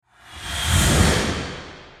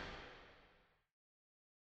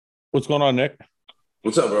What's going on, Nick?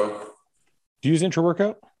 What's up, bro? Do you use intra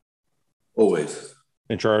workout? Always,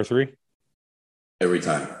 Intra R3? every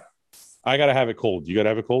time, I gotta have it cold. You gotta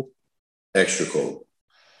have it cold. extra cold.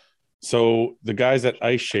 So the guys at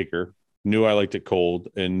Ice Shaker knew I liked it cold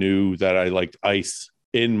and knew that I liked ice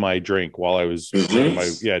in my drink while I was during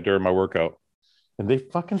my workout. And they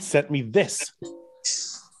fucking sent me this.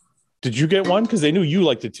 Did you get one? Because they knew you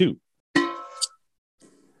liked it too.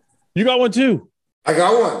 You got one too. I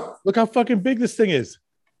got one. Look how fucking big this thing is.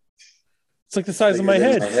 It's like the size of my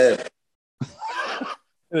head.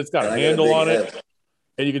 And it's got a handle on it.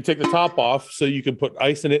 And you can take the top off so you can put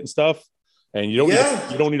ice in it and stuff. And you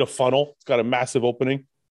don't need a funnel. It's got a massive opening.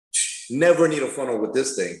 Never need a funnel with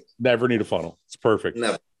this thing. Never need a funnel. It's perfect.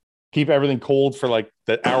 Never. Keep everything cold for like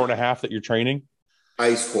that hour and a half that you're training.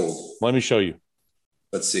 Ice cold. Let me show you.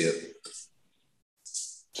 Let's see it.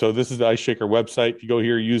 So this is the Ice Shaker website. If you go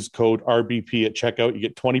here, use code RBP at checkout, you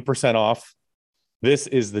get 20% off. This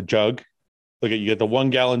is the jug. Look at, you get the 1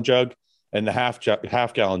 gallon jug and the half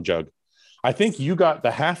gallon jug. I think you got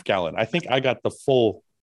the half gallon. I think I got the full.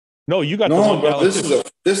 No, you got the 1 gallon.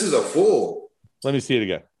 This is a full. Let me see it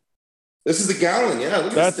again. This is the gallon. Yeah, look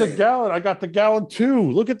at That's this a thing. gallon. I got the gallon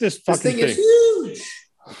too. Look at this fucking This thing thing. is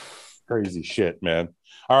huge. Crazy shit, man.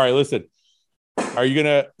 All right, listen. Are you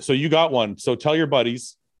gonna? So you got one. So tell your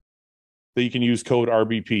buddies that you can use code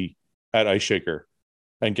RBP at Ice Shaker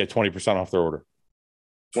and get 20% off their order.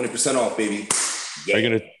 20% off, baby. Yeah. Are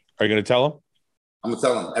you gonna tell them? I'm gonna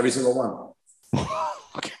tell them every single one.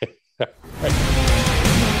 Okay.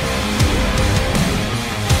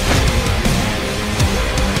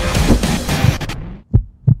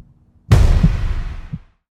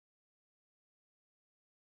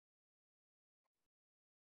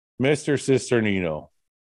 Mr. Cisternino,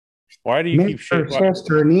 why do you keep shaving?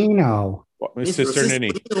 Cisternino. Sister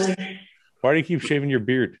Nini, why do you keep shaving your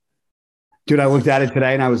beard? Dude, I looked at it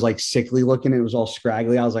today and I was like sickly looking. It was all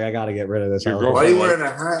scraggly. I was like, I got to get rid of this. Your Why girlfriend are you wearing a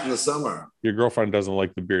hat in the summer? Your girlfriend doesn't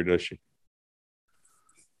like the beard, does she?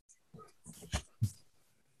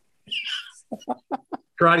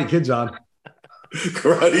 Karate Kid's on.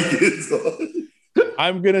 Karate Kids on.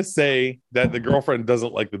 I'm going to say that the girlfriend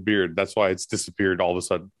doesn't like the beard. That's why it's disappeared all of a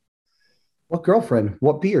sudden. What girlfriend?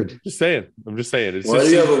 What beard? Just saying. I'm just saying. It's Why just,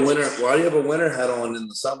 do you have a winter hat on in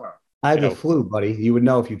the summer? I have Yeah. the flu, buddy. You would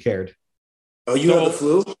know if you cared. Oh, you have the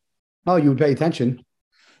flu? Oh, you would pay attention.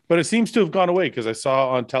 but it seems to have gone away because I saw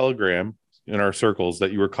on Telegram in our circles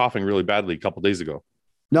that you were coughing really badly a couple days ago.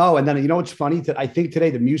 No, and then you know what's funny? I think today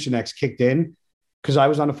the Mucinex kicked in because I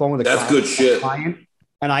was on the phone with That's good shit. client,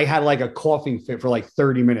 and I had like a coughing fit for like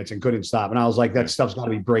 30 minutes and couldn't stop. And I was like, that stuff's got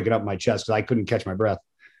to be breaking up my chest because I couldn't catch my breath.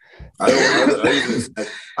 I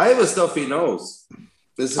have a stuffy nose.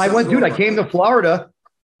 I came to Florida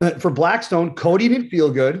for Blackstone. Cody didn't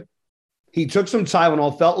feel good. He took some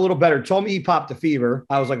Tylenol, felt a little better, told me he popped a fever.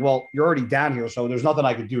 I was like, well, you're already down here, so there's nothing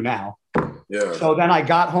I could do now. Yeah. So then I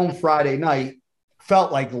got home Friday night,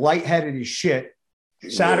 felt like lightheaded as shit.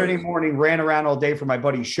 Saturday morning, ran around all day for my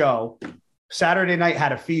buddy's show. Saturday night,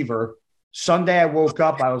 had a fever. Sunday, I woke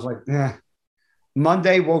up. I was like, eh.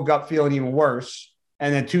 Monday, woke up feeling even worse.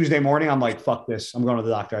 And then Tuesday morning, I'm like, fuck this. I'm going to the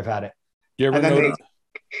doctor. I've had it. You ever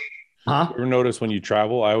Huh? notice when you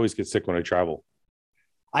travel? I always get sick when I travel.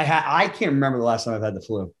 I can't remember the last time I've had the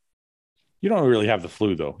flu. You don't really have the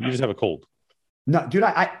flu though. You just have a cold. No, dude,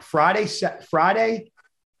 Friday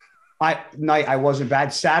night I wasn't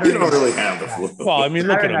bad. Saturday You don't really have the flu. Well, I mean,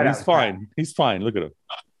 look at Saturday him. night He's fine. He's fine. Look at him.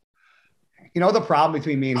 You know, the problem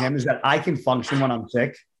between me and him is that I can function when I'm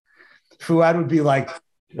sick. Fuad would be like,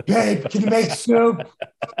 babe, can you make soup?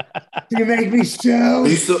 Can you make me soup?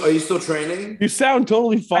 Are you still training? You sound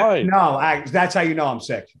totally fine. That's how you know I'm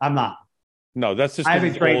sick. I'm not. No, that's just I 'cause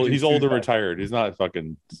haven't trained old. since He's old and Tuesday. retired. He's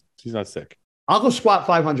not sick. I'll go squat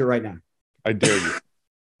 500 right now. I dare you.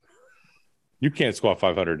 You can't squat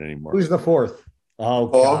 500 anymore. Who's the fourth? Oh, Paul?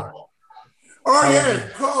 God. Oh, yeah.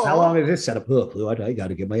 Paul. How long is this set up? Oh, I got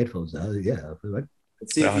to get my headphones out. Yeah.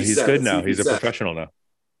 Let's see if No, he's set. good Let's see now. if He's a set. professional now.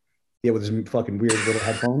 Yeah, with his fucking weird little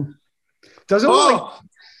headphone. Doesn't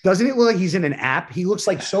it look like he's in an app? He looks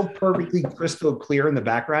like so perfectly crystal clear in the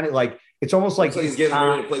background. It's almost like Looks like he's getting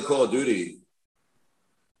ready to play Call of Duty.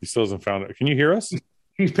 He still hasn't found it. Can you hear us?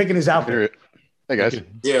 he's picking his outfit, Hey guys,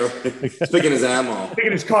 Yeah, picking his ammo.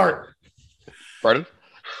 picking his cart. pardon?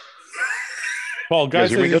 Paul, guys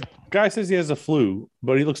hear me good? guy says he has a flu,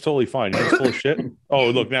 but he looks totally fine. He's full of shit. Oh,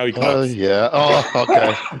 look, now he coughs. Yeah. Oh,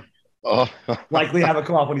 okay. Oh, Likely have a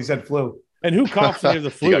cough when he said flu. And who coughs when you have the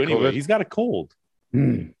flu got anyway? COVID? He's got a cold.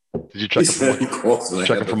 did you check him for, He calls it.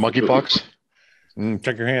 check him for monkeypox?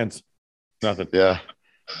 Check your hands. Nothing. Yeah.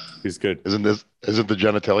 He's good. Isn't the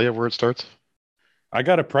genitalia where it starts? I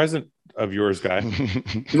got a present of yours, guy.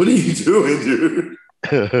 What are you doing, dude?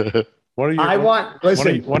 One of your, I want,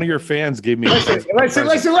 listen, one of your fans gave me. listen.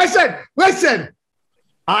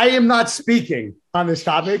 I am not speaking on this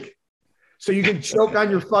topic. So you can choke on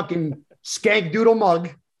your fucking skank doodle mug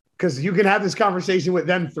because you can have this conversation with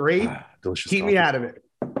them three. Delicious. Keep coffee. me out of it.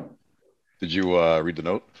 Did you read the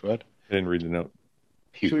note, Fred? I didn't read the note.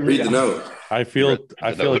 Should we Read the note. I feel Read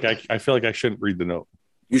the note. like I feel like I shouldn't read the note.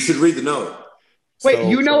 You should read the note. Wait, So-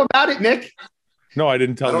 you know about it, Nick? No, I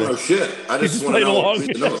didn't I tell don't know him. shit. I just just want to played know. along.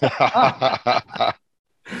 Read the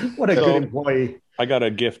note. What a So- good employee. I got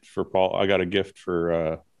a gift for Paul. I got a gift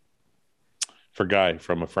for Guy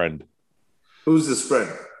from a friend. Who's this friend?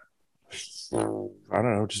 I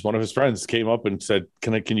don't know, just one of his friends came up and said,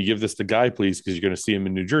 "Can you give this to Guy, please? Because you're going to see him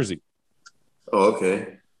in New Jersey." Oh,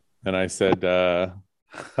 okay. And I said,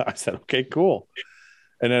 okay, cool.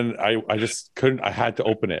 And then I just couldn't. I had to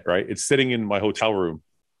open it. Right, it's sitting in my hotel room.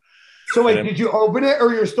 So wait, did you open it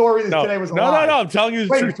or your story No, today was a no. lie? I'm telling you the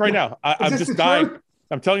Wait, truth right now. I'm this just the dying. truth?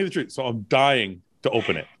 I'm telling you the truth. So I'm dying to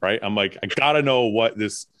open it. Right, I'm like, I gotta know what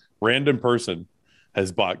this random person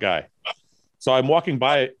has bought Guy. So I'm walking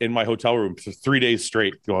by it in my hotel room for 3 days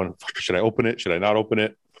straight, going, "Fuck, should I open it? Should I not open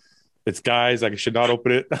it? It's Guy's. I should not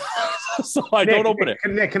open it." So I don't open it.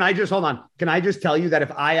 Nick, can I just hold on? Can I just tell you that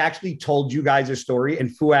if I actually told you guys a story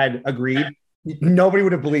and Fuad agreed, nobody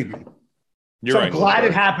would have believed me. You're So right. I'm glad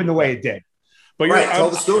it happened the way it did. But you're Right. Tell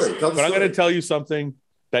the story. Tell the But I'm story. going to tell you something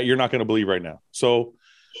that you're not going to believe right now. So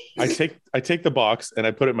I take the box and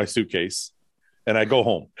I put it in my suitcase and I go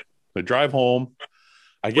home. I drive home.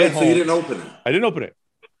 I get Wait, home. so you didn't open it? I didn't open it.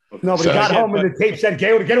 No, but So he got I get- home and the tape said,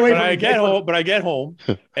 get away But from I me. get home. But I get home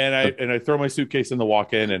and I throw my suitcase in the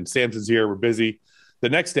walk-in and Samson's here. We're busy. The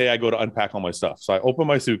next day I go to unpack all my stuff. So I open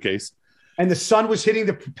my suitcase. And the sun was hitting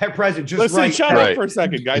the present just Listen, right. shut Right. up for a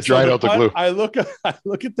second, guys. It dried out the glue. I look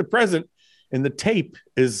at the present and the tape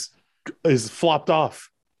is flopped off.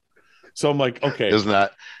 So I'm like, okay. Isn't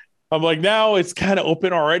that? I'm like, now it's kind of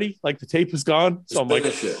open already. Like the tape is gone. So Just I'm like,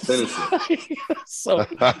 finish it. so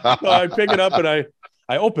I pick it up and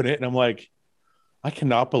I open it and I'm like, I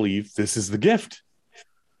cannot believe this is the gift.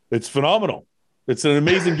 It's phenomenal. It's an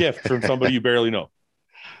amazing gift from somebody you barely know.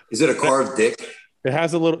 Is it a carved dick? It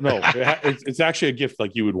has a little, it's actually a gift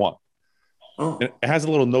like you would want. Oh, And it has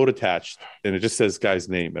a little note attached and it just says Guy's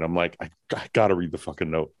name. And I'm like, I got to read the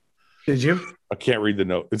fucking note. Did you? I can't read the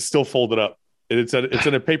note. It's still folded up. And it's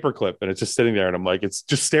in a paper clip and it's just sitting there. And I'm like, it's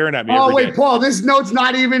just staring at me. Oh, every wait, day. Paul, this note's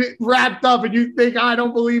not even wrapped up and you think I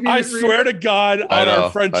don't believe you? I swear to God I on know, our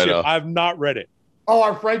I friendship, know. I've not read it. Oh,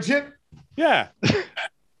 our friendship? Yeah.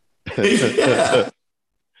 yeah.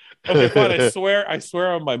 Okay, fine. I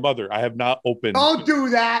swear on my mother, I have not opened. Don't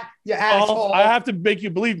do that, you asshole. I have to make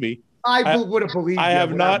you believe me. I would have believed I you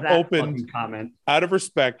have without not that opened- fucking comment. Out of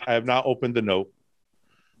respect, I have not opened the note.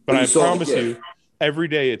 But You I saw the promise gift. you, every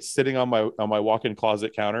day it's sitting on my walk-in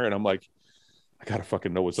closet counter, and I'm like, I gotta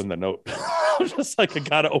fucking know what's in the note. I'm just like, I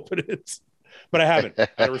gotta open it. But I haven't, out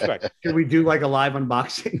of respect. Should we do like a live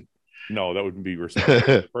unboxing? No, that wouldn't be respect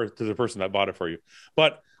to the person that bought it for you.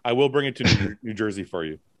 But I will bring it to New Jersey for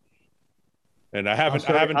you. And I haven't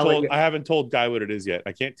I'll let you- told Guy what it is yet.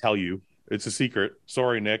 I can't tell you. It's a secret.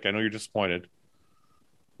 Sorry, Nick. I know you're disappointed.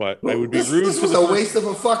 But I would be rude This to was the a person- waste of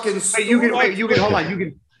a fucking. You can hold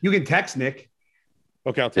on. You can text Nick.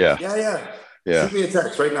 Okay, I'll tell Yeah. you. Yeah. Shoot me a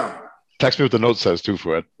text right now. Text me what the note says too,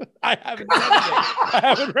 Fred. I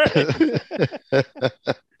haven't read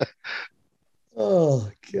it. Oh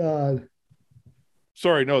God.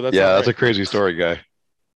 Sorry, no, that's Yeah, all that's a right. crazy story, guy.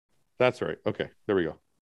 That's right. Okay, there we go.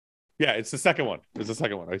 Yeah, it's the second one. It's the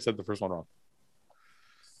second one. I said the first one wrong.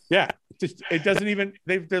 Yeah, it doesn't even.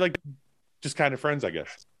 They're like just kind of friends, I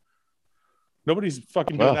guess. Nobody's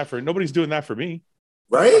fucking doing Well. that for. Nobody's doing that for me.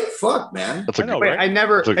 Right? Fuck, man. That's a I know, Wait, right? I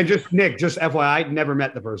never. It's a- And just Nick, just FYI, never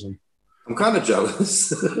met the person. I'm kind of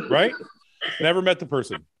jealous. Right? Never met the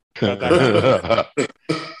person. Not that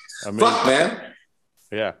I mean, Fuck, man.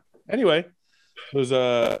 yeah. Anyway, it was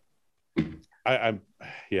I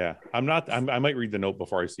might read the note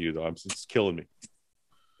before I see you though. It's killing me.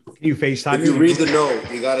 Can you FaceTime If you me? read the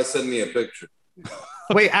note, you got to send me a picture.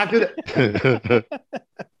 Wait, after the,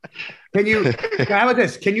 can you? How about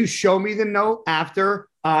this? Can you show me the note after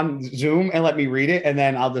on Zoom and let me read it, and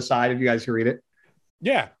then I'll decide if you guys can read it.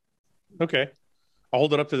 Yeah. Okay. I'll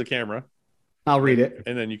hold it up to the camera I'll read it.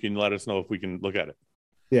 and then you can let us know if we can look at it.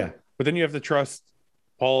 Yeah, But then you have to trust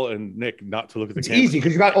Paul and Nick not to look at the it's camera. easy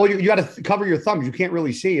because you got to cover your thumbs. You can't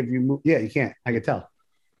really see if you move. Yeah, you can't. I can tell.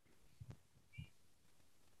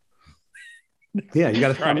 Yeah, you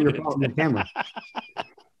got to cover your phone on the camera.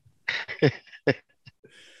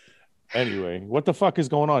 Anyway, what the fuck is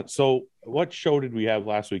going on? So, what show did we have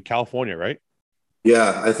last week? California, right?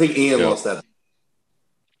 Yeah, I think Ian lost that.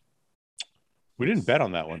 We didn't bet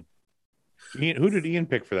on that one. Ian, who did Ian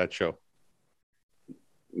pick for that show?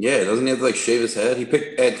 Yeah, doesn't he have to like shave his head? He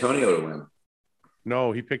picked Antonio to win.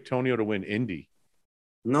 No, he picked Tonio to win Indy.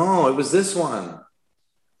 No, it was this one.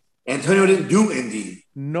 Antonio didn't do Indy.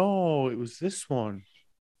 No, it was this one.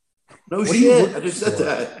 No What shit. I just said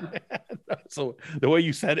that. So the way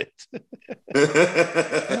you said it.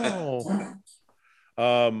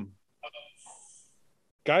 No.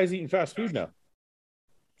 Guys eating fast food now.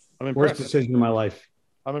 I'm impressed. Worst decision of my life.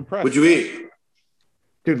 I'm impressed. What'd you eat?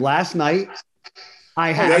 Dude, last night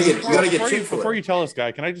I had You gotta get Chick-fil-A. Before you tell us,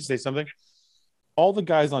 guy, can I just say something? All the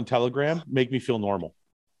guys on Telegram make me feel normal.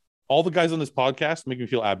 All the guys on this podcast make me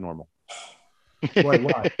feel abnormal.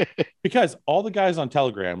 Why? Because all the guys on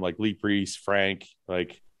Telegram, like Lee Priest, Frank,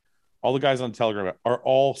 like all the guys on Telegram are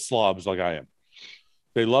all slobs like I am.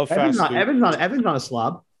 They love fast food. Evan's not a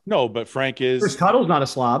slob. No, but Frank is. Chris Tuttle's not a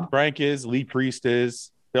slob. Frank is. Lee Priest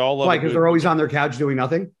is. They all love. Why? Because they're always on their couch doing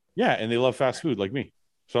nothing. Yeah, and they love fast food like me.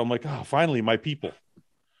 So I'm like, oh, finally, my people.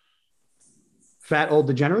 Fat old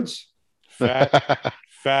degenerates.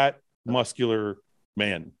 Fat, muscular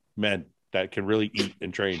men that can really eat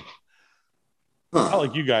and train. Not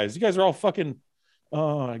like you guys. You guys are all fucking.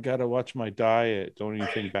 Oh, I gotta watch my diet. Don't eat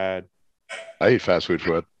anything bad. I eat fast food,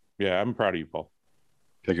 Fred. Yeah, I'm proud of you, Paul.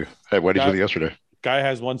 Thank you. Hey, what did you do yesterday? Guy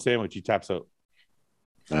has one sandwich. He taps out.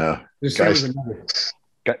 Guy's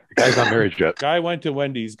not married yet. Guy went to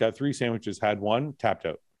Wendy's, got 3 sandwiches, had one, tapped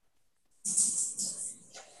out.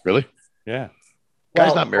 Really? Yeah.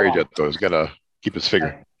 Guy's not married yet, though. He's got to keep his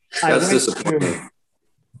figure. That's disappointing.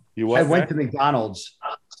 I went to McDonald's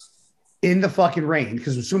in the fucking rain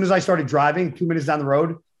because as soon as I started driving 2 minutes down the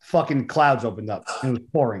road, fucking clouds opened up and it was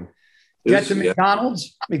pouring. Get to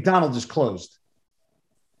McDonald's, McDonald's is closed.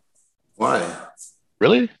 Why?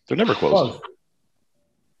 Really? They're never closed.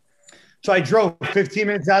 So I drove 15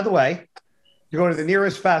 minutes out of the way to go to the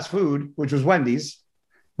nearest fast food, which was Wendy's.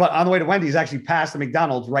 But on the way to Wendy's, I actually passed the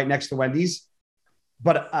McDonald's right next to Wendy's.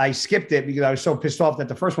 But I skipped it because I was so pissed off that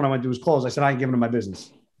the first one I went to was closed. I said, I ain't giving them my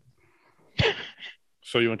business.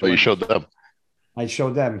 So you went to you showed them. I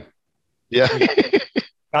showed them. Yeah.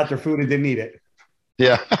 Got their food and didn't eat it.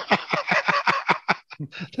 Yeah.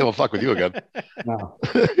 They won't fuck with you again. No.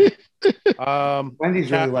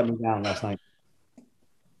 Wendy's really let me down last night.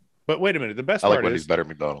 But wait a minute. The best I like part Wendy's is better than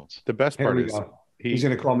McDonald's. the best part is he's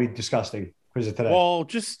going to call me disgusting. Is it today? Well,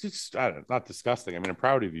 just I don't know, not disgusting. I mean, I'm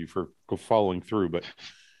proud of you for following through, but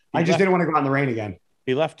I just didn't want to go out in the rain again.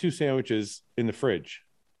 He left 2 sandwiches in the fridge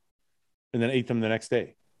and then ate them the next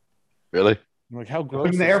day. Really? I'm like, how gross?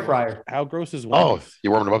 Put in the air fryer. How gross is one? Oh,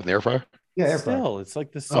 you warmed them up in the air fryer? Yeah, air fryer. Still, it's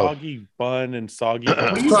like the soggy bun and soggy.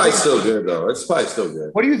 It's probably still good though. It's probably still good.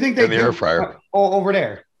 What do you think they In the do? air fryer. Oh, over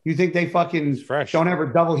there. You think they fucking fresh. don't ever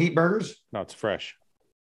double heat burgers? No, it's fresh.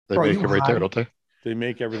 They Bro, make you it right hide. there, don't they? They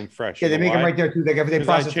make everything fresh. Yeah, You they know make them why? right there too. They Because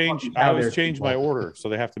process I always change my order, so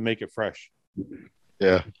they have to make it fresh.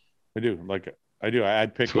 Yeah. I do. Like I do. I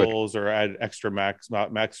add pickles or add extra max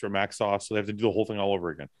sauce, so they have to do the whole thing all over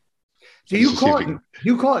again. Do you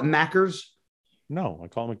call it Mackers? No, I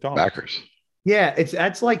call it McDonald's. Mackers. Yeah,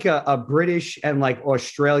 that's like a British and like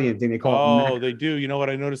Australian thing. They call it Mackers. They do. You know what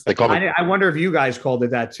I noticed? They call it. I wonder if you guys called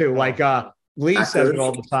it that too. Like Lee says it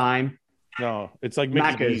all the time. No, it's like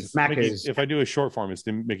Mickey D's. Mackers. If I do a short form, it's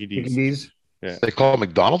the Mickey D's. Mickey D's? Yeah. They call it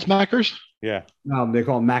McDonald's Mackers? Yeah. No, they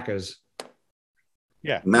call them Maccas.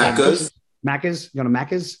 Yeah. Macca's? Maccas? You go to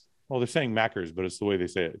Maccas? Well, they're saying Mackers, but it's the way they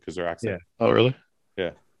say it because their accent. Yeah. Oh, really?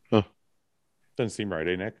 Yeah. Huh. Doesn't seem right,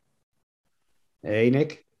 eh, Nick? Hey,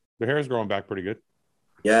 Nick. The hair is growing back pretty good.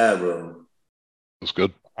 Yeah, bro. That's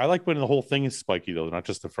good. I like when the whole thing is spiky, though, not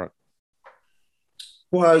just the front.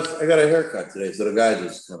 Well, I got a haircut today, so the guy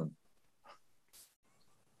just kind of.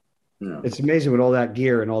 It's amazing with all that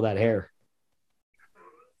gear and all that hair.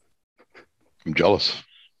 I'm jealous.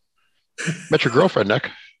 Met your girlfriend, Nick.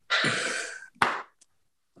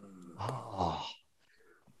 Oh.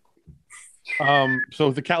 So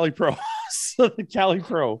the Cali Pro.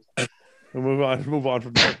 We'll move on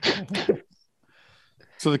from there.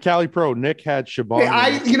 So the Cali Pro, Nick had Shabon.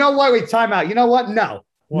 Hey, you know what? Wait, time out. You know what? No.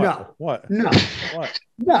 What? No. What? No. What?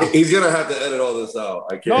 No. He's gonna have to edit all this out.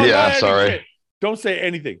 I can't. No, Yeah, not sorry. anything. Don't say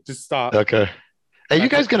anything. Just stop. Okay. Hey, you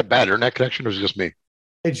guys get a bad internet connection, or is it just me?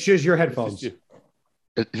 It's just your It's headphones. just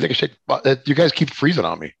you. You think I should? You guys keep freezing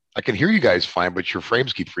on me. I can hear you guys fine, but your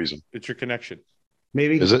frames keep freezing. It's your connection.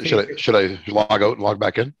 Maybe. Is it? Should I log out and log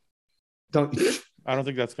back in? Don't. I don't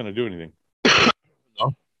think that's going to do anything.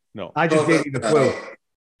 No. No. I just gave you the clue.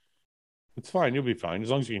 It's fine. You'll be fine as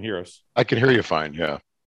long as you can hear us. I can hear you fine. Yeah.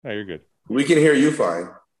 Yeah, you're good. We can hear you fine.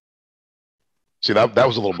 See, that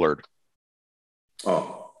was a little blurred.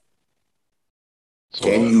 Oh. So,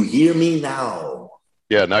 Can you hear me now?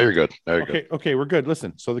 Yeah, now you're good. Now you're good. Okay, we're good.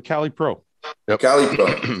 Listen, so the Cali Pro. Yep. Cali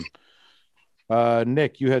Pro.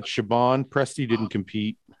 Nick, you had Shaban. Presti didn't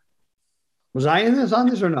compete. Was I on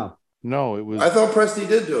this or no? No, it was. I thought Presti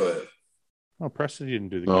did do it. No, Presti didn't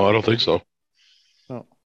do the. No, I don't think so. No.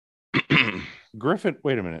 Griffin,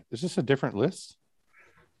 wait a minute. Is this a different list?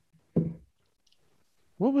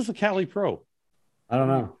 What was the Cali Pro? I don't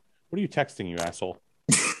know. What are you texting, you asshole?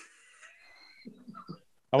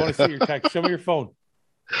 I want to see your text. Show me your phone.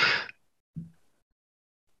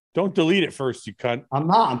 Don't delete it first, you cunt. I'm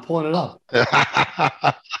not. I'm pulling it up.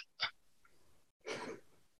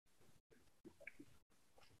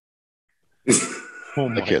 Oh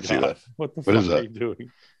my I can't see God. that. What the What fuck is are that? you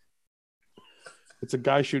doing? It's a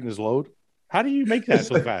guy shooting his load. How do you make that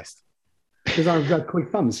so fast? Because I've got quick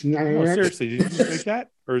thumbs. No, seriously, did you just make that?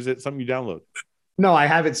 Or is it something you download? No, I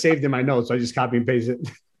have it saved in my notes. So I just copy and paste it.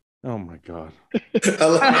 Oh my God.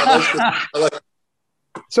 I like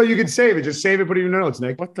So you can save it. Just save it, put it in your notes,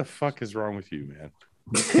 Nick. What the fuck is wrong with you, man?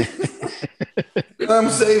 I'm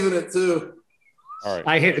saving it too. All right.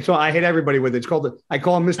 I hit everybody with it. It's called I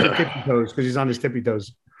call him Mr. Tippy Toes because he's on his tippy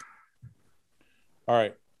toes. All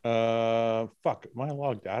right. Fuck. Am I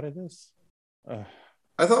logged out of this?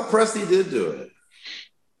 I thought Presti did do it.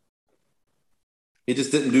 He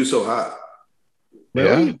just didn't do so hot.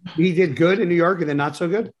 Really? He did good in New York and then not so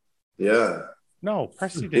good? Yeah. No,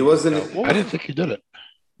 Presti didn't. He wasn't. I didn't think he did it.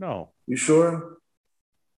 No. You sure?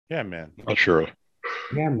 Yeah, man. Not sure.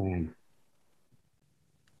 Yeah, man.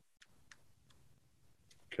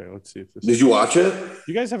 Okay, let's see if this. Did you watch it?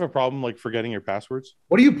 You guys have a problem like forgetting your passwords?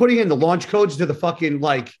 What are you putting in the launch codes to the fucking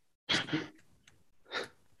like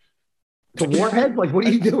to Warhead? Like, what are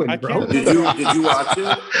you doing, I bro? can't- Did you watch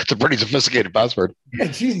it? It's a pretty sophisticated password. Yeah,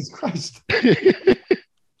 Jesus Christ.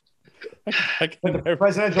 I can With the never-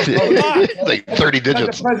 presidential code. Like 30 The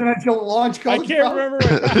digits. presidential launch I code. can't remember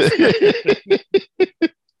my password.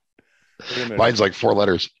 Wait a minute. Mine's like 4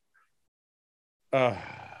 letters.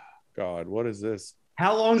 God, what is this?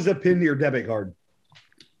 How long is the pin to your debit card?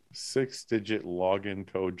 6-digit login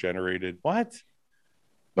code generated. What?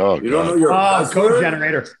 Oh, You don't know God. your Oh, password? code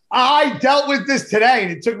generator. I dealt with this today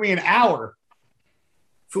and it took me an hour.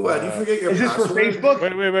 Fuad, you forget your Is this password? for Facebook?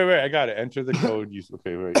 Wait. I got it. Enter the code.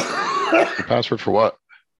 Okay, wait. Your password for what?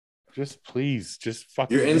 Just please, just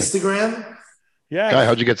fucking. Your Instagram? Yeah. Guy,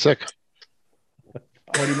 how'd you get sick?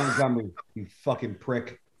 Cody Montgomery, you fucking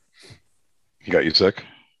prick. He got you sick?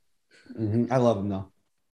 I love him though.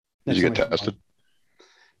 Did you get tested?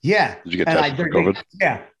 Yeah. Did you get And tested for COVID?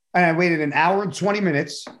 Yeah. And I waited an hour and 20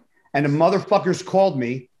 minutes, and the motherfuckers called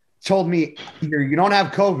me, told me, you don't have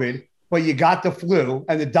COVID, but you got the flu,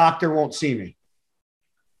 and the doctor won't see me.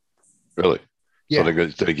 Really? Yeah. So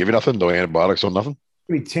did they give you nothing? No antibiotics, no nothing?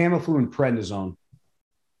 Give me Tamiflu and prednisone.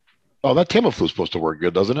 Oh, that Tamiflu is supposed to work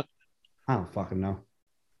good, doesn't it? I don't fucking know.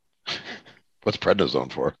 What's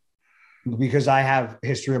prednisone for? Because I have a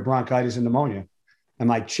history of bronchitis and pneumonia. And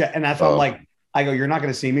my chest, and that's why I'm like, I go, you're not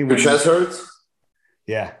going to see me. Your when chest hurts?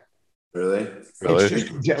 Yeah. Really? Really?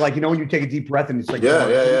 It's just, like, when you take a deep breath and it's like, Yeah.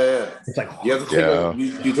 It's like, You have to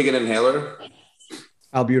take do you take an inhaler?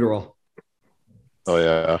 albuterol. Oh,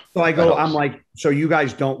 yeah. So I That go, helps. I'm like, so you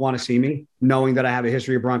guys don't want to see me knowing that I have a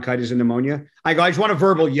history of bronchitis and pneumonia? I go, I just want a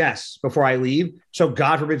verbal yes before I leave. So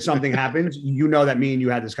God forbid something happens, you know that me and you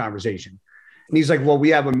had this conversation. And he's like, well, we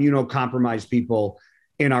have immunocompromised people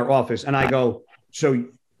in our office. And I go, so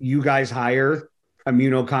you guys hire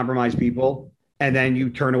immunocompromised people and then you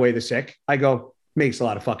turn away the sick? I go, makes a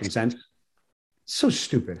lot of fucking sense. So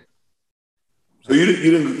stupid. So you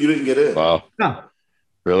didn't get in. Wow. No.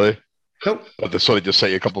 Really? Nope. So they just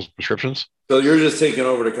sent you a couple prescriptions? So you're just taking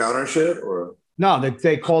over the counter shit, or No,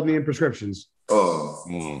 they called me in prescriptions. oh,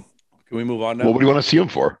 Can we move on now? Well, what do you want to see him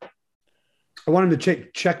for? I want him to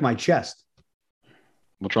check my chest.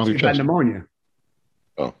 What's wrong with I've your had chest? pneumonia.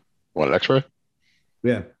 Want an x-ray?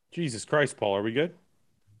 Yeah. Jesus Christ, Paul, are we good?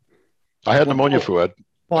 I had pneumonia, Fuad,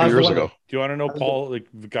 Well, 2 how's the years weather? ago. Do you want to know Paul, like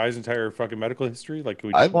the guy's entire fucking medical history? Like, can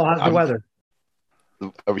we Well, how's the weather?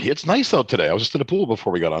 It's nice out today. I was just in the pool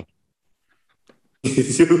before we got on.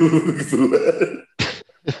 Fuad.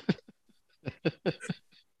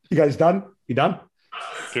 You guys done? You done?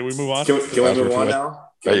 can we move on? Can we move on now?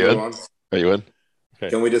 Are you we in? move on? Are you in?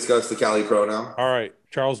 Can we discuss the Cali Pro now? All right.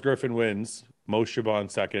 Charles Griffin wins. Mo Shaban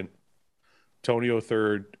second. Tonio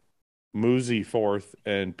third. Muzi fourth.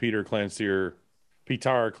 And Petar Clancier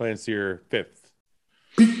fifth.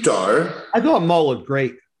 Petar. I thought Mo looked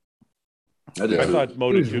great. I did Yeah. I too. thought Mo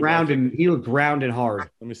He did was too. rounding. He looked round and hard.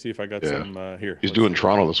 Let me see if I got Yeah. some here. He's Let's doing see.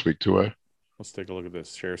 Toronto this week too, eh? Let's take a look at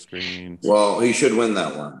this. Share screen. Well, he should win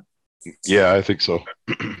that one. Yeah, I think so.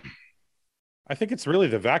 I think it's really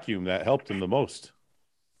the vacuum that helped him the most.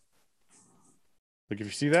 Like if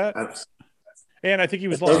you see that, That's- and I think he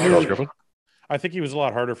was a lot Charles harder. Griffin. I think he was a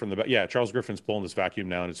lot harder from the back. Yeah, Charles Griffin's pulling this vacuum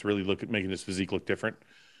now, and it's really making his physique look different.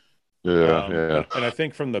 Yeah, Um, yeah. and I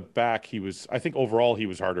think from the back, I think overall he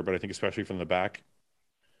was harder, but I think especially from the back.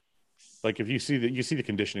 Like if you see the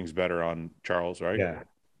conditioning's better on Charles, right? Yeah.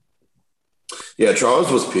 Yeah,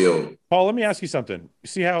 Charles was peeled. Paul, let me ask you something. You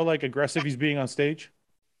see how like aggressive he's being on stage?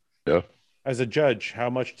 Yeah. As a judge, how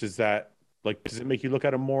much does that does it make you look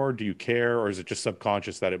at him more? Do you care, or is it just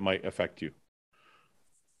subconscious that it might affect you?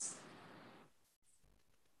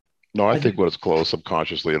 No, I think when it's close,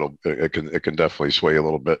 subconsciously, it can definitely sway a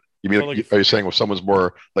little bit. You mean, Well, like are you saying if someone's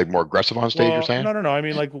more aggressive on stage? Well, You're saying? no. I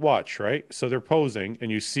mean, like, watch, right? So they're posing, and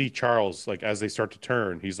you see Charles, like, as they start to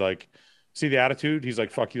turn, he's like, see the attitude? He's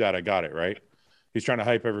like, fuck you, that I got it, right? He's trying to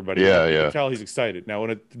hype everybody Yeah, up. You yeah. can tell he's excited. Now,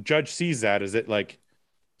 when a judge sees that, is it like,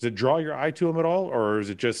 does it draw your eye to him at all, or is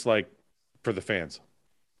it just like for the fans?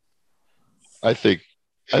 I think,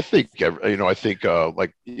 I think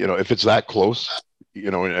if it's that close,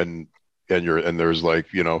 and there's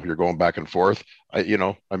you're going back and forth. I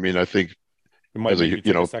mean, I think It might make you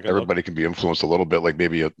take a second look. everybody can be influenced a little bit, like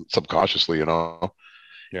maybe subconsciously, Yeah.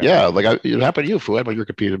 Yeah, like it happened to you, Fouad, when you were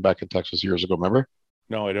competing back in Texas years ago. Remember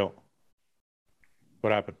No, I don't.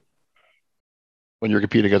 What happened? when you were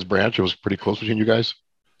competing against Branch? It was pretty close between you guys.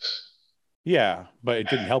 Yeah, but it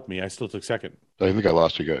didn't help me. I still took second. I think I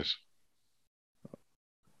lost you guys.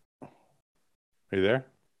 Are you there?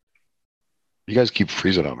 You guys keep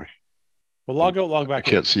freezing on me. Well, log out, log I back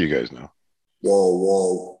in. can't see you guys now.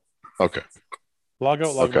 Whoa. Okay, Log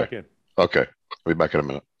out, log Okay. back in. okay. I'll be back in a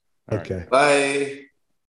minute. All right. Okay. Bye.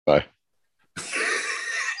 Bye.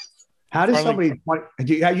 How does Finally-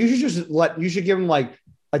 somebody? You should give him like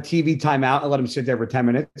a TV timeout and let him sit there for 10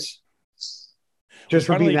 minutes. Just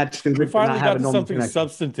for being that stupid. We for not finally got having to normal something connection.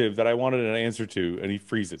 substantive that I wanted an answer to, and he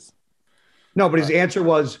freezes. No, but his answer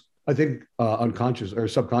was, I think, unconscious or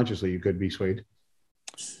subconsciously, you could be swayed.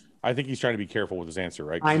 I think he's trying to be careful with his answer,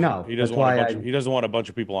 right? I know. He doesn't That's want why he doesn't want a bunch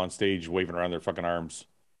of people on stage waving around their fucking arms.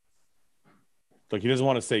 Like he doesn't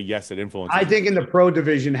want to say yes at influence. I think in the pro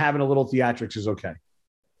division, having a little theatrics is okay.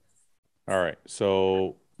 All right.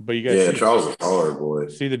 So, but you guys Yeah, Charles is hard, boy.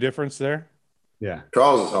 see the difference there? Yeah.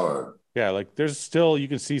 Charles is hard. Yeah, like there's still you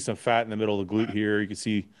can see some fat in the middle of the glute here. You can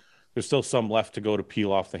see there's still some left to go to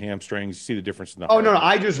peel off the hamstrings. You see the difference in the Oh, no. hardness.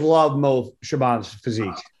 I just love Mo Shaban's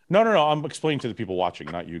physique. No. I'm explaining to the people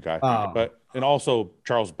watching, not you guys. Oh. But and also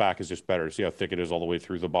Charles' back is just better. See how thick it is all the way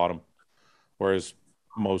through the bottom, whereas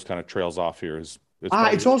Mo's kind of trails off here. It's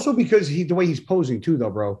It's also because the way he's posing too, though,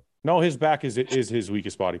 bro. no, his back is his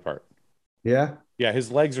weakest body part. Yeah. Yeah,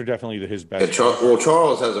 his legs are definitely his Yeah, best.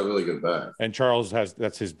 Charles has a really good back. And Charles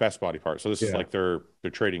that's his best body part. So this is Yeah. like they're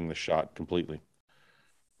trading the shot completely.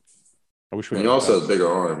 I wish we And he also has bigger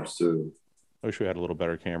arms, too. I wish we had a little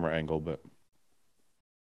better camera angle, but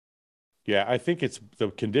yeah, I think it's the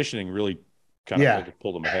conditioning really kind Yeah. of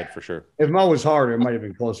pulled him ahead for sure. If Mo was harder, it might have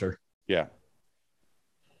been closer. Yeah.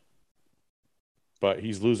 But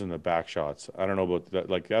he's losing the back shots. I don't know about that.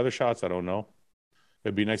 Like the other shots, I don't know.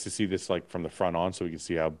 It'd be nice to see this like from the front on so we can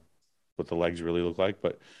see what the legs really look like.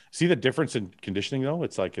 But see the difference in conditioning though?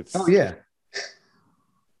 It's like it's Oh, yeah.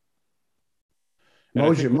 And I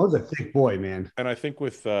Mo's think- a thick boy, man. And I think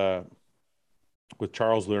with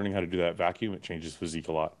Charles learning how to do that vacuum, it changes physique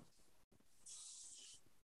a lot.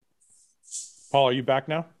 Paul, are you back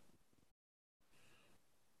now?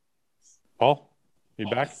 Paul, you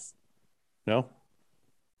back? No?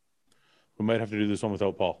 We might have to do this one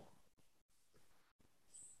without Paul.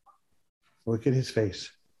 Look at his face.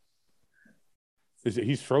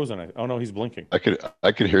 He's frozen. Oh no, he's blinking. I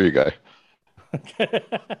could hear you, guy.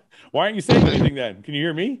 Why aren't you saying anything then? Can you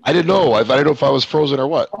hear me? I didn't know. I didn't know if I was frozen or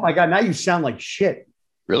what. Oh, my God. Now you sound like shit.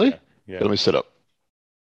 Really? Yeah. Let me sit up.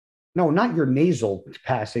 No, not your nasal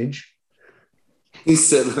passage. He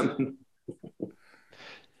said,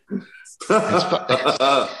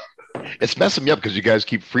 It's messing me up because you guys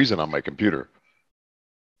keep freezing on my computer.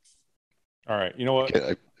 All right. You know what?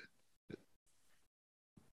 Okay,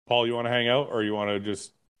 Paul, you want to hang out or you want to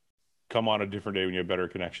just come on a different day when you have better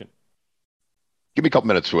connection? give me a couple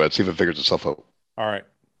minutes, Fouad. See if it figures itself out. All right.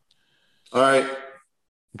 all right.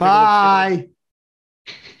 Bye.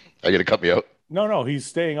 Are you gonna cut me out? No, he's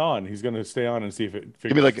staying on. He's going to stay on and see if it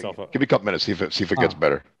Give me figures itself out. give me a couple minutes. See if it gets Oh.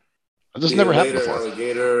 better. This See never you happened later, before.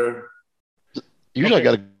 Alligator. Usually Okay.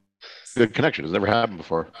 I got a good connection. It's never happened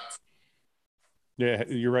before. Yeah,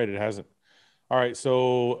 you're right. It hasn't. All right.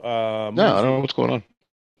 So I don't know what's going on.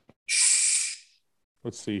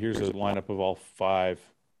 let's see. Here's a lineup of all 5.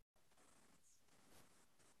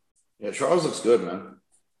 Yeah, Charles looks good, man.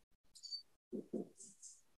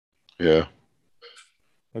 Yeah.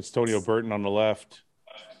 That's Antonio Burton on the left.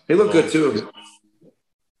 He looked good too.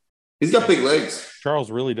 He's got big legs. Charles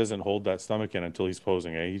really doesn't hold that stomach in until he's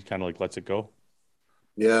posing. He kind of like lets it go.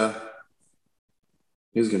 Yeah.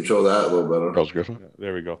 He's control that a little better. Charles Griffin.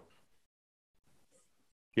 There we go.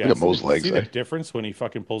 Yeah, Look at Mo's legs. See the difference when he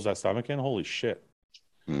fucking pulls that stomach in? Holy shit.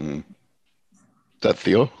 Mm-hmm. Is that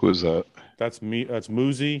Theo? Who is that? That's me. That's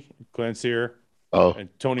Muzi, Glenseer, Oh,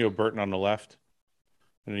 Antonio Burton on the left.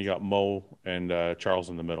 And then you got Mo and Charles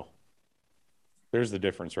in the middle. There's the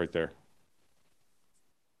difference right there.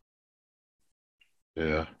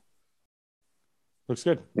 yeah. Looks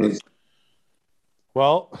good.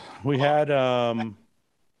 Well, we had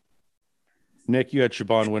Nick, you had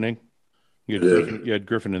Shaban winning. You had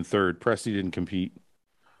Griffin in third. Presti didn't compete.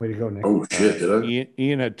 Way to go, Nick. Oh shit! Did I?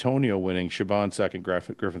 Ian had Tonio winning. Shaban second.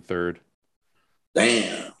 Griffin third.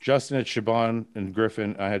 Damn. Justin had Shaban and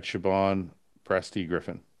Griffin. I had Shaban, Presti,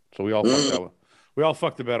 Griffin. So we all fucked that one. We all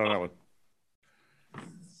fucked the bet on that one.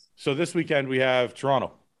 So this weekend we have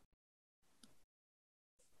Toronto.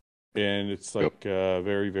 And it's like a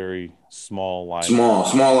very, very small line. Small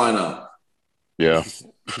lineup. Yeah.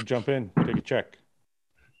 You can jump in, take a check.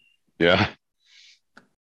 Yeah.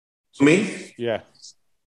 Me? Yeah.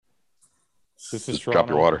 This is Just drop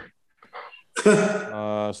Toronto. your water.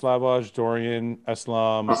 Slavoj, Dorian,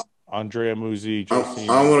 Eslam, Andrea Muzi, I'm Josie.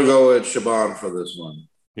 going to go with Shaban for this one.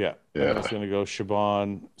 Yeah. Yeah. It's going to go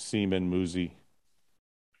Shaban, Seaman, Muzi.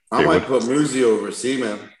 I might put Muzi over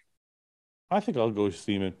Seaman. I think I'll go with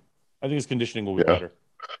Seaman. I think his conditioning will be better.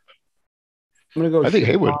 I'm going to go. I think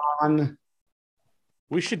Haywood.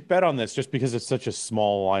 We should bet on this just because it's such a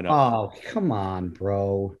small lineup. Oh, come on,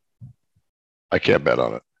 bro. I can't bet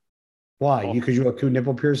on it. Why? Oh. Because you have 2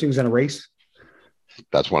 nipple piercings in a race?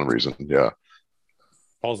 That's one reason. Yeah.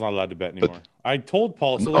 Paul's not allowed to bet anymore. I told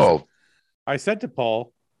Paul. So Oh, listen, I said to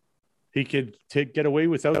Paul, he could get away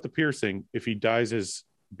without the piercing if he dyes his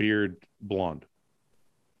beard blonde.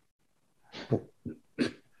 yeah,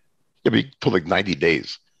 but he took like 90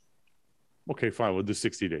 days. Okay, fine. We'll do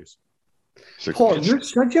 60 days. 60 Paul, days. you're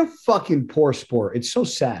such a fucking poor sport. It's so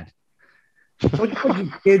sad. Don't you put your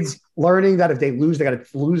kids learning that if they lose, they got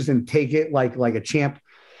to lose and take it like a champ?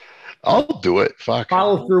 I'll do it. Fuck.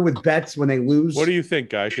 Follow through with bets when they lose. What do you think,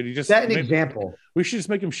 guys? Should he just Set an example? We should just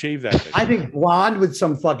make him shave that thing. I think blonde with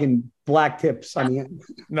some fucking black tips. I mean,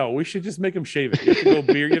 No, we should just make him shave it. You have to go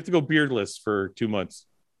beard. You have to go beardless for 2 months.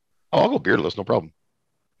 Oh, I'll go beardless. No problem.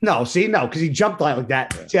 no, because he jumped like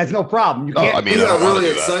that. See, that's no problem. You No, can't. I mean, He I don't got wanna really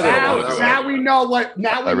do that. excited I don't about wanna that. do Now we know what.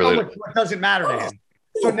 Now I we really- know what doesn't matter to him.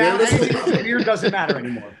 So now anything with the beard doesn't matter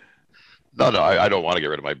anymore. No, I don't want to get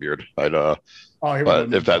rid of my beard. I'd Oh, here we but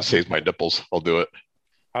go. if that saves my nipples, I'll do it.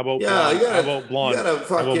 How about Yeah, blonde? you gotta, How about blonde? You gotta How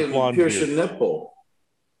about fucking blonde pierce beard? your nipple.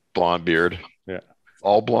 Blonde beard. Yeah.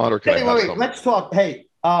 All blonde, or can Hey, I have wait, some? let's talk. Hey,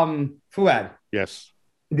 Fuad, Yes.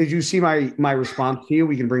 did you see my response to you?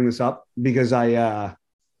 We can bring this up because I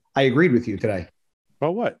agreed with you today.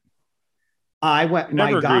 About what? I went.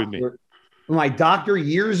 Never agree with me. My doctor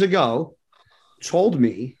years ago told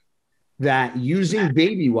me that using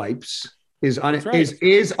baby wipes is That's right.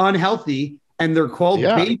 is unhealthy, and they're called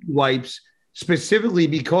Yeah. baby wipes specifically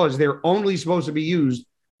because they're only supposed to be used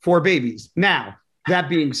for babies. Now, that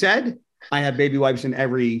being said, I have baby wipes in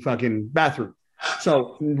every fucking bathroom.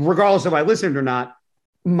 So, regardless if I listened or not,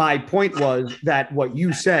 my point was that what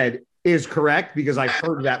you said is correct because I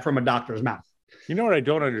heard that from a doctor's mouth. You know what I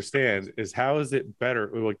don't understand is how is it better?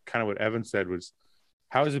 Like kind of what Evan said was,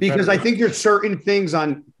 how is it Because better? I think there's certain things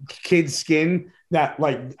on kids' skin that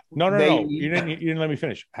like No. they- You didn't let me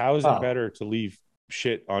finish. How is it Oh. better to leave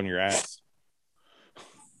shit on your ass?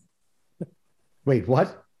 wait,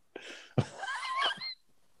 what?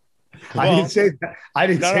 I Well, didn't say that. I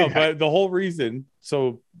didn't say No, that. but the whole reason.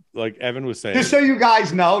 So, like Evan was saying, Just so you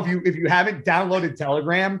guys know, if you haven't downloaded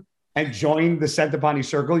Telegram and joined the Sent Upon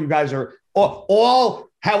Circle, you guys are all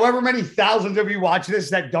however many thousands of you watch this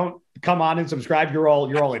that don't come on and subscribe. You're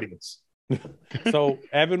all idiots. so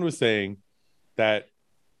Evan was saying that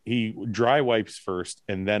he dry wipes first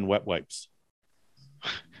and then wet wipes.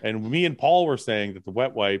 And me and Paul were saying that the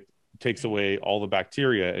wet wipe takes away all the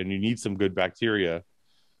bacteria and you need some good bacteria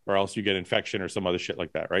or else you get infection or some other shit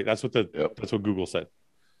like that, right? That's what that's what Google said.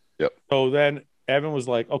 Yep. So then Evan was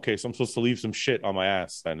like, okay, so I'm supposed to leave some shit on my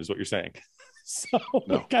ass then is what you're saying. So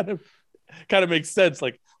No. it kind of makes sense.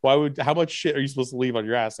 Like, how much shit are you supposed to leave on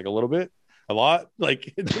your ass? Like a little bit? A lot?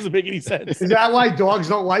 Like, it doesn't make any sense. Is that why dogs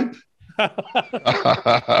don't wipe? You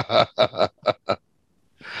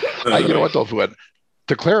know what, though, Fuad?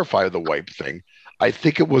 To clarify the wipe thing, I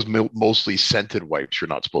think it was mostly scented wipes you're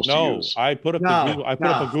not supposed to use. I put up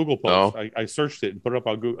a Google post. I searched it and put up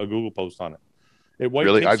a Google post on it. It wipes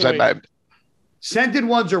Really? Scented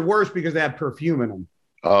ones are worse because they have perfume in them.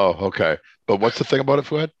 Oh, okay. But what's the thing about it,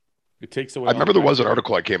 Fuad? It takes away. I remember there was an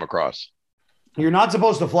article I came across. You're not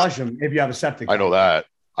supposed to flush them if you have a septic tank. I know that.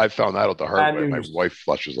 I found that out the hard way. Bad My news. wife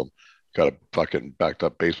flushes them. Got a fucking backed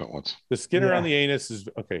up basement once. The skin around the anus is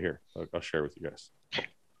okay. Here, I'll share with you guys.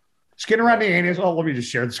 Skin around the anus. Oh, let me just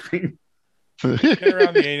share the screen. Skin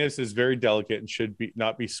around the anus is very delicate and should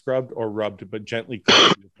not be scrubbed or rubbed, but gently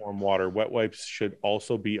cleaned with warm water. Wet wipes should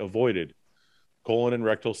also be avoided. Colon and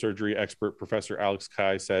rectal surgery expert Professor Alex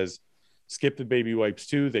Kai says, skip the baby wipes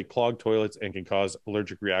too. They clog toilets and can cause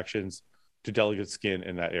allergic reactions to delicate skin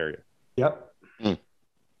in that area. Yep.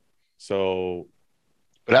 So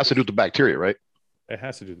it has to do with the bacteria, right? It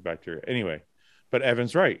has to do with the bacteria. Anyway, but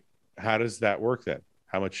Evan's right. How does that work then?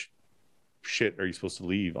 How much shit are you supposed to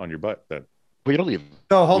leave on your butt then? Well, you don't leave.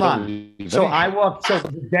 So hold on. So I walked. So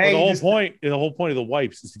the day. The whole point of the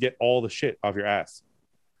wipes is to get all the shit off your ass.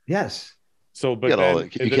 Yes. So, but then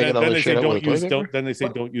they say don't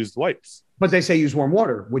use the wipes. But they say use warm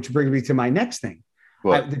water, which brings me to my next thing.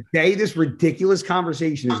 The day this ridiculous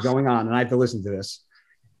conversation is going on, and I have to listen to this,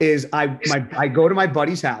 is I go to my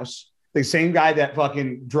buddy's house, the same guy that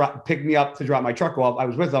fucking picked me up to drop my truck off. I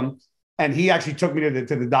was with him, and he actually took me to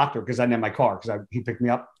the doctor because I didn't have my car because he picked me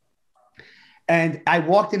up. And I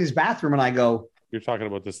walked in his bathroom and I go, "You're talking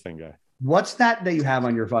about this thing, guy. What's that you have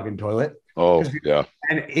on your fucking toilet?" Oh, yeah.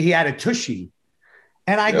 And he had a tushy.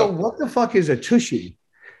 And I go, what the fuck is a tushy?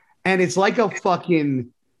 And it's like a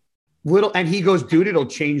fucking little, and he goes, dude, it'll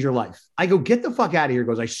change your life. I go, get the fuck out of here. He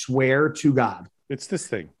goes, I swear to God. It's this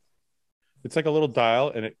thing. It's like a little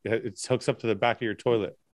dial and it hooks up to the back of your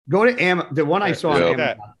toilet. Go to the one I saw on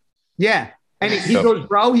Amazon. Yeah. And he goes,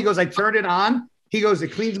 bro, he goes, I turned it on. He goes,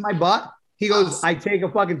 it cleans my butt. He goes, I take a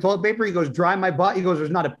fucking toilet paper. He goes, dry my butt. He goes, there's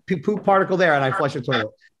not a poop particle there. And I flush the toilet.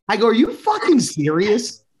 I go, are you fucking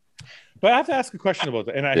serious? But I have to ask a question about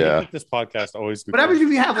that. And I think this podcast always. What happens if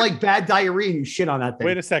you have like bad diarrhea and you shit on that thing?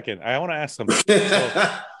 Wait a second. I want to ask something.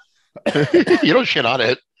 You don't shit on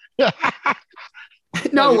it.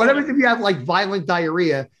 No, what happens if you have like violent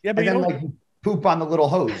diarrhea and then like poop on the little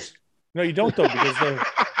hose? No, you don't though, because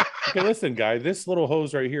okay, listen, guy, this little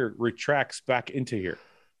hose right here retracts back into here.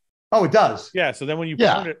 Oh, it does. Yeah. So then when you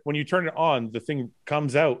turn it on, the thing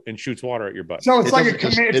comes out and shoots water at your butt. So it's like an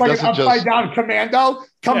upside down commando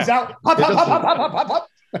comes out. Hop, hop, hop, hop, hop, hop, hop.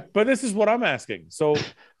 But this is what I'm asking. So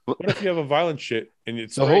what if you have a violent shit and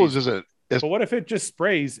it's the hose isn't? But what if it just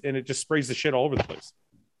sprays and it just sprays the shit all over the place?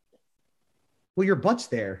 Well, your butt's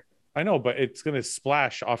there. I know, but it's gonna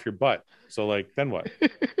splash off your butt. So like, then what?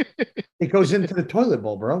 It goes into the toilet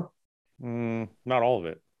bowl, bro. Not all of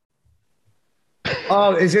it.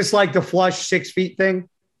 Oh, is this like the flush 6 feet thing?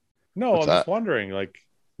 No, I'm just wondering. Like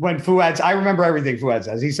when I remember everything Fuad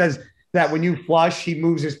says. He says that when you flush, he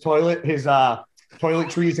moves his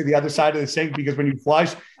toiletries to the other side of the sink because when you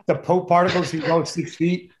flush, the poop particles can go 6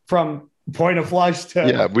 feet from point of flush to.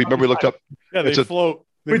 Yeah, we looked up. Yeah, they float.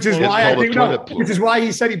 Which is why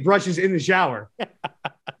he said he brushes in the shower.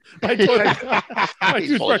 I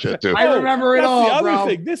remember it all. The bro.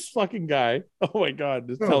 other thing, this fucking guy. Oh my god,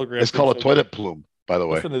 this telegram. It's called a toilet plume, by the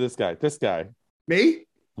way. Listen to this guy. This guy. Me?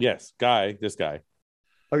 Yes, guy. This guy.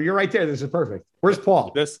 Oh, you're right there. This is perfect. Where's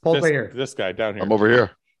Paul? Paul's right here. This guy down here. I'm over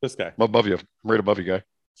here. This guy. I'm above you. I'm right above you, guy.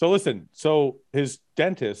 So listen. So his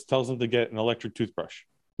dentist tells him to get an electric toothbrush.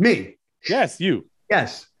 Me? Yes, you.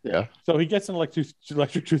 Yes. Yeah. So he gets an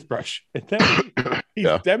electric toothbrush, and then he's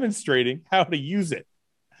demonstrating how to use it.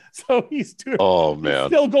 So he's doing. Oh man! He's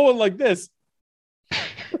still going like this.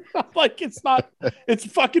 Like it's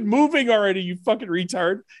fucking moving already. You fucking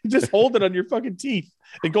retard! You just hold it on your fucking teeth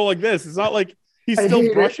and go like this. It's not like he's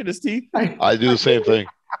still brushing his teeth. I do the same thing.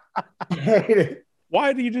 I hate it.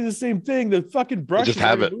 Why do you do the same thing? The fucking brush. I just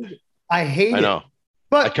have it. I hate it. I know,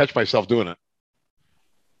 but I catch myself doing it.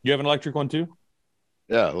 You have an electric one too?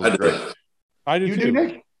 Yeah, I do. great. I do. You too. do,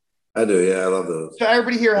 Nick? I do. Yeah, I love those. So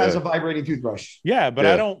everybody here has a vibrating toothbrush. Yeah, but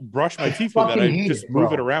I don't brush my teeth with that. I just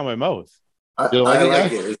move it around my mouth. I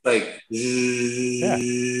like it. It's like yeah.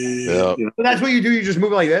 So that's what you do. You just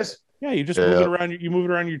move it like this. Yeah, you just move it around. You move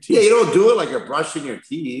it around your teeth. Yeah, you don't do it like you're brushing your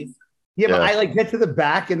teeth. Yeah, but I like get to the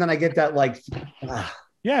back and then I get that like.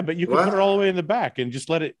 Yeah, but you can put it all the way in the back and just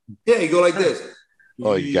let it. Yeah, you go like this.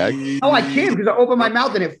 Oh, you gag? Oh, I can't because I open my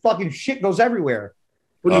mouth and it fucking shit goes everywhere.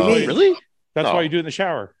 What do you mean? Really? That's why you do it in the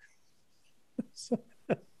shower.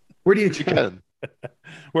 Where do you You can.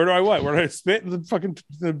 Where do I what? Where do I spit in the fucking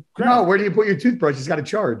the No, ground? where do you put your toothbrush? It's got to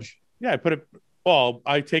charge. Yeah, I put it. Well,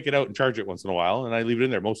 I take it out and charge it once in a while, and I leave it in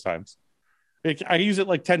there most times. I use it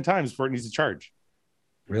like 10 times before it needs to charge.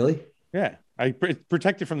 Really? Yeah, I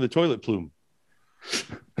protect it from the toilet plume.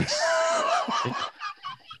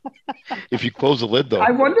 If you close the lid, though. I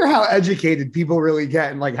wonder how educated people really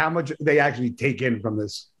get and like how much they actually take in from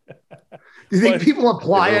this. Do you think But- people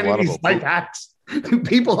apply They learn a any of lot these about life poop. hacks? Do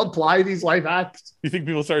people apply these life hacks? You think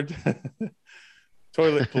people start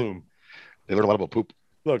toilet plume? They learn a lot about poop.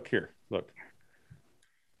 Look here. Look.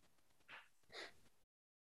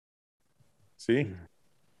 See?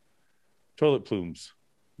 Toilet plumes.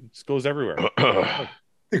 It just goes everywhere.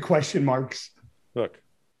 The question marks. Look.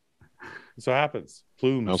 That's what happens.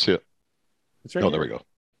 Plumes. I don't see it. It's right Oh, here. there we go.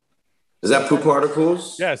 Is that poop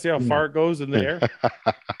particles? Yeah, see how far it goes in the air?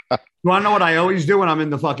 You want to know what I always do when I'm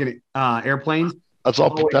in the fucking airplane? That's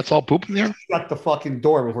all. Oh, wait. That's all poop in there. Shut the fucking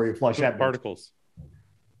door before you flush that. bitch. Particles.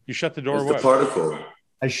 You shut the door. It's the What? particle.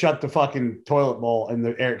 I shut the fucking toilet bowl in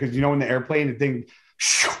the air because you know in the airplane the thing.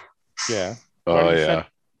 Yeah. Why Oh do you yeah. shut-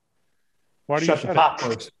 Why do you Shut the shut top it?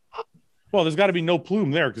 first. Well, there's got to be no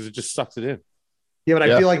plume there because it just sucks it in. Yeah, but I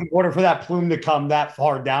Yeah. feel like in order for that plume to come that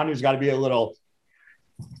far down, there's got to be a little.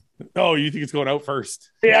 Oh, you think it's going out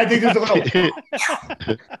first? Yeah, I think there's a little.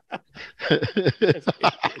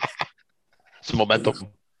 Some momentum.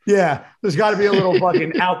 Yeah, there's got to be a little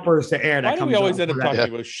fucking outburst of air that Why do comes. we always out end up for that.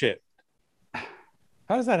 talking about shit?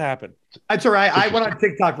 How does that happen? That's all right. I went on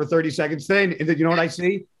TikTok for 30 seconds today, and you know what I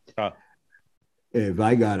see? Huh. If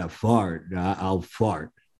I got to fart, I'll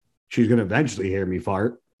fart. She's gonna eventually hear me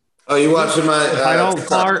fart. Oh, you watching my? If I don't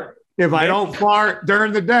fart, if I don't fart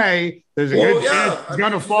during the day, there's a good chance I'm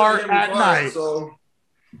gonna fart at night. So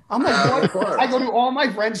I'm like, fart. I go to all my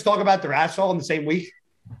friends talk about their asshole in the same week.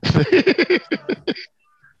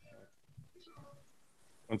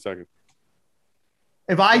 1 second.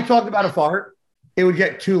 If I talked about a fart, it would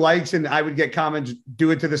get 2 likes, and I would get comments,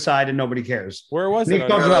 "Do it to the side," and nobody cares. Where was Nick it?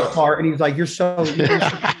 talks about fart, and he's like, "You're so you're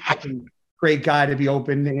such a fucking great guy to be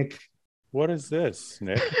open, Nick." What is this,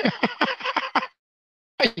 Nick?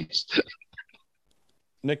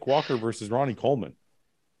 Nick Walker versus Ronnie Coleman.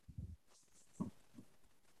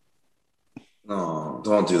 No,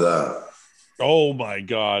 don't do that. Oh my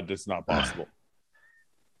God, that's not possible.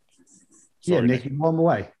 Yeah, Sorry, Nick, you blow him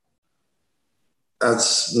away.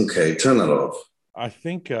 That's okay. Turn that off. I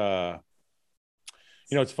think it's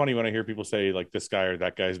funny when I hear people say like this guy or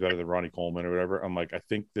that guy's better than Ronnie Coleman or whatever. I'm like, I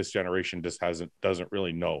think this generation just doesn't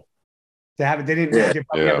really know. They didn't. Yeah. They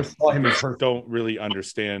probably never saw him in person. Don't really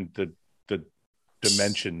understand the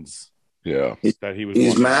dimensions Yeah. that he was. He's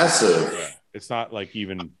walking. massive. Yeah. It's not like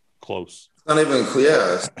even close. It's not even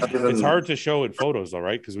clear. It's not even. It's hard to show in photos, though,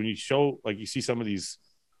 right? Because when you show, like, you see some of these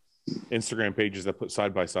Instagram pages that put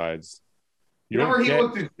side by sides. You remember he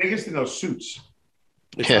looked his biggest in those suits.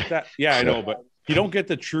 It's like that. Yeah, I know, but you don't get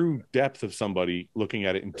the true depth of somebody looking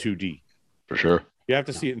at it in 2D. For sure. You have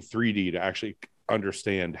to see it in 3D to actually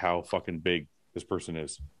understand how fucking big this person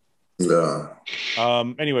is. Yeah.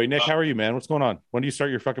 Anyway, Nick, how are you, man? What's going on? When do you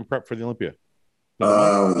start your fucking prep for the Olympia?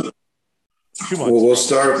 Another month? 2 months. We'll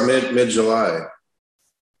start mid July.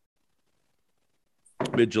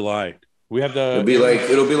 Mid-July. We have It'll be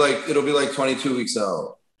like 22 weeks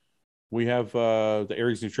out. we have the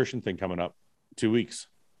Aries Nutrition thing coming up 2 weeks.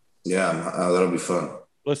 Yeah, that'll be fun.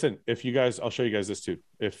 Listen, if you guys, I'll show you guys this too.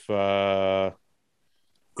 If you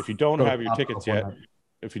don't have your tickets yet,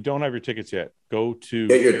 go to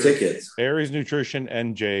Get your tickets. Aries Nutrition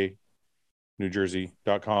NJ, New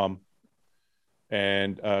Jersey.com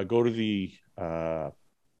and go to the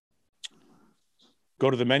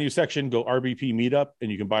menu section, go RBP meetup,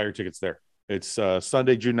 and you can buy your tickets there. It's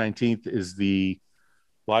Sunday, June 19th is the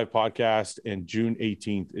live podcast, and June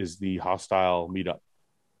 18th is the hostile meetup.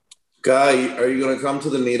 Guy, are you going to come to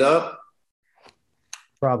the meetup?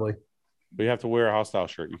 Probably. But you have to wear a hostile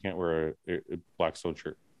shirt. You can't wear a Blackstone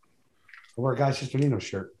shirt. I wear a Guy Sisternino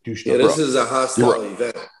shirt. Douche. Yeah, this is a hostile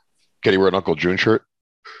event. Can he wear an Uncle June shirt?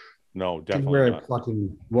 No, You definitely wear a not.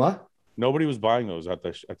 fucking what? Nobody was buying those at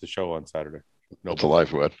the show on Saturday. That's a lie,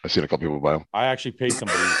 Fuad. I've seen a couple people buy them. I actually paid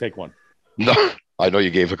somebody to take one. No, I know you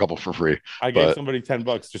gave a couple for free. I gave But- somebody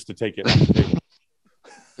 $10 just to take it. Off the table.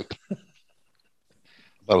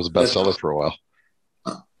 That was the best sellers for a while.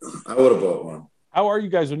 I would have bought one. How are you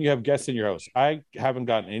guys when you have guests in your house? I haven't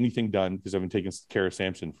gotten anything done because I've been taking care of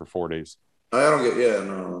Samson for 4 days. I don't get. Yeah,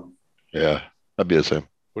 no. Yeah, that'd be the same.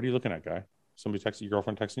 What are you looking at, guy? Somebody texting your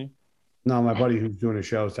girlfriend texting you? No, my buddy who's doing a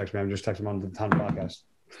show is texting me. I'm just texting him on the Ton podcast.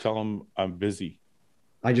 Tell him I'm busy.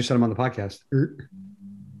 I just said him on the podcast.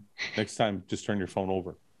 Next time, just turn your phone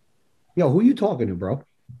over. Yo, who you talking to, bro?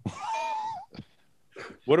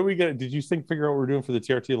 What are we gonna? Did you figure out what we're doing for the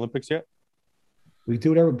TRT Olympics yet? We do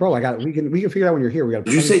whatever, bro. We can figure it out when you're here. We got.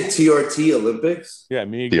 Did you say TRT Olympics? Yeah,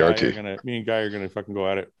 me and Guy are gonna fucking go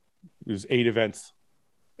at it. There's 8 events.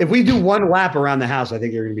 If we do one lap around the house, I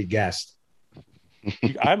think you're gonna be gassed.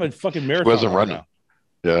 I'm a fucking marathon. Wasn't running. Now.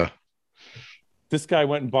 Yeah. This guy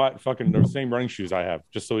went and bought fucking the same running shoes I have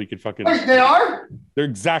just so he could fucking. Wait, they are? They're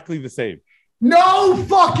exactly the same. No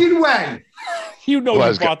fucking way. You know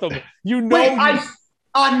you bought them. You know. Wait,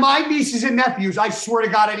 on my nieces and nephews, I swear to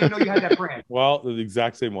God, I didn't know you had that brand. Well, they're the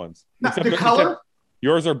exact same ones. No, the color?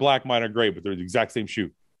 Yours are black, mine are gray, but they're the exact same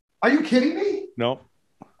shoe. Are you kidding me? No.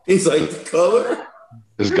 He's like, the color?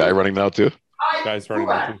 Is Guy running now too? Guy's running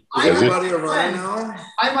now too. Everybody are running now?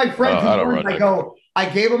 I have my friend I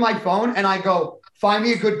gave him my phone and I go, find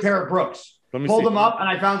me a good pair of Brooks. Pulled them up and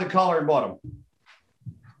I found the color and bought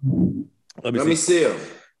them. Let me see them.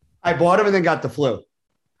 I bought them and then got the flu.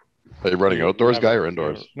 Are you running outdoors, Guy, or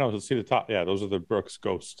indoors? No, let's see the top. Yeah, those are the Brooks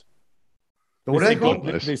Ghost. What are they called?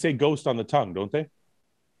 They say Ghost on the tongue, don't they?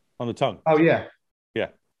 On the tongue. Oh, yeah. Yeah.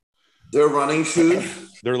 They're running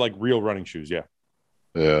shoes? They're like real running shoes, yeah.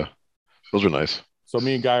 Yeah. Those are nice. So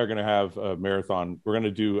me and Guy are going to have a marathon. We're going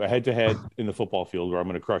to do a head-to-head in the football field where I'm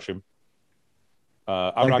going to crush him.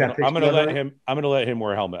 I'm going to let him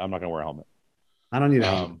wear a helmet. I'm not going to wear a helmet. I don't need a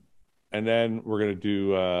helmet. And then we're going to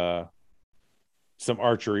do some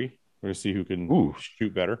archery. We're going to see who can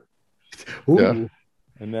shoot better. Ooh. Yeah.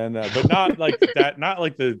 And then, but not like that, not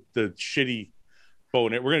like the shitty bow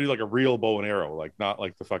and arrow. We're going to do like a real bow and arrow, like not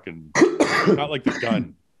like the fucking, not like the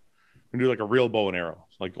gun. We're going to do like a real bow and arrow,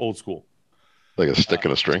 like old school. Like a stick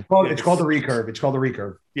and a string. It's called the recurve. It's called the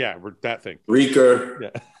recurve. Yeah, that thing. Recurve. Yeah.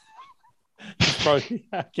 Probably,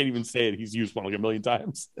 I can't even say it. He's used one like a million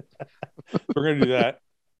times. We're going to do that.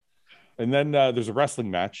 And then there's a wrestling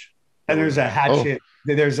match. And there's a hatchet.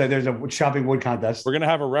 There's a chopping wood contest. We're going to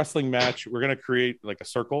have a wrestling match. We're going to create like a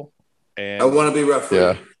circle. And I want to be referee.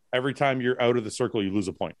 Yeah. Every time you're out of the circle, you lose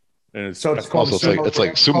a point. And it's called sumo. It's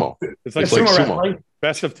like sumo. It's like sumo.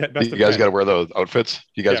 Best of 10. You guys got to wear those outfits.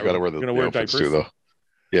 You guys got to wear the outfits too, though.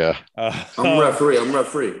 Yeah. I'm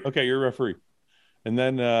referee. Okay, you're a referee. And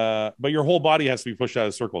then, but your whole body has to be pushed out of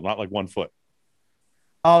the circle, not like 1 foot.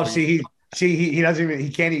 Oh, he doesn't even, he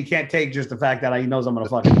can't take just the fact that he knows I'm going to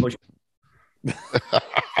fucking push him.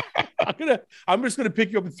 I'm just going to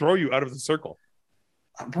pick you up and throw you out of the circle.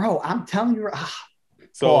 Bro, I'm telling you.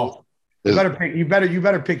 So Paul, you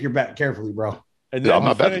better pick your bet carefully, bro. And then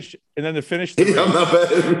I'm finish. And then to finish, the I'm not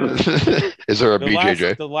betting. Is there a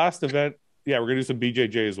BJJ? The last event, yeah, we're gonna do some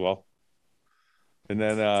BJJ as well. And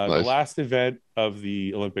then the last event of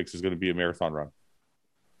the Olympics is going to be a marathon run.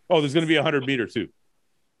 Oh, there's going to be a 100-meter too.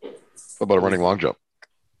 What about a running long jump?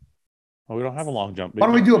 Oh, we don't have a long jump. Why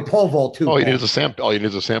don't we do a pole vault too? All you need is a sand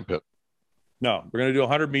pit. No, we're going to do a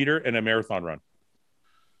 100-meter and a marathon run.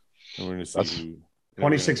 And we're going to see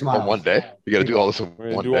 26 miles on one day. You got to do all this in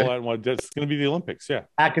one day. All that in one day. It's going to be the Olympics. Yeah.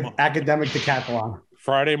 Academic decathlon.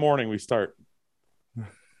 Friday morning we start.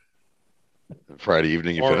 Friday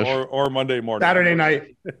evening you finish, or Monday morning. Saturday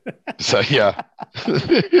night. So yeah.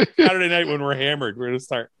 Saturday night when we're hammered, we're going to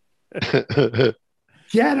start.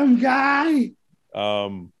 Get him, Guy.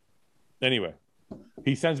 Anyway,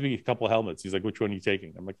 he sends me a couple of helmets. He's like, "Which one are you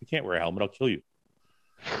taking?" I'm like, "You can't wear a helmet. I'll kill you."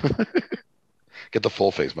 Get the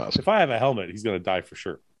full face mask. If I have a helmet, he's going to die for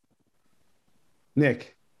sure.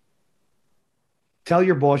 Nick, tell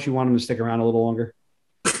your boss you want him to stick around a little longer.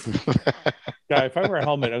 Guy, if I wear a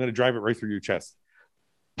helmet, I'm going to drive it right through your chest.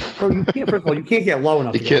 Bro, you can't. First of all, you can't get low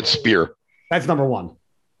enough. You can't spear. That's number one.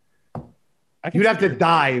 You'd have to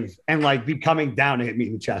dive and like be coming down to hit me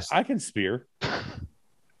in the chest. I can spear.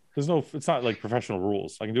 It's not like professional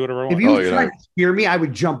rules. I can do whatever I want. If you tried to spear me, I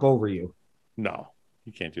would jump over you. No,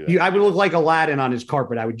 you can't do that. I would look like Aladdin on his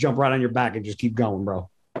carpet. I would jump right on your back and just keep going, bro.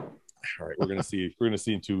 All right, we're gonna see. We're gonna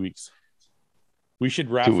see in 2 weeks. We should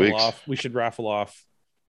raffle off. We should raffle off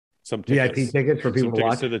some tickets, VIP tickets for people to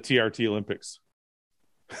watch to the TRT Olympics.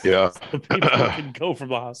 Yeah, so people can go from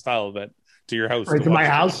the hostile event to your house, right to my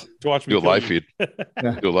house to watch me do a live feed.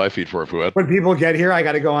 Do a live feed for Fuad. When people get here, I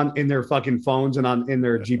got to go on in their fucking phones and in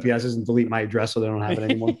their GPSs and delete my address so they don't have it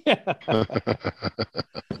anymore.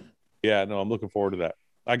 Yeah, no, I'm looking forward to that.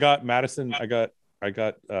 I got Madison. I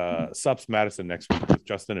got Sups Madison next week with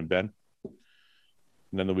Justin and Ben, and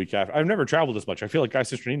then the week after. I've never traveled this much. I feel like Guy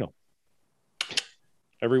Cisternino.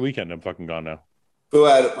 Every weekend, I'm fucking gone now.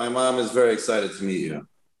 Fuad, my mom is very excited to meet you.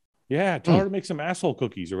 Yeah, tell her to make some asshole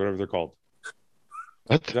cookies or whatever they're called.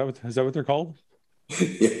 What? Is that what they're called?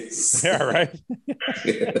 Yes. Yeah, right.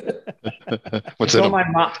 What's in So them? my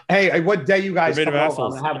mom. Hey, what day you guys They're made come of over? I'm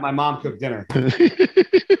assholes. gonna have my mom cook dinner.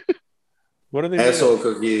 What are they made Asshole of?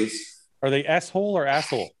 cookies. Are they asshole or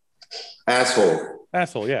asshole? Asshole.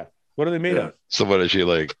 Asshole, yeah. What are they made Yeah. of? So what is she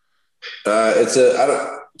like? It's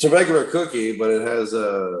a regular cookie, but it has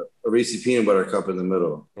a Reese's peanut butter cup in the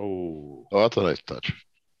middle. Oh, Oh, that's a nice touch.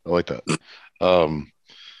 I like that. Um,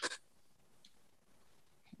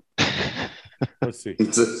 let's see.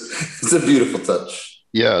 It's a beautiful touch.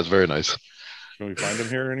 yeah, it's very nice. Can we find them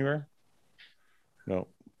here anywhere? No,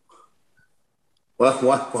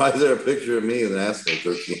 Why is there a picture of me with an asshole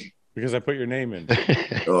cookie? because I put your name in.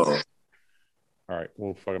 Oh, All right.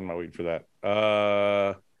 Well, fuck, I'm not waiting for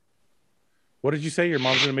that. What did you say? Your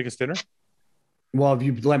mom's gonna make us dinner? Well, if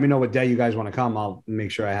you let me know what day you guys want to come, I'll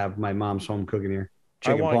make sure I have my mom's home cooking here.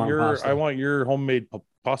 I Chicken parm pasta. want your homemade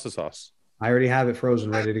pasta sauce. I already have it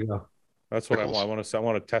frozen, ready to go. That's what Pickles. I want to. I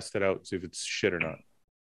want to test it out, see if it's shit or not.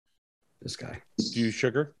 This guy. Do you use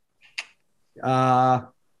sugar?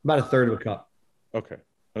 About a third of a cup. Okay.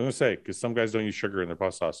 I'm gonna say because some guys don't use sugar in their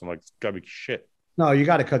pasta sauce. I'm like, it's gotta be shit. No, you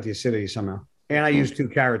got to cut the acidity somehow. And I use 2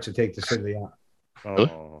 carrots to take the acidity out. Oh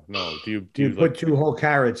Really? no. Do you You put like, 2 whole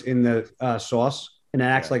carrots in the sauce, and it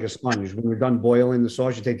acts Yeah. like a sponge. When you're done boiling the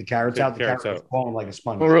sauce, you take the carrots Take out. the The carrots carrots out. falling like a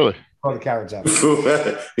sponge. Oh, really? Throw the carrots out.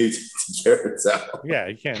 he takes the carrots out. yeah,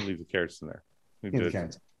 you can't leave the carrots in there. You Get the did.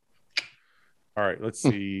 carrots. All right, let's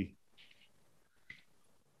see.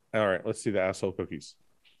 All right, let's see the asshole cookies.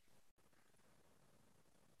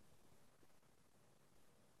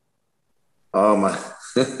 Oh my!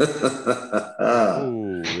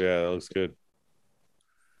 Oh yeah, that looks good.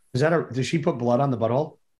 Is that a? Does she put blood on the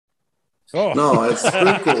butthole? Oh No, it's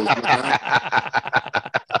sprinkles, man.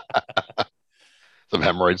 Some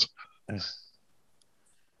hemorrhoids.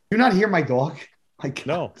 You not hear my dog? My God.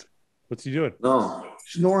 No, what's he doing? No,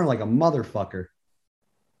 Snoring like a motherfucker.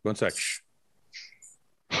 1 sec. Shh.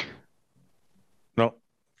 No,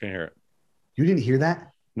 can't hear it. You didn't hear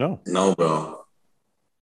that? No, no, bro.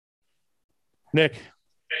 Nick,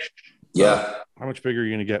 Yeah. how much bigger are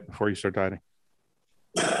you gonna get before you start dieting?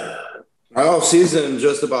 Oh, season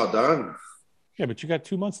just about done. Yeah, but you got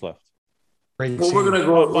 2 months left. Great Well, we're scene. gonna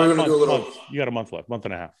go. We're gonna do a little. Month. You got a month left, month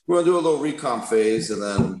and a half. We're gonna do a little recomp phase and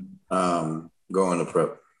then go into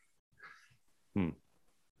prep.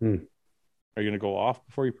 Are you gonna go off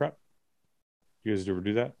before you prep? You guys ever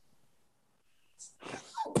do that?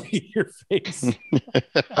 Your face.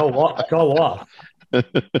 Go off. Go off.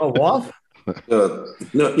 Go off.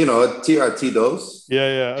 No, you know, a TRT dose.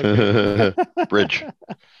 Yeah. Okay. Bridge.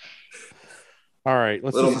 All right.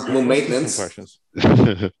 Let's Little- do little maintenance. some questions.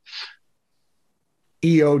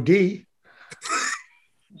 EOD.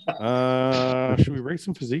 Should we rate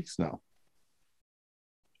some physiques now?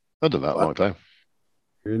 I've done that a long time.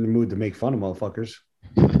 You're in the mood to make fun of motherfuckers.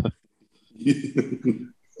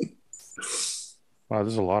 Wow,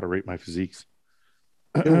 there's a lot of rate my physiques.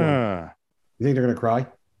 You think they're gonna cry?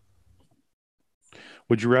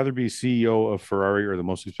 Would you rather be CEO of Ferrari or the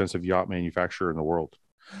most expensive yacht manufacturer in the world?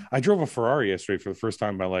 I drove a Ferrari yesterday for the first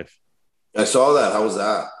time in my life. I saw that. How was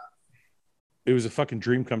that? It was a fucking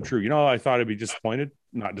dream come true. You know, I thought I'd be disappointed.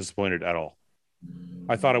 Not disappointed at all.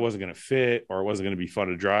 I thought it wasn't going to fit or it wasn't going to be fun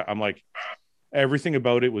to drive. I'm like, everything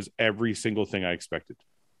about it was every single thing I expected.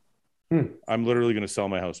 I'm literally going to sell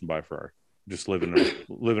my house and buy a Ferrari. Just live in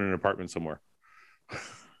an apartment somewhere.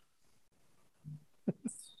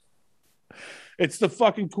 It's the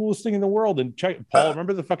fucking coolest thing in the world. And check, Paul,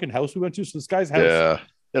 remember the fucking house we went to? So this guy's house. Yeah.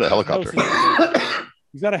 In a helicopter.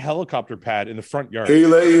 He's got a helicopter pad in the front yard. He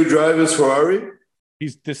let you drive his Ferrari?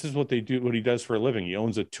 This is what they do, what he does for a living. He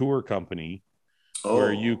owns a tour company Oh,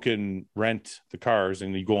 where you can rent the cars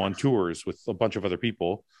and you go on tours with a bunch of other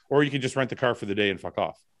people, or you can just rent the car for the day and fuck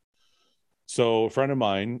off. So a friend of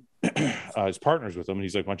mine is partners with him, and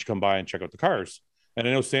he's like, why don't you come by and check out the cars? And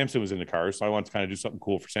I know Samson was in the cars, so I wanted to kind of do something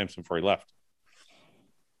cool for Samson before he left.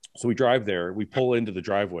 So we drive there, we pull into the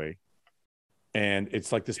driveway, and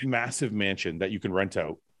it's like this massive mansion that you can rent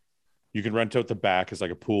out. You can rent out the back as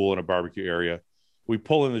like a pool and a barbecue area. We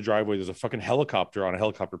pull in the driveway, there's a fucking helicopter on a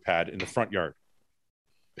helicopter pad in the front yard.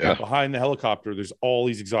 Yeah. Behind the helicopter, there's all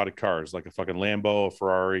these exotic cars, like a fucking Lambo, a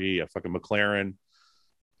Ferrari, a fucking McLaren,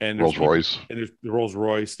 and Rolls Royce. And there's the Rolls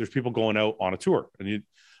Royce. There's people going out on a tour, and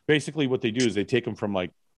basically what they do is they take them from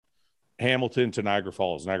like Hamilton to Niagara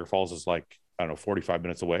Falls. Niagara Falls is like, I don't know, 45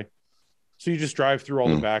 minutes away. So you just drive through all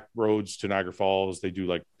the back roads to Niagara Falls. They do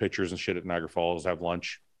like pictures and shit at Niagara Falls, have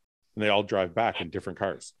lunch, and they all drive back in different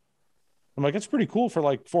cars. I'm like, it's pretty cool for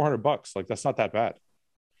like $400. Like, that's not that bad.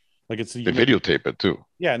 Like it's They videotape it too.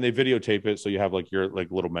 Yeah, and they videotape it so you have like your like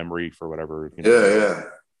little memory for whatever. Yeah.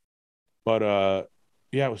 But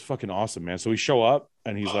yeah, it was fucking awesome, man. So we show up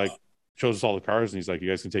and he's like, shows us all the cars, and he's like, "You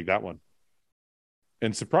guys can take that one."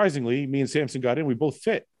 And surprisingly, me and Samson got in. We both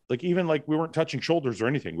fit. Like even like we weren't touching shoulders or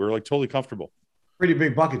anything. We were like totally comfortable. Pretty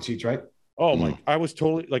big bucket seats, right? Oh my! I was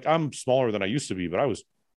totally like I'm smaller than I used to be, but I was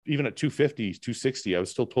even at 250, 260. I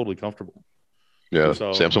was still totally comfortable. Yeah,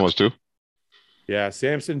 So, Samson was too. Yeah,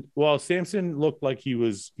 Samson. Well, Samson looked like he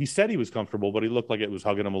was. He said he was comfortable, but he looked like it was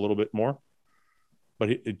hugging him a little bit more. But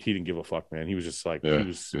he didn't give a fuck, man. He was just like Yeah, he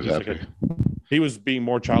was happy. like he was being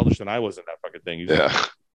more childish than I was in that fucking thing. He was Yeah.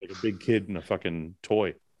 like a big kid in a fucking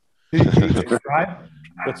toy. Did he drive?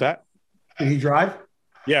 What's that? Did he drive?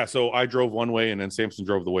 Yeah, so I drove one way, and then Samson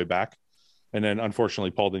drove the way back, and then unfortunately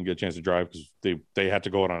Paul didn't get a chance to drive because they had to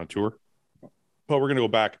go out on a tour. But we're gonna go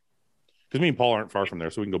back because me and Paul aren't far from there,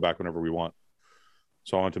 so we can go back whenever we want.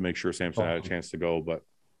 So I wanted to make sure Samson had a chance to go, but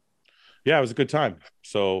yeah, it was a good time.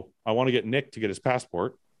 So I want to get Nick to get his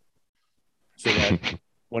passport so that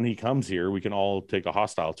when he comes here, we can all take a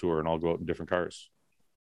hostile tour and all go out in different cars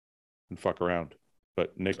and fuck around.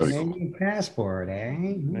 But Nick's passport, eh?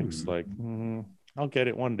 Nick's like, I'll get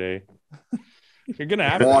it one day. You're gonna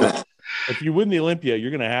have to. If you win the Olympia, you're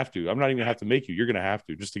gonna have to. I'm not even gonna have to make you. You're gonna have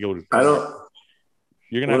to just to go to.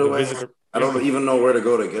 You're gonna have to visit. I don't even know where to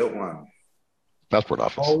go to get one. Passport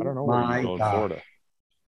office. I don't know where you go in Florida.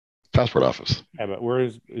 Passport office. Yeah, but where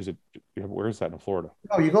is it? Where is that in Florida?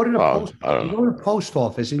 No, you go to the post. I don't know. Go to the post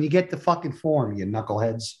office and you get the fucking form. You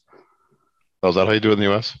knuckleheads. Oh, is that how you do it in the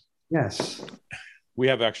U.S.? Yes. We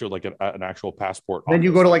have actually like an actual passport. Then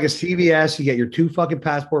you go to like a CVS. You get your 2 fucking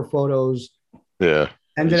passport photos. Yeah.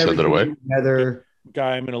 And then send it away. Together.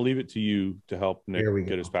 Guy, I'm going to leave it to you to help Nick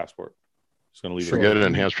get his passport. Just going to leave it. Get an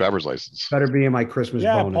enhanced driver's license. Better be in my Christmas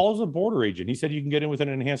bonus. Paul's a border agent. He said you can get in with an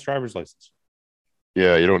enhanced driver's license.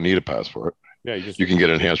 Yeah, you don't need a passport. Yeah, you can get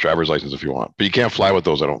an enhanced driver's license if you want, but you can't fly with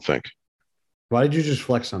those, I don't think. Why did you just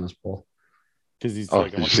flex on us, Paul? Because he's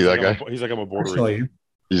did you see that guy? He's like I'm a border agent.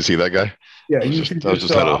 Did you see that guy? Yeah, I was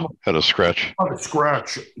just had a scratch. A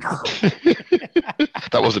scratch.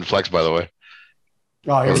 That wasn't flex, by the way.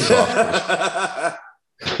 Oh,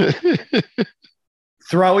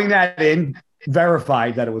 throwing that in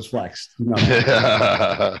verified that it was flexed. No.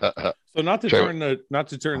 So not to turn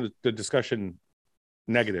the discussion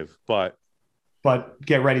negative, but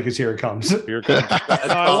get ready because here it comes. Here it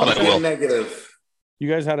comes. Negative. You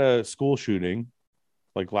guys had a school shooting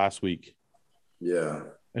like last week. Yeah.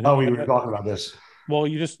 And we were talking about this. Well,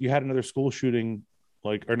 you had another school shooting,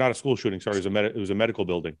 or not a school shooting. Sorry, it was a medical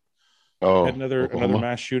building. Oh, had another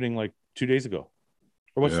mass shooting like 2 days ago,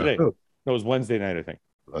 or what's today? No, it was Wednesday night, I think.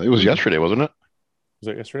 It was yesterday, wasn't it? Was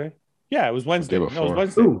it yesterday? Yeah, it was Wednesday. No, it was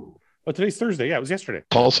Wednesday. But today's Thursday. Yeah, it was yesterday.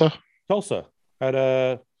 Tulsa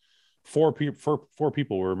had four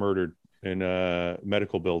people were murdered in a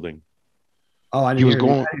medical building. Oh, I didn't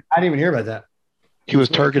even hear about that. He was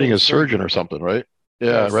targeting a surgeon or something, right?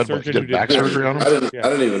 Yeah, I read about he did back surgery on him. I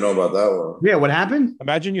didn't even know about that one. Yeah, what happened?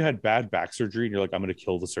 Imagine you had bad back surgery and you're like, I'm going to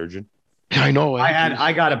kill the surgeon. Yeah, I know.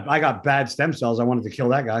 I got bad stem cells. I wanted to kill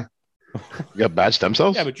that guy. You got bad stem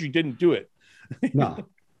cells? Yeah, but you didn't do it. No.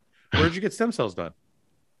 Where'd you get stem cells done?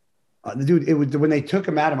 Dude, it was when they took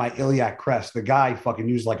him out of my iliac crest. The guy fucking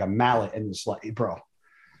used like a mallet in the bro.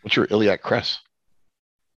 What's your iliac crest?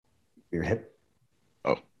 Your hip.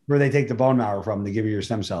 Oh. Where they take the bone marrow from to give you your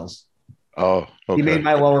stem cells. Oh, okay. He made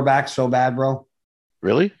my lower back so bad, bro.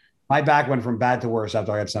 Really? My back went from bad to worse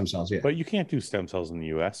after I got stem cells. Yeah. But you can't do stem cells in the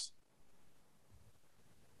U.S.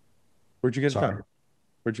 Where'd you get it done?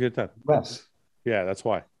 Where'd you get it done? Yes. Yeah, that's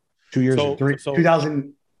why. 2 years,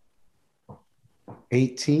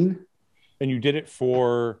 2018. And you did it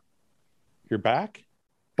for your back?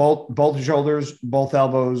 Both shoulders, both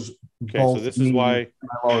elbows. Okay, so this is why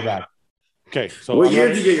my lower back. Okay, so what year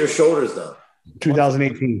did you get your shoulders done?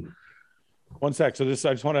 2018. One sec. So I'm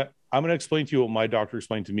going to explain to you what my doctor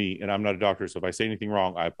explained to me, and I'm not a doctor, so if I say anything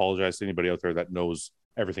wrong, I apologize to anybody out there that knows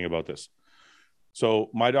everything about this. So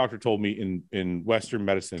my doctor told me in Western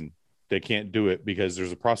medicine, they can't do it because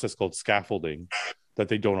there's a process called scaffolding that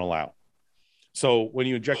they don't allow. So when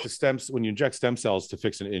you inject stem cells to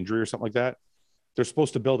fix an injury or something like that, they're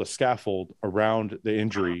supposed to build a scaffold around the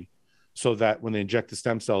injury so that when they inject the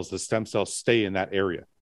stem cells stay in that area.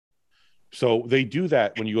 So they do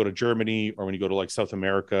that when you go to Germany or when you go to like South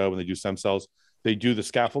America, when they do stem cells, they do the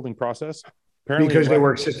scaffolding process. Apparently, because they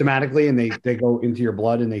work systematically and they go into your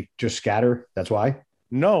blood and they just scatter. That's why.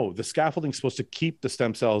 No, the scaffolding is supposed to keep the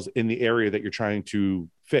stem cells in the area that you're trying to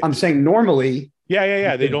fix. I'm saying normally.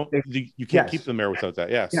 Yeah. They don't. You can't keep them there without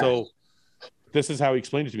that. Yeah. Yes. So this is how he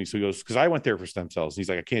explained it to me. So he goes, because I went there for stem cells. He's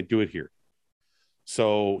like, I can't do it here.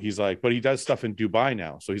 So he's like, but he does stuff in Dubai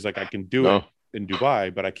now. So he's like, I can do it in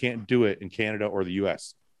Dubai, but I can't do it in Canada or the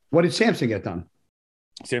US. What did Samson get done?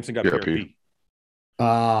 Samson got PRP.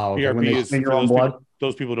 Oh, okay. PRP is, for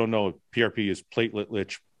those people don't know, PRP is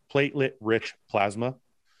platelet-rich plasma.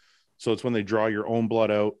 So it's when they draw your own blood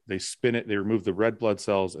out, they spin it, they remove the red blood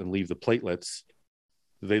cells and leave the platelets.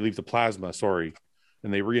 They leave the plasma,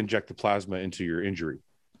 and they re-inject the plasma into your injury.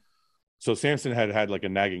 So Samson had like a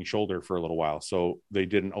nagging shoulder for a little while. So they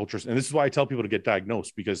did an ultrasound. And this is why I tell people to get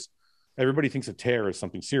diagnosed, because everybody thinks a tear is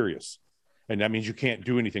something serious. And that means you can't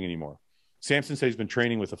do anything anymore. Samson said he's been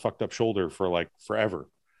training with a fucked up shoulder for like forever.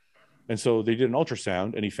 And so they did an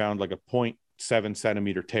ultrasound and he found like a 0.7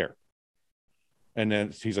 centimeter tear. And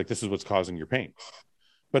then he's like, this is what's causing your pain.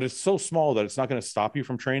 But it's so small that it's not going to stop you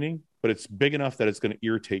from training, but it's big enough that it's going to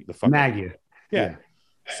irritate the fuck. Nag you. Yeah.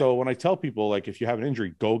 So when I tell people, like, if you have an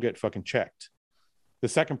injury, go get fucking checked. The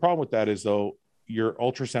second problem with that is, though, your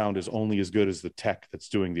ultrasound is only as good as the tech that's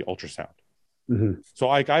doing the ultrasound. Mm-hmm. So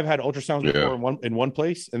like I've had ultrasounds before in one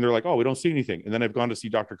place and they're like, oh, we don't see anything. And then I've gone to see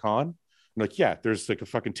Dr. Khan. I'm like, yeah, there's like a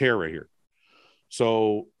fucking tear right here.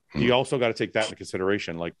 So you also got to take that into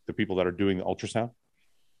consideration, like the people that are doing the ultrasound.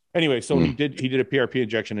 Anyway, so he did a PRP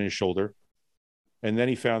injection in his shoulder. And then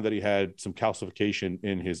he found that he had some calcification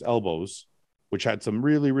in his elbows, which had some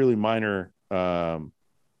really, really minor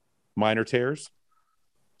tears.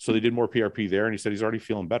 So they did more PRP there. And he said he's already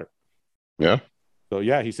feeling better. Yeah. So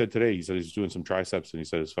yeah, he said today, he said he's doing some triceps and he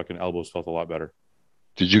said his fucking elbows felt a lot better.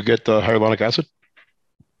 Did you get the hyaluronic acid?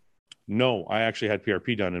 No, I actually had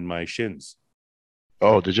PRP done in my shins.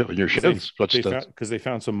 Oh, did you? In your shins? Because they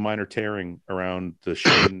found some minor tearing around the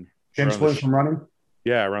shin. Shin splints from running?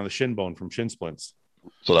 Yeah, around the shin bone from shin splints.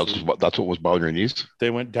 So that's what was bothering your knees? They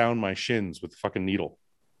went down my shins with the fucking needle.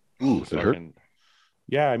 Ooh, did it hurt?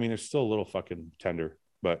 Yeah, I mean, it's still a little fucking tender,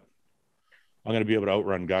 but I'm going to be able to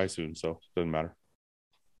outrun Guy soon, so it doesn't matter.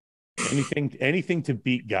 Anything to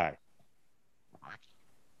beat Guy.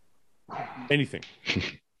 Anything.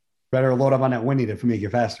 Better load up on that Winnie to make you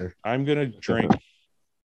faster. I'm going to drink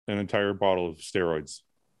an entire bottle of steroids.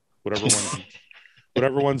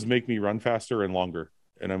 Whatever ones make me run faster and longer.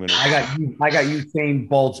 And I got Usain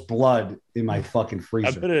Bolt's blood in my fucking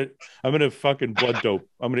freezer. I'm gonna fucking blood dope.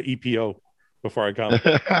 I'm gonna EPO before I come.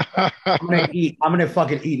 I'm gonna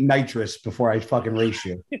fucking eat nitrous before I fucking race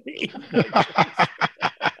you.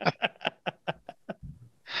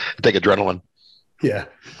 Take adrenaline. Yeah.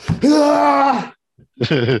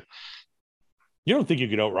 You don't think you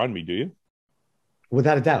could outrun me, do you?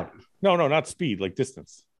 Without a doubt. No, not speed, like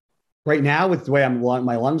distance. Right now, with the way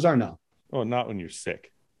my lungs are, no. Oh, not when you're sick.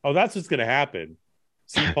 Oh, that's what's going to happen.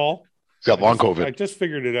 See, Paul? He's got long COVID. I just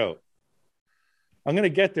figured it out. I'm going to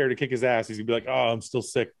get there to kick his ass. He's going to be like, oh, I'm still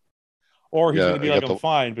sick. Or he's going to be like, I'm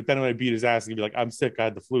fine. But then when I beat his ass, he's going to be like, I'm sick. I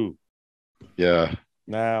had the flu. Yeah.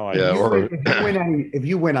 Now I if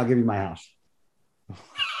you win, I'll give you my house.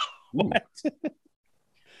 What?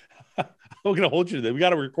 I'm going to hold you to that. We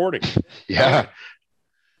got a recording. Yeah.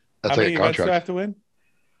 That's like a contract. Do I have to win?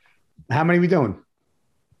 How many are we doing?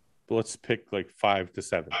 Let's pick like 5 to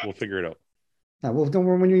 7. We'll figure it out. Well, don't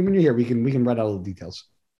worry. When you're here, we can write out all the details.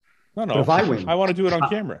 No. But if I win, I want to do it on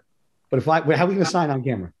camera. But how are we going to sign on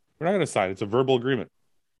camera? We're not going to sign. It's a verbal agreement.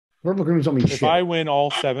 Verbal agreements don't mean shit. If I win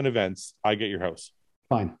all 7 events, I get your house.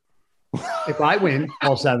 Fine. If I win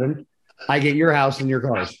all 7, I get your house and your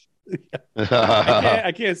cars.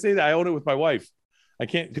 I can't say that. I own it with my wife. I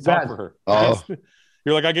can't talk for her. Oh.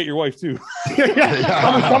 You're like, I get your wife too.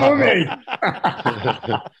 Come with me.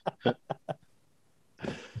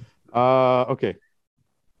 Okay.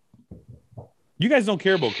 You guys don't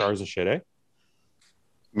care about cars and shit, eh?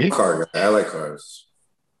 Me, car guy. I like cars.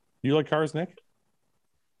 You like cars, Nick?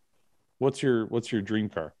 What's your dream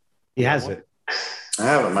car? He has it. I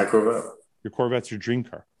have my Corvette. Your Corvette's your dream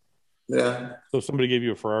car. Yeah. So if somebody gave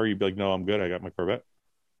you a Ferrari, you'd be like, no, I'm good. I got my Corvette.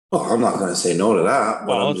 Oh, I'm not going to say no to that.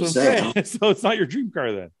 Well, I'm just saying. So it's not your dream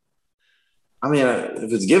car then. I mean,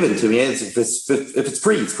 if it's given to me, if it's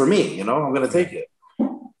free, it's for me. You know, I'm going to take it.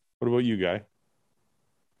 What about you, Guy?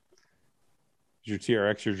 Is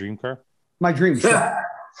your TRX your dream car? My dream truck.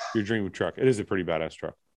 Your dream truck. It is a pretty badass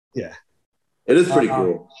truck. Yeah. It is pretty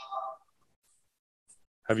cool.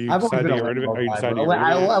 Have you decided to get rid of it? Are you deciding to get rid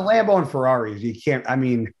of it? A Lambo and Ferraris, you can't. I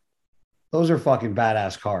mean, those are fucking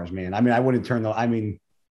badass cars, man. I mean, I wouldn't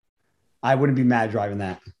be mad driving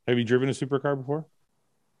that. Have you driven a supercar before?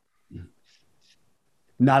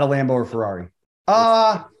 Not a Lambo or Ferrari. Did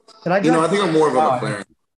I? I think I'm more of a McLaren.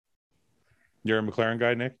 You're a McLaren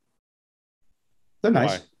guy, Nick? They're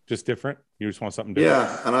nice. Why? Just different? You just want something different?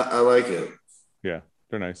 Yeah, and I like it. Yeah,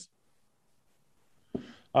 they're nice.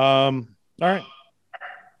 All right.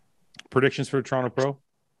 Predictions for Toronto Pro.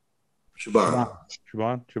 Shaban.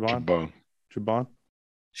 Shabon.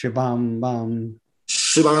 Shabam.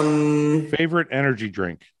 Favorite energy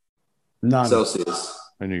drink. None. Celsius.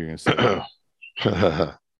 I knew you were gonna say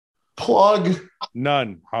that. Plug.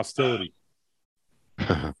 None. Hostility.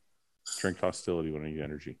 Drink Hostility when I need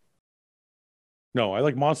energy. No, I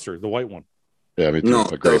like Monster, the white one. Yeah, me too. No,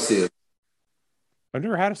 But great. Celsius. I've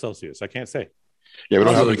never had a Celsius. I can't say. Yeah, we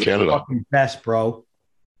don't have them in Canada. Fucking best, bro.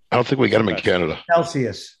 I don't think we get them in Canada.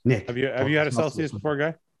 Celsius. Nick. Have you had a Celsius before,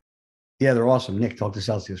 guy? Yeah, they're awesome. Nick, talk to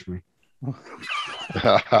Celsius for me.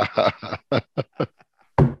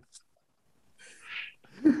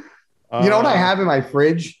 You know what I have in my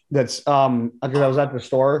fridge? That's because I was at the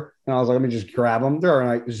store and I was like, let me just grab them. They're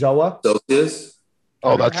like Zoa. Celsius.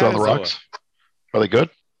 Oh, that's on the Zoa. rocks. Are they good?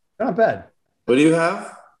 They're not bad. What do you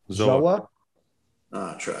have? Zoa.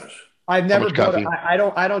 Ah, trash. I've never. much caffeine?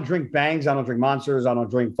 I don't drink Bangs. I don't drink Monsters. I don't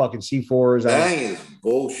drink fucking C4s. Bang is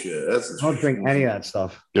bullshit. I don't drink any of that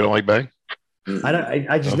stuff. You don't like Bang?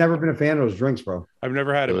 I just never been a fan of those drinks, bro. I've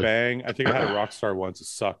never had a Really? Bang. I think I had a Rockstar once. It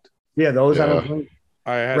sucked. Yeah, those I don't Yeah. drink.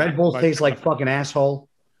 I had Red Bulls my- taste like fucking asshole.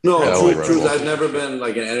 No, Yeah, I like Red truth. Bull. I've never been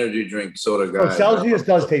like an energy drink soda guy. Oh, Celsius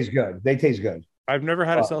does taste good. They taste good. I've never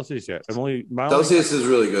had Oh. a Celsius yet. I'm only Celsius is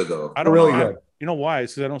really good though. I don't Really know. good. You know why?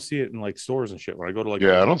 It's because I don't see it in like stores and shit. When I go to like,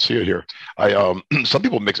 Yeah, I don't see it here. Some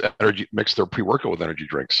people mix their pre-workout with energy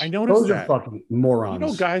drinks. I noticed Those are that. fucking morons. You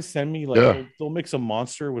know, guys send me like Yeah. they'll mix a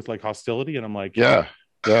Monster with like Hostility, and I'm like, Yeah.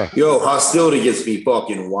 Yo, Hostility gets me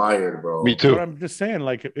fucking wired, bro. Me too. But I'm just saying,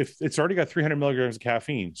 like, if it's already got 300 milligrams of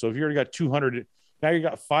caffeine, so if you already got 200, now you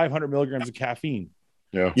got 500 milligrams of caffeine.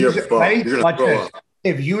 Yeah. You're Ready? fucked. You're gonna Watch throw this. up.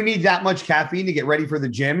 If you need that much caffeine to get ready for the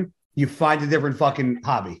gym, you find a different fucking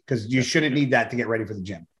hobby because you shouldn't need that to get ready for the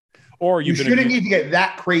gym. Or You you've been shouldn't need to get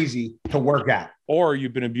that crazy to work out. or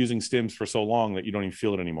you've been abusing stims for so long that you don't even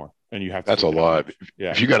feel it anymore, and you have to. That's a take it lot. out. Yeah.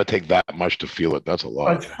 If you got to take that much to feel it, that's a But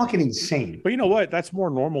lot. it's fucking insane. But you know what? That's more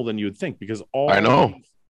normal than you would think because I know.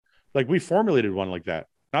 Like we formulated one like that,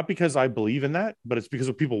 not because I believe in that, but it's because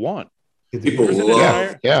of people want. People There's an love.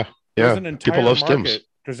 entire- Yeah. There's Yeah. an entire People love market. stims.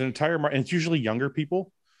 There's an entire market, and it's usually younger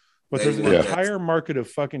people, but They there's an want that. entire market of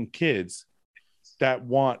fucking kids that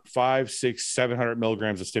want 500, 600, 700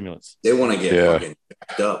 milligrams of stimulants. They want to get Yeah. fucking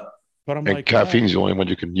jacked up. But I'm And like, caffeine's oh. the only one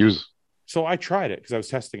you can use. So I tried it because I was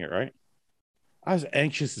testing it. Right, I was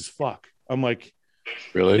anxious as fuck. I'm like,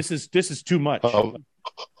 Really? this is too much. How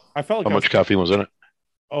I felt like how I was- much caffeine was in it?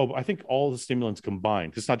 Oh, I think all the stimulants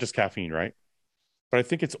combined. It's not just caffeine, right? But I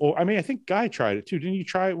think it's. Oh, I mean, I think Guy tried it too. Didn't you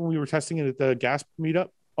try it when we were testing it at the gas meetup?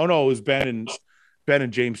 Oh no, it was Ben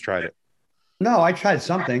and James tried it. No, I tried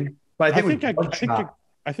something, but I think,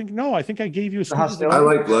 I think no. I think I gave you a scoop of Hostility? I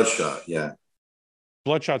like Bloodshot. Yeah.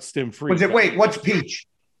 Bloodshot stim free. Was it? Wait, what's peach?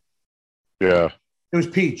 Yeah. It was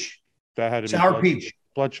peach, That had to sour be peach.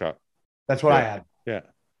 Bloodshot. That's what I Yeah. had.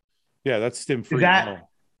 Yeah, that's stim free. that- No.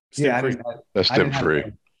 Stim Yeah, I free. didn't have- That's I didn't stim have free.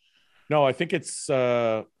 that. No, I think it's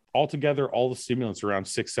altogether all the stimulants around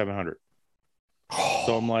 600-700.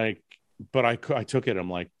 So I'm like, but I took it. I'm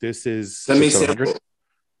like, this is. Send me 600?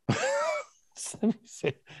 sample.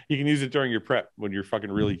 You can use it during your prep when you're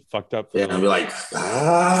fucking really fucked up. Yeah, and be like,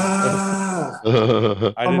 ah. I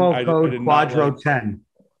didn't, Promo I code did not Quadro like, 10.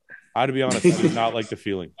 I to be honest, I did not like the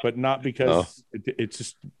feeling, but not because it's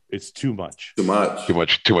just it's too much. Too much.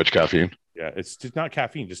 Too much caffeine. Yeah, it's just not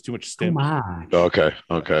caffeine, just too much Too stim. much. Okay.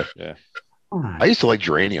 Okay. Yeah, Come on. I used to like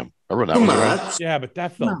geranium. Remember that Too was around? much. yeah, but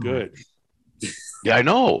that felt No. good. Yeah, I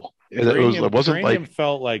know. It wasn't Geranium like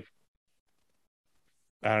felt like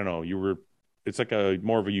I don't know. You were. It's like a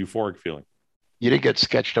more of a euphoric feeling. you didn't get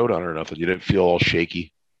sketched out on it or nothing. You didn't feel all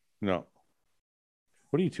shaky. No.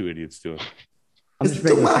 What are you two idiots doing? I'm It's just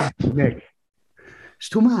too making much. Nick. It's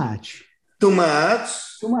too much. Too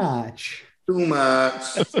much. Too much. Too much.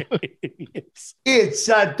 Idiots. It's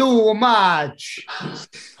too much.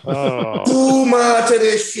 Oh. Too much of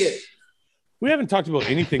this shit. We haven't talked about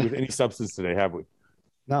anything with any substance today, have we?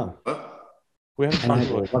 No. Huh? We haven't And I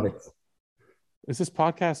talked about. love it. Is this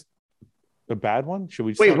podcast a bad one? Should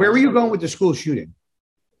we? Wait, start where were over? you going with the school shooting?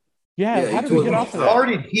 Yeah, Yeah, how you did we told get me. off of that?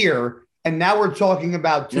 Started here, and now we're talking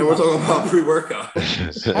about. Yeah, we're talking about pre-workout. How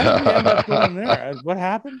did we end up going there? What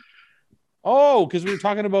happened? Oh, because we were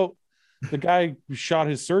talking about the guy who shot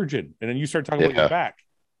his surgeon, and then you started talking about Yeah. your back.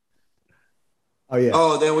 Oh yeah.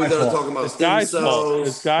 Oh, then we My started fault. talking about It's stem guy's fault.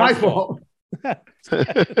 It's cells. My guy's fault. fault.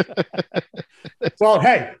 Well,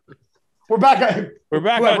 hey, we're back. We're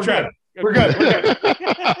back We're on good. track. We're good. We're good.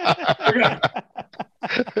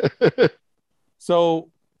 We're good. So,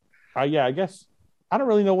 yeah, I guess I don't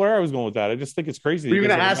really know where I was going with that. I just think it's crazy. Were you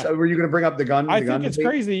going to guys ask? have Were you going to bring up the gun? I the think gun it's debate?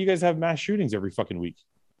 crazy that you guys have mass shootings every fucking week.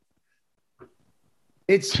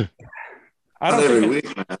 It's I Not don't every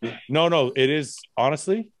think week, man. no, it is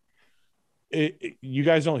honestly. You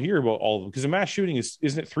guys don't hear about all of them because a mass shooting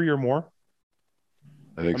isn't it 3 or more?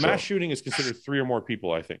 I think A so. mass shooting is considered 3 or more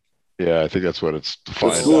people. I think. Yeah, I think that's what it's The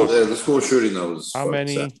defined. school shooting though was How fucking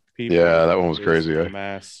many sad. people? Yeah, that one was is crazy, a eh?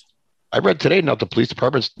 Mass. I read today now the police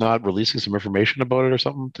department's not releasing some information about it or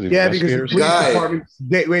something to the yeah, because the investigators. police Guy.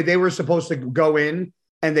 department they were supposed to go in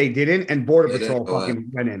and they didn't, and Border They didn't Patrol go in. fucking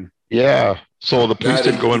went in. Yeah. So the police Guy,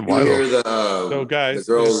 didn't go in. did Why you hear though? So, guys,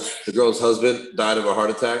 the girl's husband died of a heart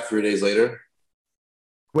attack 3 days later?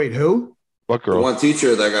 Wait, who? What The girl? one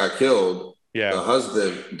teacher that got killed, the Yeah.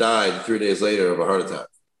 husband died 3 days later of a heart attack.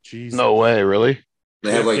 Jesus. No way, really?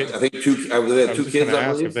 They have Yeah, I think they I had was 2 just kids, gonna I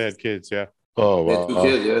ask believe. if they had kids. Yeah. Oh They had 2 wow.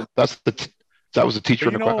 kids, yeah. That's that was a teacher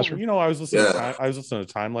But in the classroom. I was listening. Yeah. I was listening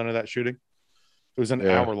to the timeline of that shooting. It was an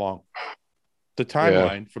Yeah. hour long. The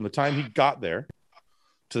timeline from the time he got there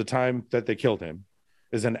to the time that they killed him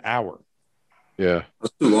is an hour. Yeah.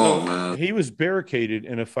 That's too long, So man. he was barricaded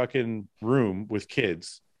in a fucking room with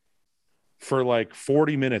kids for like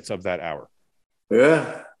 40 minutes of that hour.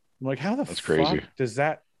 Yeah. I'm like, how the That's fuck crazy. does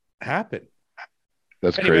that happen?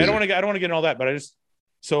 That's Anyway, crazy. I don't want to get in all that, but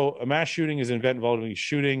so a mass shooting is an event involving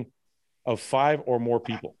shooting of 5 or more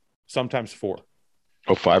people, sometimes 4.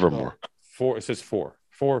 Oh, 5 or more. 4. It says 4.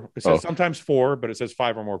 4. It says sometimes 4, but it says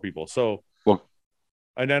 5 or more people. So, Well,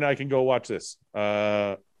 and then I can go watch this.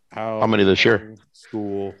 How many this year?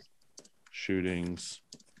 School shootings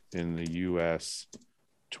in the U.S.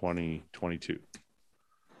 2022.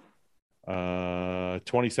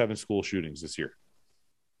 27 school shootings this year.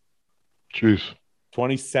 Jeez.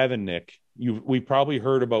 27, Nick. We probably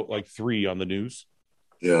heard about like 3 on the news.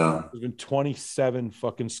 Yeah. There's been 27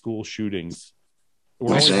 fucking school shootings.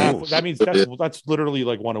 Insane. That means that's literally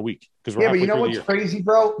like 1 a week because we're Yeah, but halfway you know through the what's year. crazy,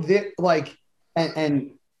 bro?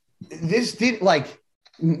 And this did like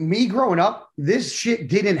me growing up. This shit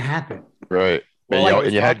didn't happen. Right. Well,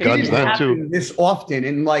 And you had It guns didn't then happen too. this often,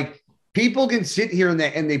 and like people can sit here and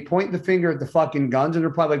they point the finger at the fucking guns, and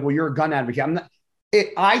they're probably like, "Well, you're a gun advocate." I'm not.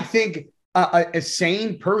 I think a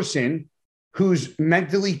sane person who's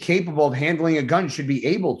mentally capable of handling a gun should be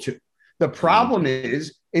able to. The problem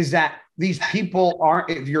is that these people aren't.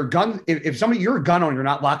 If your gun, if somebody you're a gun owner, you're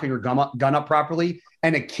not locking your gun up properly,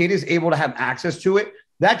 and a kid is able to have access to it.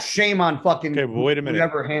 That's shame on fucking. Okay, but wait a minute.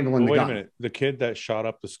 Whoever handling the Wait gun. a minute. The kid that shot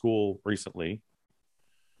up the school recently,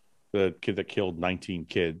 the kid that killed 19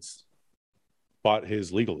 kids, bought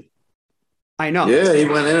his legally. I know. Yeah, he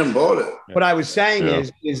went in and bought it. What I was saying Yeah.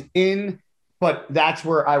 is in, but that's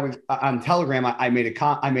where I was on Telegram. I made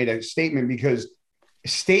a statement because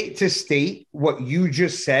state to state, what you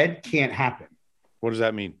just said can't happen. What does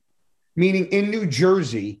that mean? Meaning in New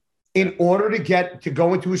Jersey, in order to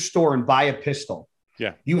go into a store and buy a pistol,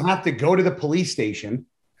 Yeah. you have to go to the police station.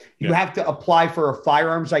 You Yeah. have to apply for a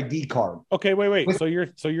firearms ID card. Okay, wait. So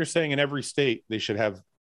you're saying in every state they should have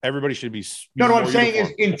everybody should be No, what I'm more saying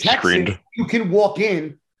uniform. is in Texas, Screened. you can walk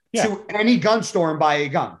in Yeah. to any gun store and buy a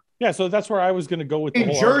gun. Yeah, so that's where I was going to go with the In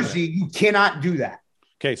whole Jersey, argument. you cannot do that.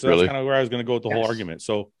 Okay, so Really? that's kind of where I was going to go with the whole Yes. argument.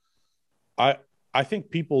 So I think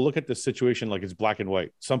people look at this situation like it's black and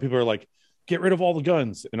white. Some people are like, get rid of all the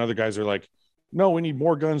guns, and other guys are like, no, we need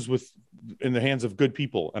more guns in the hands of good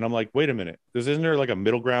people. And I'm like, wait a minute, isn't there like a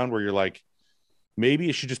middle ground where you're like, maybe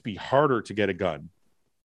it should just be harder to get a gun,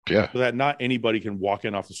 Yeah. so that not anybody can walk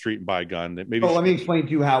in off the street and buy a gun. That maybe So let me explain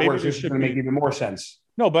to you how it maybe works. there This is should going to be- make even more sense.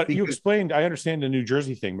 no, but you because- explained. I understand the New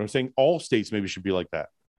Jersey thing, but I'm saying all states maybe should be like that.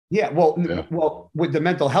 Yeah, well, Yeah. well, with the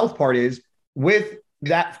mental health part is with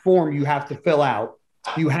that form you have to fill out,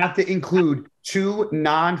 you have to include 2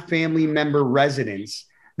 non-family member residents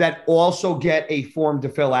that also get a form to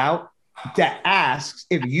fill out that asks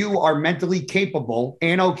if you are mentally capable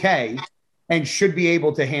and okay and should be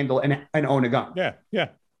able to handle and own a gun. Yeah.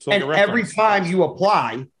 So like And a every reference. time you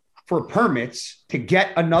apply for permits to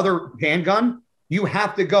get another handgun, you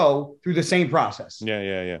have to go through the same process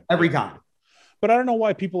Yeah. every time. But I don't know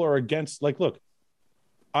why people are against. Like, look,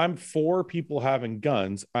 I'm for people having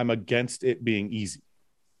guns. I'm against it being easy.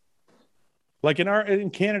 Like in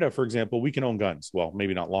Canada, for example, we can own guns. Well,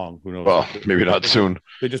 maybe not long. Who knows? Well, maybe not soon.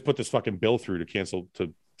 They just put this fucking bill through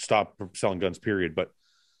to stop selling guns. Period. But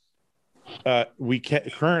we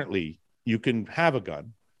can't currently. You can have a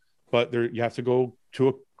gun, but you have to go to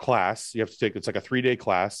a class. You have to take. It's like a 3-day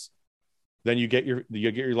class. Then you get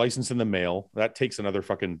your license in the mail. That takes another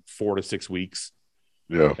fucking 4 to 6 weeks.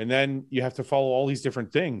 Yeah. And then you have to follow all these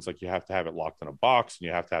different things. Like you have to have it locked in a box, and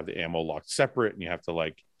you have to have the ammo locked separate, and you have to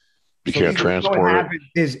You can't transport what it.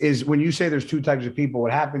 happens is when you say there's two types of people,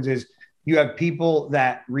 what happens is you have people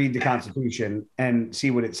that read the Constitution and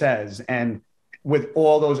see what it says. And with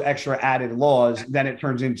all those extra added laws, then it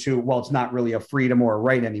turns into, well, it's not really a freedom or a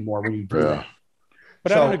right anymore when you do that.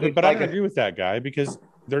 But I don't agree with that guy because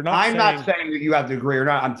they're not. I'm not saying that you have to agree or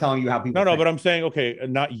not. I'm telling you how people. No, but I'm saying, okay,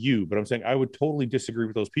 not you, but I'm saying I would totally disagree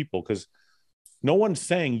with those people because no one's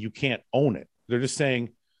saying you can't own it. They're just saying,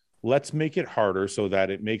 let's make it harder so that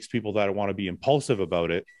it makes people that want to be impulsive about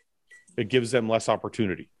it. It gives them less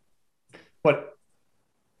opportunity. But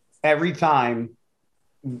every time,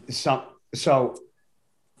 so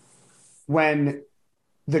when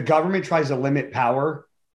the government tries to limit power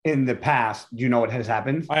in the past, do you know what has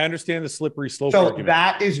happened? I understand the slippery slope so argument.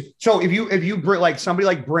 That is so if you like somebody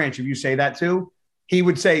like Branch, if you say that to, he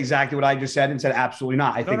would say exactly what I just said and said absolutely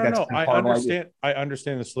not. I think that's I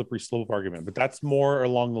understand the slippery slope argument, but that's more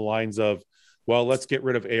along the lines of, well, let's get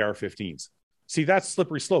rid of AR-15s. See, that's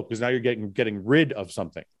slippery slope because now you're getting rid of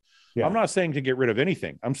something. Yeah. I'm not saying to get rid of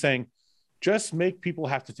anything. I'm saying just make people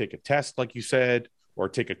have to take a test, like you said, or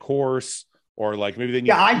take a course, or like maybe they need.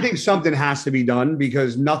 Yeah, I think something has to be done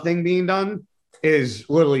because nothing being done is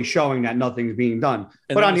literally showing that nothing's being done.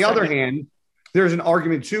 But on the other hand, there's an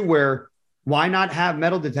argument too where why not have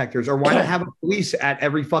metal detectors or why not have a police at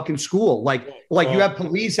every fucking school? Like you have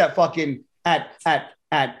police at fucking at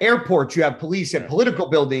airports, you have police at political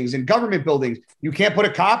buildings and government buildings. You can't put a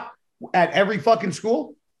cop at every fucking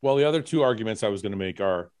school. Well, the other two arguments I was going to make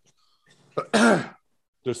are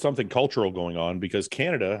there's something cultural going on because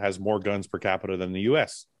Canada has more guns per capita than the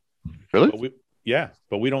U.S. Really?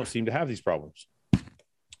 But we don't seem to have these problems.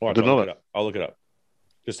 I'll look it up.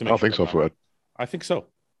 Just to make I don't think so, Fred. I think so.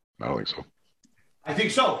 I don't think so. I think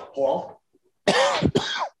so, Paul.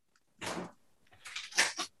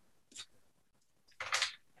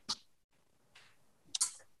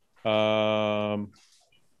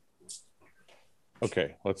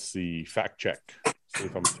 Okay, let's see. Fact check. See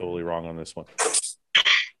if I'm totally wrong on this one.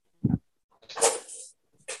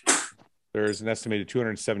 There's an estimated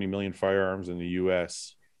 270 million firearms in the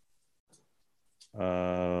U.S.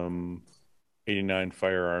 89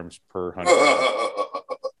 firearms per 100.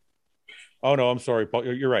 Oh, no, I'm sorry, Paul.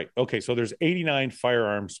 You're right. Okay, so there's 89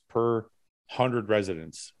 firearms per 100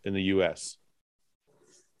 residents in the U.S.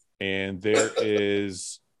 And there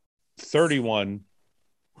is 31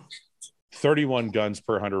 guns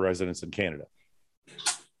per 100 residents in Canada.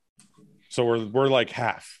 So we're like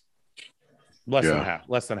half. Less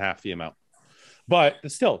than half the amount. But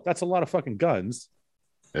still, that's a lot of fucking guns.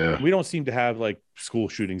 Yeah. We don't seem to have like school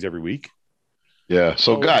shootings every week. Yeah.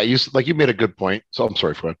 So, Guy, you made a good point. So I'm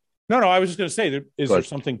sorry, Fred. No, I was just going to say, is there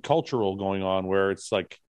something cultural going on where it's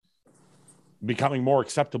like becoming more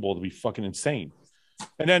acceptable to be fucking insane?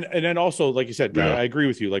 And then also, like you said, I agree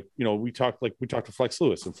with you. Like, you know, we talked to Flex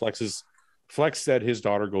Lewis, and Flex said his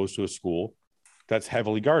daughter goes to a school that's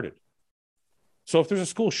heavily guarded. So if there's a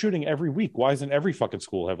school shooting every week, why isn't every fucking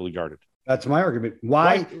school heavily guarded? That's my argument.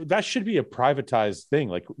 Why that should be a privatized thing.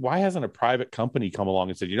 Like, why hasn't a private company come along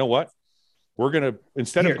and said, you know what, we're gonna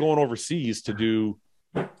instead of going overseas to do,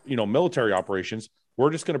 you know, military operations, we're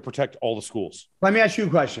just going to protect all the schools. Let me ask you a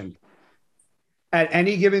question. At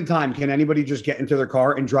any given time, can anybody just get into their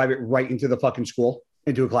car and drive it right into the fucking school,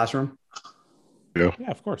 into a classroom? Yeah,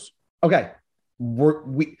 of course. Okay.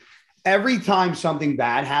 Every time something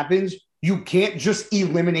bad happens, you can't just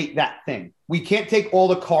eliminate that thing. We can't take all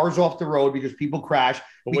the cars off the road because people crash.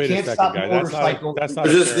 But we can't stop the motorcycles. That's not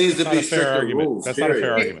a fair argument. That's not a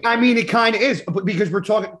fair argument. I mean, it kind of is, but because we're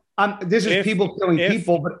talking. This is people killing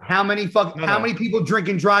people, but how many people drink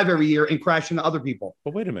and drive every year and crash into other people?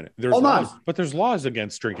 But wait a minute. There's laws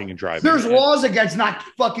against drinking and driving. There's laws against not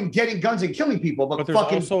fucking getting guns and killing people, but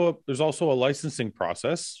there's also a licensing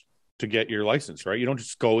process to get your license, right? You don't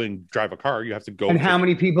just go and drive a car. You have to go. And how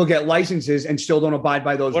many people get licenses and still don't abide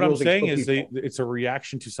by those rules? What I'm saying is it's a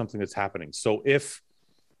reaction to something that's happening. So if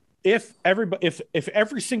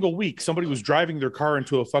every single week somebody was driving their car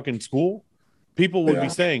into a fucking school, people would be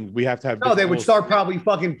saying we have to have. No, they would start probably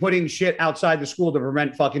fucking putting shit outside the school to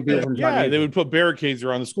prevent fucking people from driving. Yeah, they would put barricades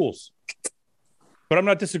around the schools. But I'm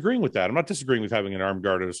not disagreeing with that. I'm not disagreeing with having an armed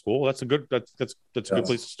guard at a school. That's a good place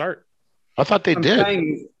to start. I thought they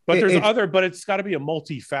did. But but it's got to be a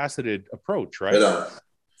multifaceted approach, right?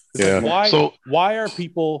 Yeah. Like why are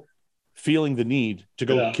people feeling the need to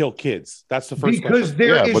go kill kids? That's the first question. Because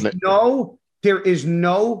there is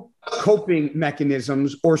no coping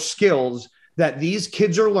mechanisms or skills that these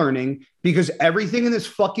kids are learning because everything in this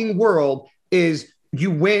fucking world is You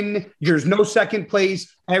win. There's no second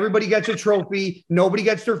place. Everybody gets a trophy. Nobody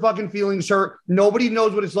gets their fucking feelings hurt. Nobody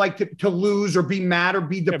knows what it's like to lose or be mad or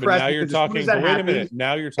be depressed. But now you're talking. But wait a minute.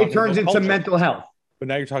 Now you're talking. It turns into culture. mental health. But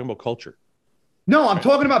now you're talking about culture. No, I'm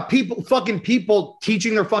talking about people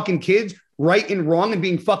teaching their fucking kids right and wrong and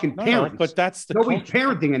being fucking parents. No, but that's the nobody's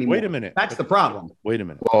parenting anymore. Wait a minute. That's the problem. Wait a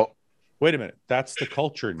minute. Well, wait a minute. That's the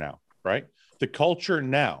culture now, right? The culture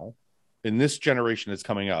now in this generation that's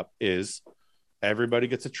coming up is everybody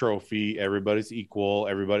gets a trophy, everybody's equal,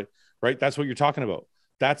 everybody, right? That's what you're talking about.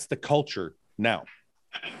 That's the culture now,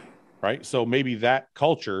 right? So maybe that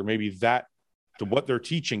culture, what they're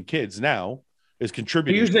teaching kids now is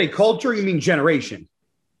contributing. You say culture, you mean generation?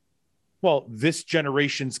 Well, this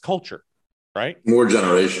generation's culture, right? More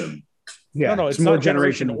generation. Yeah, no, it's more not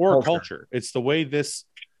generation or culture. culture. It's the way this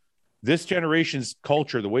generation's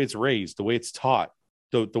culture, the way it's raised, the way it's taught,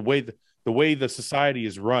 the way the society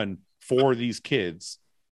is run for these kids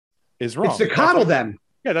is wrong. It's to coddle them.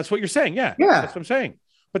 Yeah, that's what you're saying. Yeah, that's what I'm saying.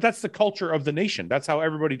 But that's the culture of the nation. That's how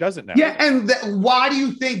everybody does it now. Yeah, and why do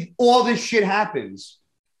you think all this shit happens?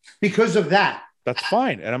 Because of that. That's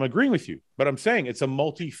fine, and I'm agreeing with you. But I'm saying it's a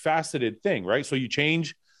multifaceted thing, right? So you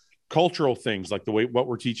change cultural things like what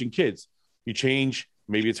we're teaching kids. You change.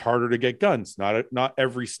 Maybe it's harder to get guns. Not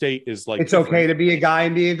every state is like. It's okay to be a guy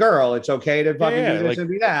and be a girl. It's okay to fucking do this and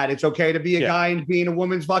be that. It's okay to be a guy and be in a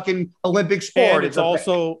women's fucking Olympic sport. And it's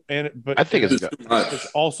also but I think it's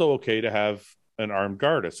also okay to have an armed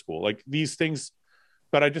guard at school. Like these things,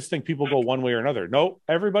 but I just think people go one way or another. No,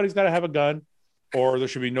 everybody's got to have a gun, or there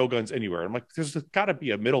should be no guns anywhere. I'm like, there's got to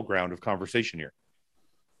be a middle ground of conversation here.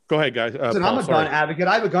 Go ahead, guys. Listen, Paul, I'm a gun advocate.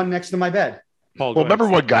 I have a gun next to my bed. Paul, well, remember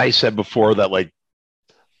what Guy said before that, like.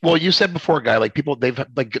 Well, you said before, Guy, like people,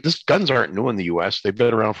 this guns aren't new in the U.S. They've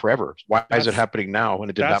been around forever. Why is it happening now when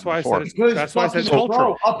it didn't happen before? That's why I said it's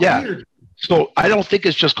cultural. Yeah. So I don't think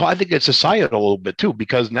it's just, I think it's societal a little bit too,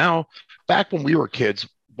 because now, back when we were kids,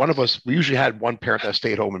 we usually had one parent that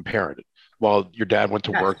stayed home and parented. While your dad went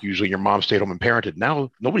to work, usually your mom stayed home and parented. Now,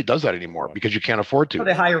 nobody does that anymore because you can't afford to. So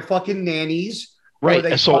they hire fucking nannies. Right.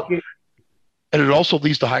 And it also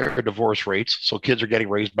leads to higher divorce rates. So kids are getting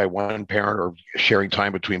raised by one parent or sharing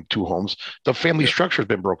time between two homes. The family structure has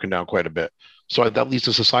been broken down quite a bit. So that leads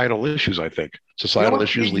to societal issues, I think. Societal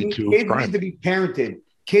issues lead to kids crime. Need to be parented.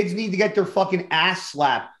 Kids need to get their fucking ass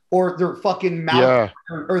slapped or their fucking mouth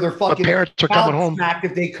or their fucking parents are coming home smacked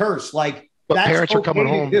if they curse. Like, but that's parents are coming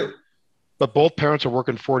home. Do. But both parents are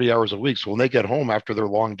working 40 hours a week. So when they get home after their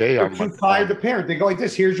long day, they're too tired to parent. They go like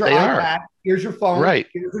this. Here's your iPad. Here's your phone. Right.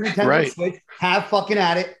 Here's your Nintendo Switch. Have fucking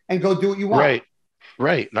at it and go do what you want.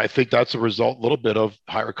 Right. And I think that's a result, a little bit of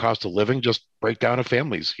higher cost of living, just breakdown of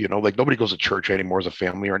families. You know, like nobody goes to church anymore as a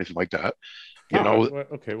family or anything like that.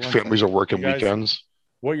 Families are working weekends.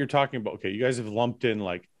 What you're talking about, okay, you guys have lumped in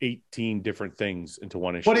like 18 different things into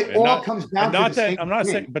one issue. But it all comes down to the same I'm not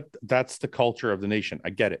thing. saying, but that's the culture of the nation.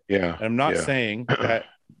 I get it. Yeah. And I'm not saying that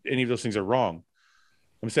any of those things are wrong.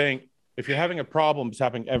 I'm saying if you're having a problem that's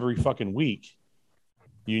happening every fucking week,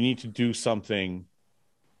 you need to do something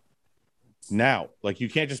now. Like you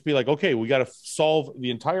can't just be like, okay, we got to solve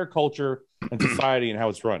the entire culture and society and how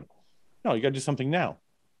it's run. No, you got to do something now.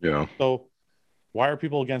 Yeah. So why are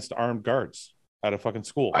people against armed guards at a fucking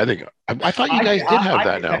school? I thought you guys did have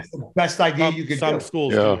that now. That's the best idea you could do. Some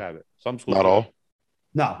schools do have it. Some schools not all.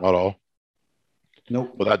 No. Not all.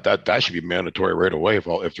 Nope. Well, that should be mandatory right away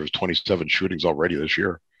if there's 27 shootings already this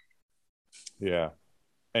year. Yeah.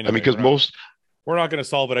 Anyway, I mean, because we're not going to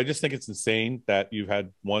solve it. I just think it's insane that you've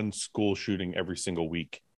had one school shooting every single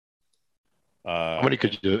week. How many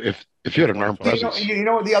could you do if you had an armed presence? You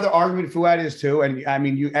know what the other argument for that is too, and I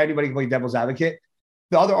mean, anybody can play devil's advocate.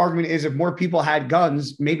 The other argument is if more people had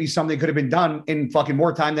guns, maybe something could have been done in fucking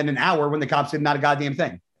more time than an hour when the cops did not a goddamn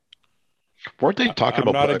thing. Weren't they talking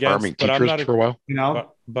about arming teachers for a while? You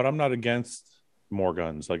know, but I'm not against more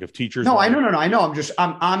guns. Like if teachers, I know.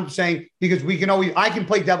 I'm saying because I can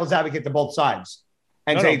play devil's advocate to both sides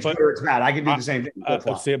and say it's good or it's bad. I can do the same thing.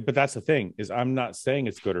 But that's the thing is I'm not saying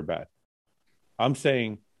it's good or bad. I'm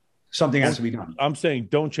saying something has to be done. I'm saying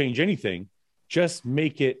don't change anything. Just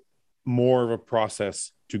make it more of a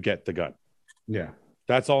process to get the gun. Yeah.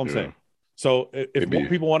 That's all I'm saying. So if more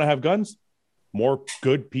people want to have guns, more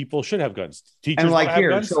good people should have guns. Teachers want to have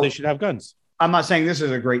guns, they should have guns. I'm not saying this is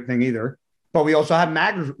a great thing either, but we also have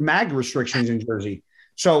mag restrictions in Jersey.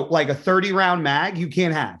 So like a 30-round mag, you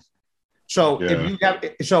can't have. So if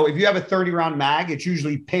you have a 30-round mag, it's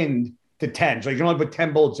usually pinned to 10. So you can only put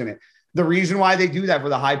 10 bullets in it. The reason why they do that for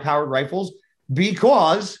the high-powered rifles,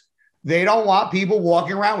 because they don't want people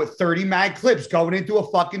walking around with 30 mag clips going into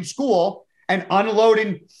a fucking school and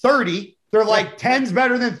unloading 30 They're like 10's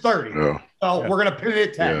better than 30. Yeah. So we're gonna put it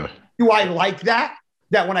at 10. Yeah. Do I like that?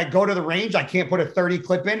 That when I go to the range, I can't put a 30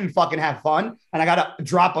 clip in and fucking have fun, and I gotta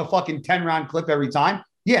drop a fucking 10-round clip every time.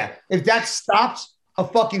 Yeah, if that stops a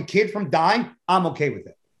fucking kid from dying, I'm okay with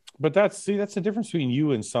it. But that's the difference between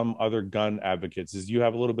you and some other gun advocates is you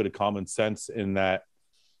have a little bit of common sense in that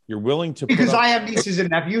you're willing to. Because I have nieces and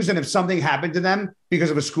nephews, and if something happened to them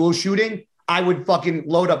because of a school shooting, I would fucking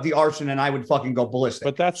load up the arson and I would fucking go ballistic.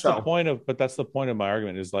 But that's the point of my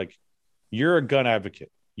argument is like, you're a gun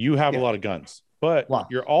advocate. You have a lot of guns, but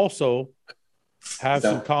you're also have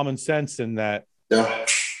some common sense in that.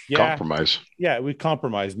 Compromise. Yeah, we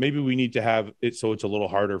compromise. Maybe we need to have it so it's a little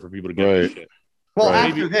harder for people to get shit. Well,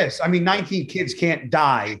 after this, I mean, 19 kids can't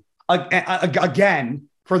die again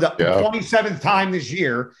for the 27th time this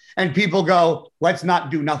year, and people go, let's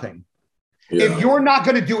not do nothing. Yeah. If you're not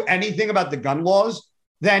going to do anything about the gun laws,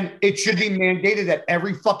 then it should be mandated that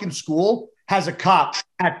every fucking school has a cop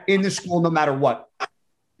in the school, no matter what.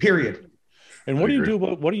 Period. And what do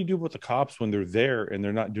you do about the cops when they're there and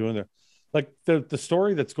they're not doing their, like the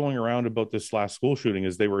story that's going around about this last school shooting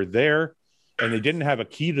is they were there and they didn't have a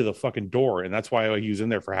key to the fucking door, and that's why he was in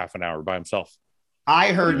there for half an hour by himself.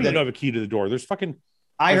 I heard that. Don't have a key to the door. There's fucking.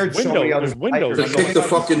 I heard windows. so many other windows. They kick the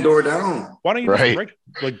fucking door down. Why don't you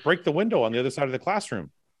just break the window on the other side of the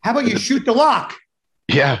classroom? How about you shoot the lock?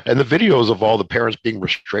 Yeah, and the videos of all the parents being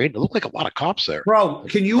restrained, it looked like a lot of cops there. Bro,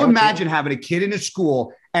 can you imagine having a kid in a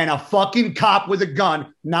school and a fucking cop with a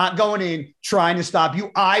gun not going in trying to stop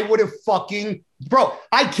you? I would have fucking, bro,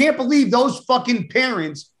 I can't believe those fucking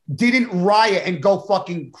parents didn't riot and go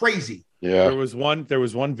fucking crazy. Yeah. There was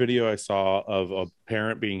one video I saw of a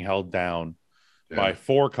parent being held down by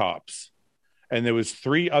 4 cops, and there was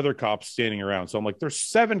 3 other cops standing around. So I'm like, there's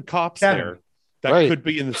 7 cops there that could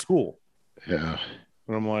be in the school. Yeah.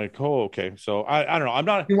 And I'm like, oh, okay. So I don't know. I'm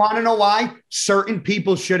not. You want to know why certain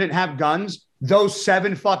people shouldn't have guns? Those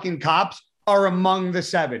 7 fucking cops are among the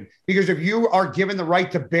 7. Because if you are given the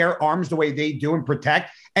right to bear arms the way they do and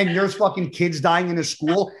protect, and there's fucking kids dying in a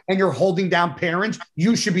school and you're holding down parents,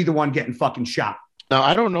 you should be the one getting fucking shot. Now,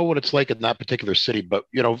 I don't know what it's like in that particular city, but,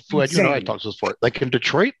 you know, Fouad, you know, I talked to this before. Like in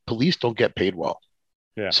Detroit, police don't get paid well.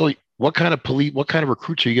 Yeah. So what kind of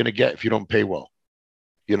recruits are you going to get if you don't pay well?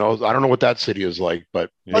 You know, I don't know what that city is like, but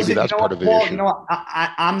maybe that's part of the issue. You know what?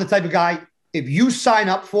 I'm the type of guy, if you sign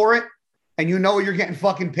up for it and you know you're getting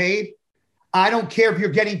fucking paid, I don't care if you're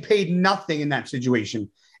getting paid nothing in that situation.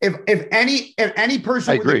 If any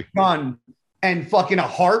person with a gun and fucking a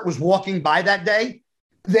heart was walking by that day,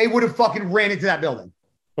 they would have fucking ran into that building.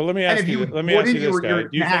 But let me ask you this, guy. You're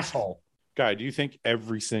an asshole. Guy, do you think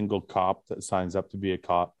every single cop that signs up to be a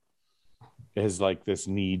cop has like this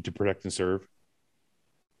need to protect and serve?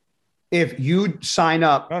 If you sign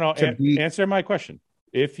up, answer my question.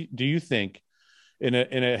 Do you think in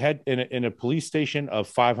a police station of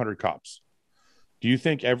 500 cops, do you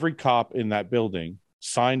think every cop in that building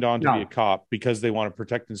signed on to be a cop because they want to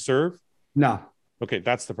protect and serve? No. Okay,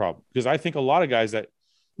 that's the problem. Because I think a lot of guys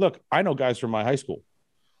look, I know guys from my high school.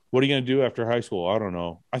 What are you going to do after high school? I don't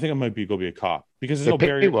know. I think I might go be a cop because there's no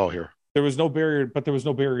barrier. Well here. There was no barrier, but there was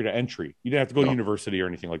no barrier to entry. You didn't have to go to university or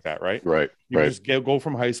anything like that, right? Right. You just go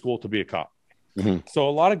from high school to be a cop. Mm-hmm. So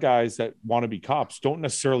a lot of guys that want to be cops don't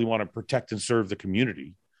necessarily want to protect and serve the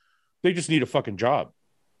community. They just need a fucking job.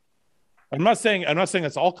 I'm not saying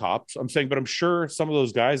that's all cops. But I'm sure some of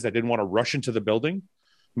those guys that didn't want to rush into the building,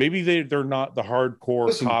 maybe they're not the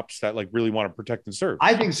hardcore cops that like really want to protect and serve.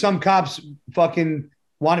 I think some cops fucking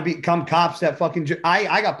want to become cops that fucking.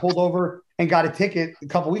 I got pulled over and got a ticket a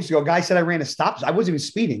couple weeks ago. Guy said I ran a stop sign. I wasn't even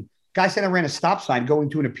speeding. Guy said I ran a stop sign going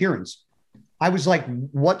to an appearance. I was like,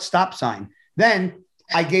 what stop sign? Then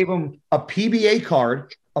I gave him a PBA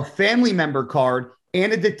card, a family member card,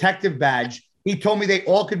 and a detective badge. He told me they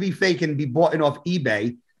all could be fake and be bought off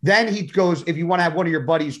eBay. Then he goes, if you want to have one of your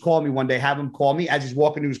buddies call me one day, have him call me as he's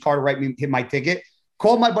walking to his car to hit my ticket.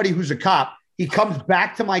 Call my buddy who's a cop. He comes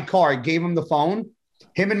back to my car. I gave him the phone.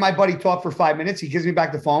 Him and my buddy talk for 5 minutes. He gives me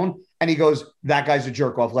back the phone and he goes, that guy's a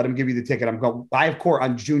jerk off. Let him give you the ticket. I'm going, I have court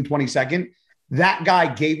on June 22nd. That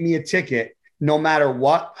guy gave me a ticket no matter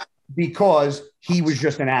what, because he was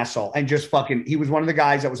just an asshole and just fucking, he was one of the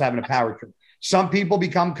guys that was having a power trip. Some people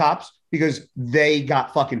become cops because they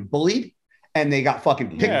got fucking bullied and they got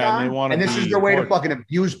fucking picked on. And this is their way to fucking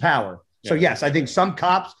abuse power. Yeah. So yes, I think some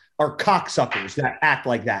cops are cocksuckers that act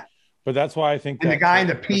like that. But that's why I think the guy in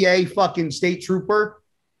the PA fucking state trooper,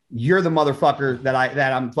 you're the motherfucker that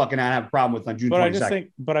I'm fucking I have a problem with on June 22nd.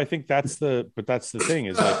 I think that's the thing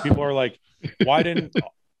is like people are like, why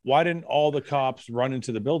didn't all the cops run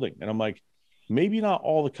into the building? And I'm like, maybe not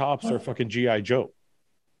all the cops are fucking G.I. Joe.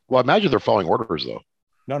 Well, imagine they're following orders though.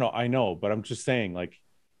 No, I know, but I'm just saying, like,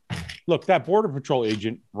 look, that Border Patrol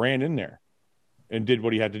agent ran in there and did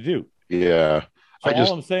what he had to do. Yeah. So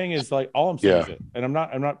all I'm saying is like, is it, and I'm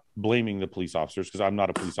not blaming the police officers because I'm not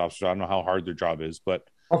a police officer. I don't know how hard their job is, but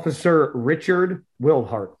Officer Richard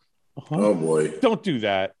Wilhart. Oh boy! Don't do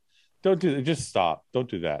that. Don't do that. Just stop. Don't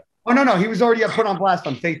do that. Oh no, he was already put on blast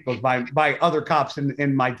on Facebook by other cops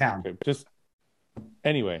in my town. Okay, just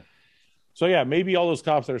anyway. So yeah, maybe all those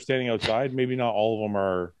cops that are standing outside, maybe not all of them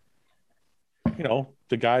are,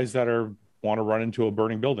 the guys that want to run into a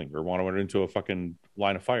burning building or want to run into a fucking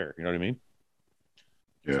line of fire. You know what I mean?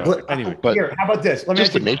 Yeah. So, anyway, but here, how about this? Let me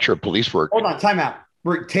just the nature of police work. Hold on, time out.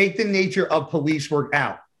 Take the nature of police work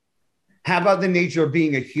out. How about the nature of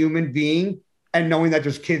being a human being and knowing that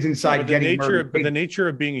there's kids inside getting murdered? But the nature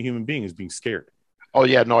of being a human being is being scared. Oh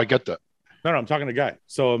yeah, no, I get that. No, I'm talking to a guy.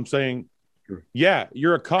 So I'm saying, yeah,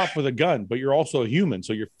 you're a cop with a gun, but you're also a human,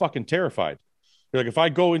 so you're fucking terrified. You're like, if I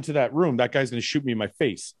go into that room, that guy's going to shoot me in my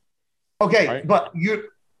face. Okay, right? But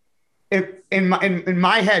in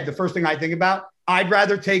my head, the first thing I think about, I'd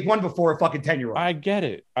rather take one before a fucking 10-year-old. I get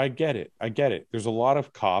it. There's a lot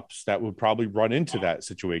of cops that would probably run into that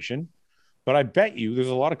situation, but I bet you there's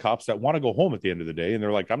a lot of cops that want to go home at the end of the day, and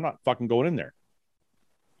they're like, I'm not fucking going in there.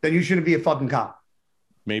 Then you shouldn't be a fucking cop.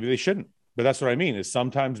 Maybe they shouldn't. But that's what I mean is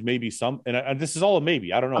sometimes maybe and this is all a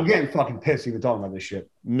maybe. I don't know. I'm getting fucking pissed even talking about this shit.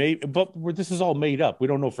 Maybe, but this is all made up. We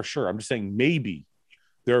don't know for sure. I'm just saying maybe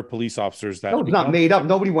there are police officers that. No, it's not made up.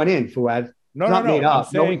 Nobody went in, Fuad. No, not made up.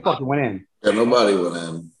 Saying, nobody fucking went in. Yeah, nobody went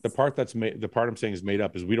in. The part I'm saying is made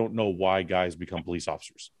up is we don't know why guys become police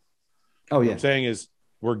officers. Oh yeah. What I'm saying is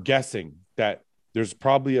we're guessing that there's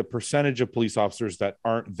probably a percentage of police officers that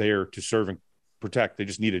aren't there to serve and protect. They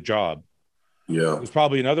just need a job. Yeah. There's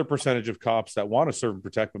probably another percentage of cops that want to serve and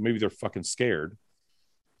protect, but maybe they're fucking scared.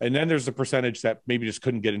 And then there's the percentage that maybe just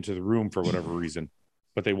couldn't get into the room for whatever reason,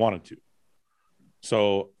 but they wanted to.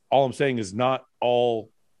 So all I'm saying is not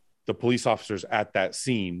all the police officers at that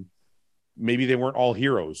scene, maybe they weren't all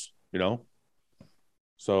heroes,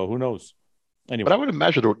 So who knows? Anyway. But I would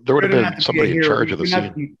imagine there would have been somebody in charge of the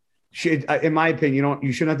scene. In my opinion,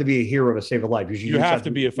 you shouldn't have to be a hero to save a life. You have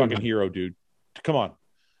to be a fucking hero, dude. Come on.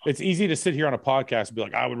 It's easy to sit here on a podcast and be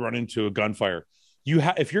like, I would run into a gunfire.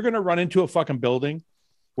 If you're going to run into a fucking building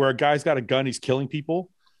where a guy's got a gun, he's killing people,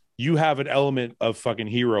 you have an element of fucking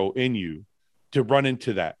hero in you to run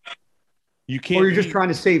into that. You can't. Or you're just trying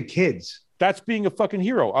to save kids. That's being a fucking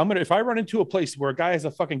hero. If I run into a place where a guy has a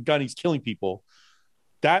fucking gun, he's killing people,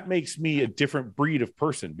 that makes me a different breed of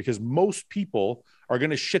person because most people are going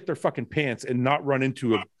to shit their fucking pants and not run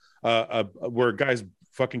into where a guy's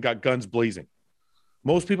fucking got guns blazing.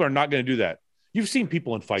 Most people are not going to do that. You've seen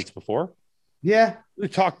people in fights before. Yeah. They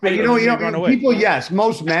talk big. Run away. People, yes.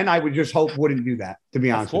 Most men, I would just hope, wouldn't do that, to be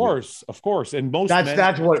honest Of course. And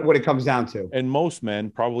that's what it comes down to. And most men,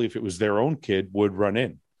 probably if it was their own kid, would run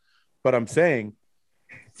in. But I'm saying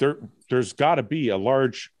there's got to be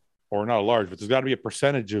but there's got to be a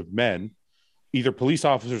percentage of men, either police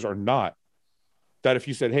officers or not, that if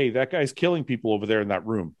you said, hey, that guy's killing people over there in that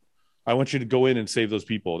room, I want you to go in and save those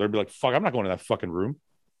people. They'd be like, fuck, I'm not going to that fucking room.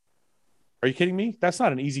 Are you kidding me? That's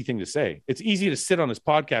not an easy thing to say. It's easy to sit on this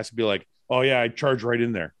podcast and be like, oh yeah, I'd charge right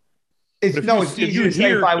in there. It's easy to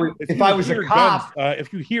say if I was a cop.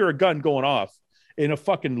 If you hear a gun going off in a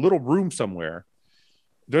fucking little room somewhere,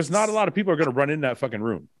 there's not a lot of people are going to run in that fucking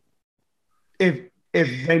room. If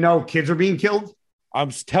they know kids are being killed? I'm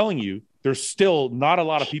telling you, there's still not a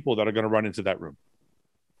lot of people that are going to run into that room.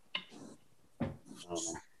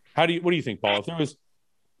 What do you think, Paul? If there was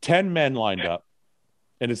 10 men lined up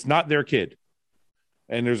and it's not their kid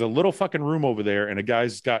and there's a little fucking room over there and a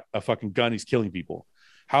guy's got a fucking gun, he's killing people,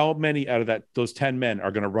 how many out of those 10 men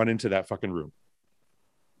are going to run into that fucking room?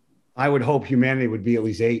 I would hope humanity would be at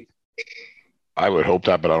least 8. I would hope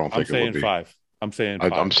that, but I don't think it would be. 5. I'm saying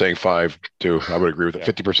 5. I'm saying 5 too. I would agree with it.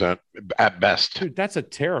 50% at best. Dude, that's a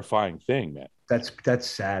terrifying thing, man. That's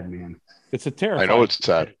sad, man. It's a terrifying. I know it's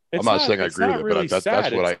sad. I'm not saying I agree with it, but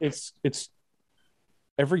that's what it's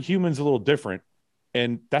every human's a little different,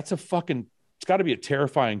 and that's it's got to be a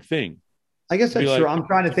terrifying thing. I guess that's true. I'm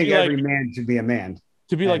trying to think every man should be a man.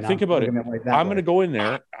 To be like, think about it. I'm going to go in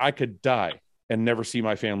there. I could die and never see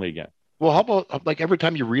my family again. Well, how about like every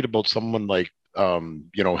time you read about someone like,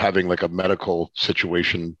 having like a medical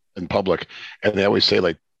situation in public, and they always say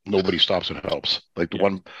like, nobody stops and helps. Like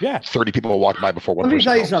 30 people walk by before one. Let me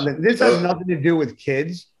tell you something. This has nothing to do with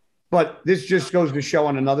kids, but this just goes to show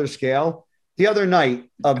on another scale. The other night,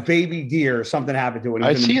 a baby deer, something happened to it.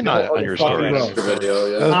 I've seen that on your story.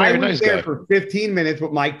 I was there for 15 minutes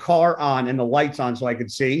with my car on and the lights on so I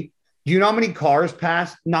could see. Do you know how many cars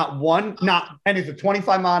passed? Not one, and it's a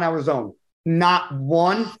 25-mile-an-hour zone. Not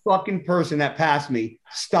one fucking person that passed me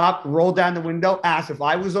stopped, rolled down the window, asked if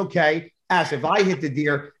I was okay, asked if I hit the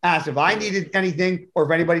deer, asked if I needed anything or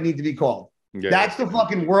if anybody needed to be called. Yeah. That's the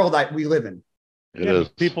fucking world that we live in. It is.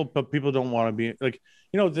 But people don't want to be like,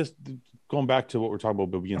 this going back to what we're talking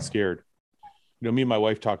about being scared. Me and my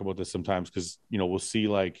wife talk about this sometimes because, we'll see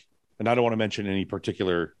like, and I don't want to mention any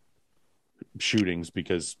particular shootings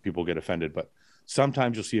because people get offended, but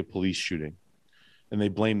sometimes you'll see a police shooting and they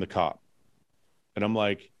blame the cop. And I'm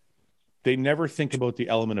like, they never think about the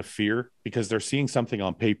element of fear because they're seeing something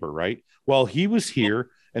on paper, right? Well, he was here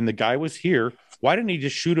and the guy was here. Why didn't he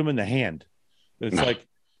just shoot him in the hand? It's like,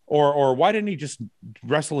 or why didn't he just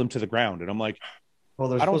wrestle him to the ground? And I'm like,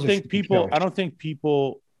 well, I don't think people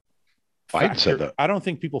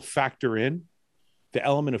factor in the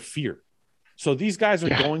element of fear. So these guys are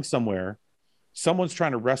going somewhere. Someone's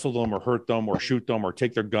trying to wrestle them or hurt them or shoot them or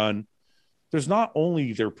take their gun. There's not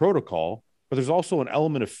only their protocol, but there's also an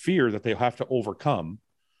element of fear that they have to overcome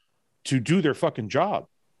to do their fucking job.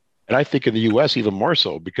 And I think in the U.S. even more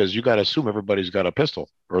so because you got to assume everybody's got a pistol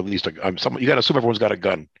or at least you got to assume everyone's got a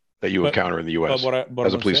gun that you encounter in the U.S.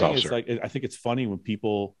 as a police officer. Like, I think it's funny when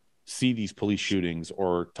people see these police shootings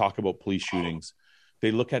or talk about police shootings,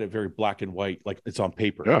 they look at it very black and white, like it's on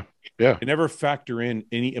paper. Yeah. They never factor in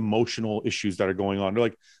any emotional issues that are going on. They're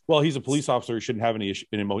like, well, he's a police officer. He shouldn't have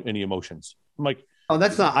any emotions. I'm like, oh,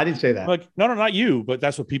 that's not, I didn't say that. I'm like, no, not you, but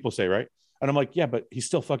that's what people say, right? And I'm like, yeah, but he's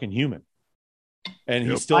still fucking human. And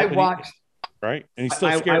he's still, right? And he's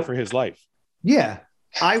still scared for his life. Yeah.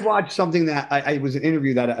 I watched something that I was an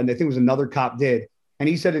interview that I think it was another cop did. And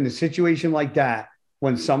he said in a situation like that,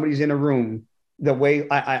 when somebody's in a room, the way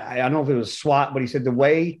I don't know if it was SWAT, but he said the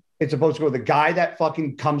way it's supposed to go, the guy that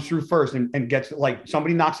fucking comes through first and gets like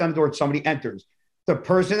somebody knocks on the door, somebody enters. The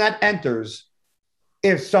person that enters,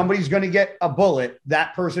 if somebody's going to get a bullet,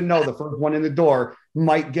 that person the first one in the door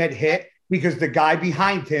might get hit because the guy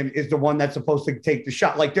behind him is the one that's supposed to take the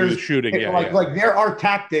shot. Like there's shooting, like there are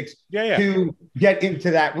tactics to get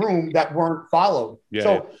into that room that weren't followed.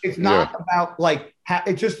 So it's not about like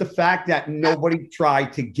it's just the fact that nobody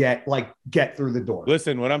tried to get through the door.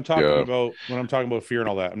 Listen, when I'm talking about fear and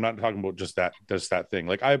all that, I'm not talking about just that thing.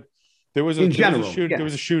 Like there was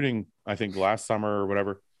a shooting, I think last summer or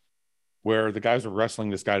whatever, where the guys were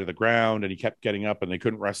wrestling this guy to the ground and he kept getting up and they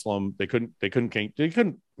couldn't wrestle him. They couldn't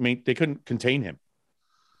contain him.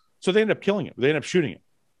 So they ended up killing him. They ended up shooting him.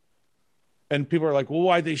 And people are like, well,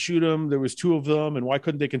 why'd they shoot him? There was two of them. And why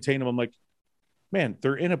couldn't they contain him? I'm like, man,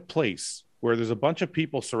 they're in a place where there's a bunch of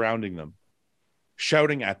people surrounding them,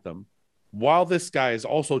 shouting at them, while this guy is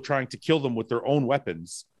also trying to kill them with their own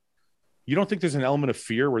weapons. You don't think there's an element of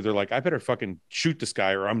fear where they're like, I better fucking shoot this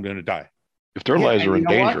guy or I'm going to die. If their lives are in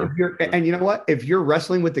danger. And you know what? If you're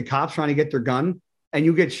wrestling with the cops trying to get their gun and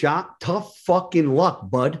you get shot, tough fucking luck,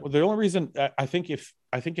 bud. Well, the only reason I think if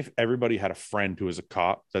everybody had a friend who is a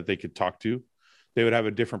cop that they could talk to, they would have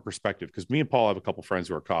a different perspective. Because me and Paul have a couple friends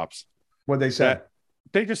who are cops. What they say?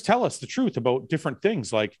 They just tell us the truth about different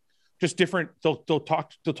things, like just different. They'll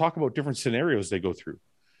talk about different scenarios they go through,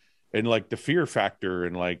 and like the fear factor,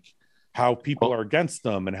 and like how people are against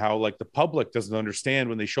them, and how like the public doesn't understand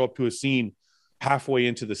when they show up to a scene. Halfway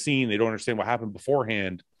into the scene, they don't understand what happened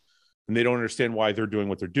beforehand, and they don't understand why they're doing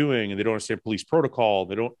what they're doing, and they don't understand police protocol.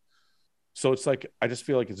 They don't. So it's like, I just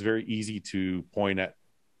feel like it's very easy to point at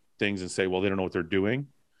things and say, well, they don't know what they're doing.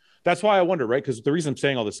 That's why I wonder, right? Because the reason I'm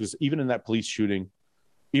saying all this is even in that police shooting,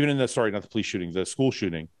 not the police shooting, the school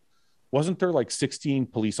shooting, wasn't there like 16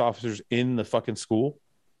 police officers in the fucking school?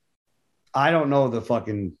 I don't know the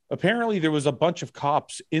fucking. Apparently there was a bunch of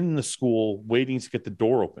cops in the school waiting to get the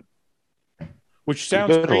door open. Which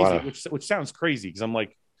sounds crazy. Which sounds crazy because I'm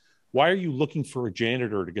like, why are you looking for a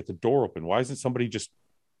janitor to get the door open? Why isn't somebody just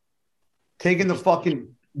taking the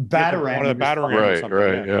fucking batarang?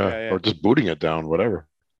 Right. Or just booting it down, whatever.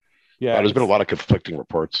 Yeah, there's been a lot of conflicting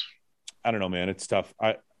reports. I don't know, man. It's tough.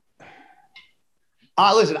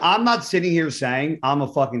 Listen, I'm not sitting here saying I'm a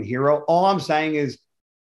fucking hero. All I'm saying is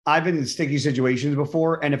I've been in sticky situations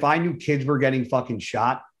before, and if I knew kids were getting fucking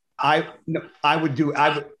shot, I would do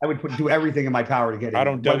everything in my power to get in. I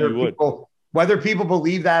don't doubt you would. Whether people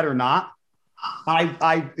believe that or not,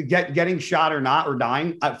 getting shot or not or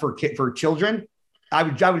dying for children, I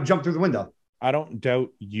would jump through the window. I don't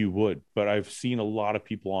doubt you would, but I've seen a lot of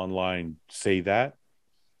people online say that,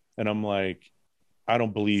 and I'm like, I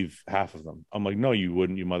don't believe half of them. I'm like, no, you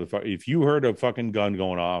wouldn't, you motherfucker. If you heard a fucking gun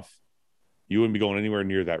going off, you wouldn't be going anywhere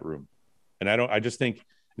near that room. And I just think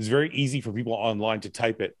it's very easy for people online to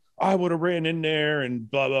type it. I would have ran in there and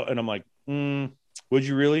blah, blah. And I'm like, would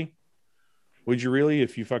you really? Would you really,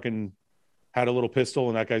 if you fucking had a little pistol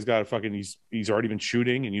and that guy's got a fucking, he's already been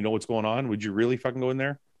shooting and you know what's going on, would you really fucking go in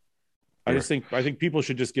there? I think people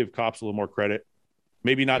should just give cops a little more credit.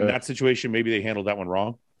 Maybe not in that situation. Maybe they handled that one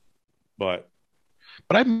wrong, but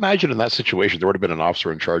I imagine in that situation there would have been an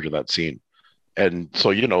officer in charge of that scene, and so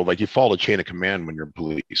like you follow the chain of command when you're in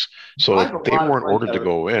police. So they weren't ordered to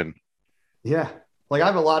go in. Yeah, like I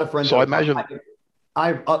have a lot of friends. So I imagine I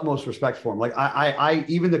have utmost respect for them. Like I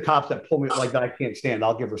even the cops that pull me like that I can't stand,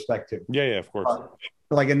 I'll give respect to. Yeah, of course.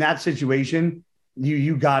 Like in that situation,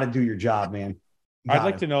 you got to do your job, man. I'd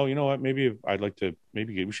like to know. You know what? Maybe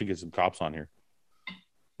we should get some cops on here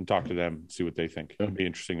and talk to them, see what they think. It'd be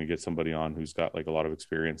interesting to get somebody on who's got like a lot of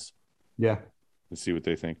experience. Yeah, and see what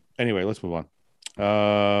they think. Anyway, let's move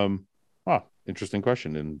on. Interesting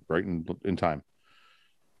question and right in time.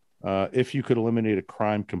 If you could eliminate a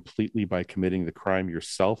crime completely by committing the crime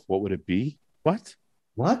yourself, what would it be? What?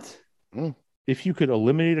 If you could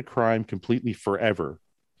eliminate a crime completely forever,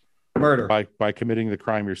 murder by committing the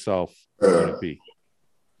crime yourself, what would it be?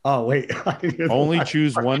 Oh wait, only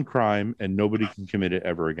choose one crime and nobody can commit it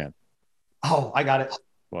ever again. Oh, I got it.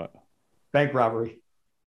 What? Bank robbery.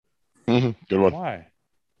 Good one. Why?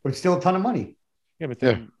 But still a ton of money. Yeah, but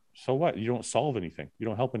then so what? You don't solve anything. You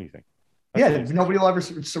don't help anything. Nobody will ever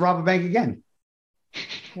rob a bank again.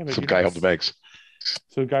 Yeah, some guy helped the banks.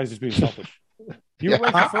 So the guy's just being selfish. You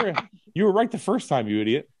were right the first time, you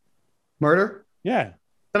idiot. Murder? Yeah.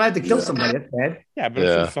 Then I have to kill somebody. That's bad. Yeah,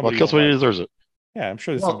 but kill somebody who deserves it. Yeah, I'm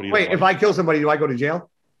sure there's somebody. Wait, if I kill somebody, do I go to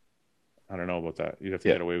jail? I don't know about that. You'd have to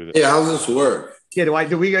get away with it. Yeah, how does this work? Yeah,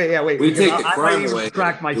 wait. We take the crime away.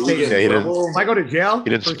 Track my statement. If I go to jail, he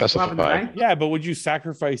didn't specify. Yeah, but would you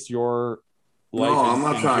sacrifice your life I'm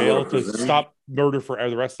not in trying jail to stop murder for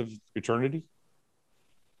the rest of eternity?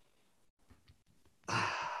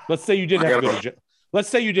 Let's say you did have to go to jail. Let's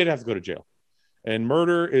say you did have to go to jail, and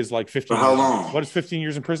murder is like 15. For how long? What is 15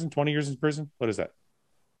 years in prison? 20 years in prison? What is that?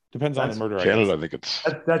 Depends on the murder. Canada, I think it's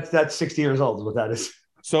that's 60 years old. Is what that is.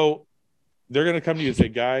 So they're going to come to you and say,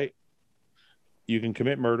 "Guy, you can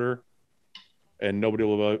commit murder, and nobody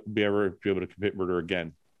will be able to commit murder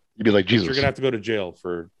again." You'd be like, Jesus. You're going to have to go to jail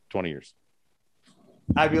for 20 years.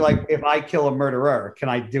 I'd be like, if I kill a murderer, can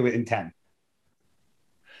I do it in 10?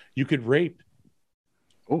 You could rape.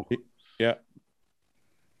 Oh, yeah.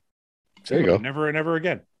 There you go. Never and ever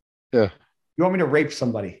again. Yeah. You want me to rape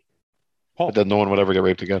somebody? Paul. But then no one would ever get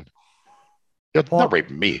raped again. Yeah, not rape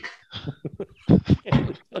me.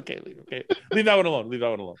 Okay. Leave that one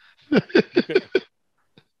alone. Okay.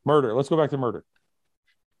 Murder. Let's go back to murder.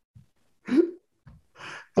 How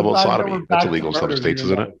about sodomy? That's illegal in some states,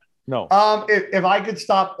 isn't it? No. If I could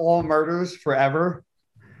stop all murders forever,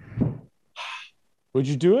 would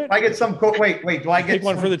you do it? I get some. Wait. Do I get take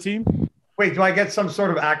one for the team? Wait, do I get some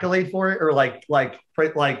sort of accolade for it, or like?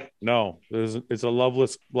 No, it's a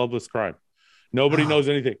loveless crime. Nobody knows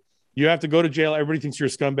anything. You have to go to jail. Everybody thinks you're a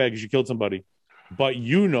scumbag because you killed somebody, but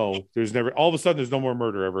there's never. All of a sudden, there's no more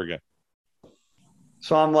murder ever again.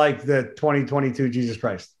 So I'm like the 2022 Jesus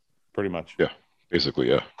Christ. Pretty much. Yeah, basically,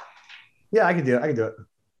 yeah. Yeah, I can do it.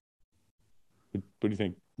 What do you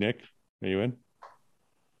think, Nick? Are you in?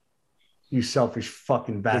 You selfish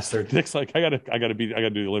fucking bastard. Nick's like, I gotta do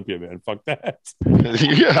the Olympia, man. Fuck that.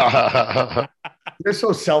 Yeah. You're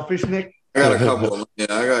so selfish, Nick. I got a couple. I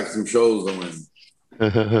got some shows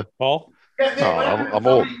on. Paul? I'm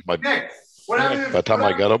old. By the time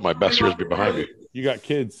I got up, my best years be behind me. You got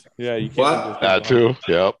kids. Yeah, you can't. What? That too.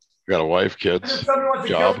 Yep. Got a wife, kids,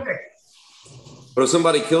 job. But if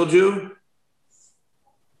somebody killed you?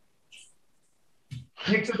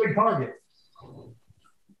 Nick's a big target.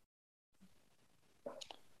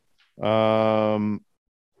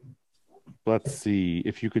 Let's see.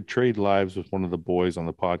 If you could trade lives with one of the boys on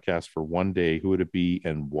the podcast for one day, who would it be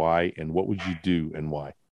and why? And what would you do and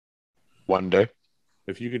why? One day.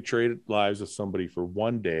 If you could trade lives with somebody for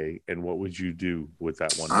one day, and what would you do with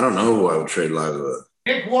that one day? I don't know who I would trade lives with.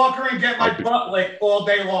 Nick Walker and get my butt licked all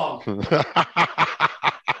day long. I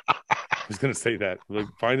was gonna say that. Like,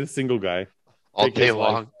 find a single guy all day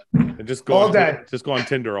long, and just go all day. Just go on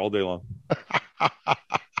Tinder all day long.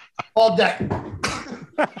 All day.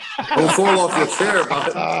 Don't fall off your chair,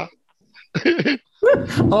 bud.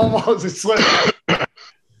 Almost a slip.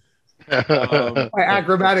 My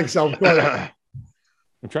acrobatic self. I'm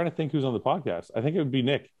trying to think who's on the podcast. I think it would be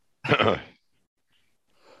Nick.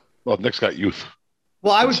 Well, Nick's got youth.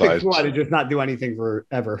 Well, I would pick Fly to just not do anything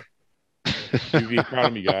forever. You'd be proud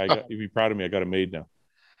of me, guy. You'd be proud of me. I got a maid now.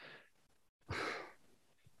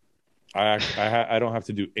 I don't have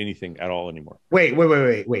to do anything at all anymore. Wait.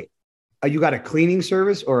 You got a cleaning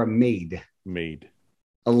service or a maid? Maid.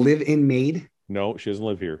 A live-in maid? No, she doesn't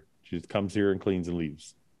live here. She just comes here and cleans and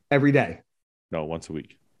leaves. Every day. No, once a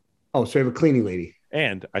week. Oh, so you have a cleaning lady.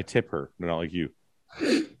 And I tip her, not like you.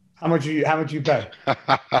 How much you pay?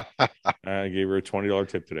 I gave her a $20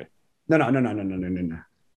 tip today. No.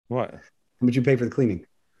 What? How much you pay for the cleaning?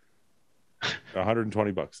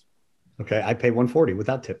 $120. Okay, I pay $140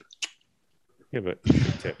 without tip. Yeah, but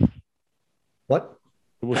tip. What?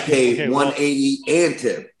 Well, Pay $180 and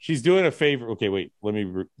tip. She's doing a favor. Okay, wait. Let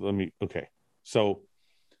me. Okay, so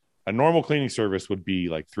a normal cleaning service would be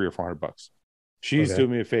like $300 or $400. She's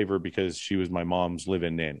doing me a favor because she was my mom's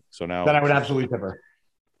live-in nanny. So now then I would absolutely tip her.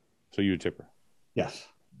 So you would tip her. Yes.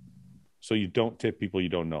 So you don't tip people you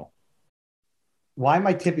don't know. Why am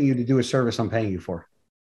I tipping you to do a service I'm paying you for?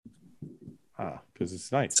 Because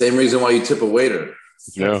it's nice. Same reason why you tip a waiter.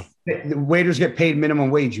 Yeah. The waiters get paid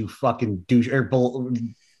minimum wage, you fucking douche.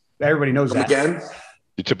 Everybody knows that. Again?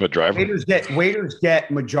 You tip a driver? Waiters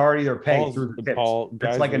get majority of their pay through the tips.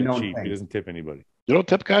 It's like a known cheap. thing. He doesn't tip anybody. You don't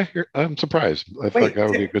tip guy? I'm surprised. I feel like that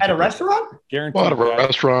would be a good at a tip. restaurant? Guaranteed. Well, at a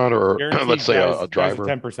restaurant or let's say a driver.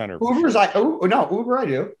 10%. Uber I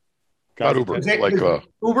do. Not Uber.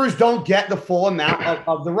 Ubers don't get the full amount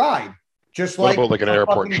of the ride. Just like, like an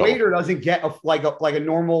airport shuttle? Waiter doesn't get a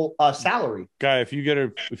normal salary. Guy, if you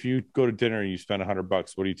go to dinner and you spend $100,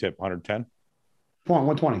 what do you tip? 110? Come on,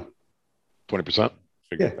 120. 20%?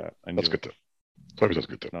 Figure that. That's good tip. 20% is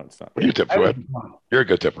good tip. No, it's not. What do you tip, Fuad? You're a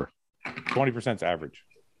good tipper. 20% is average.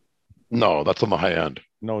 No, that's on the high end.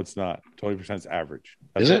 No, it's not. 20% is average.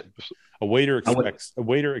 Is it? A waiter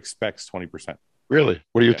expects 20%. Really?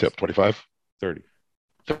 What do you tip? 25? 30.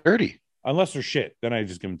 30? Unless they're shit, then I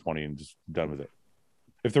just give them 20 and just done with it.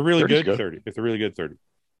 If they're really good, 30. If they're really good, 30.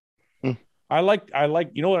 I like,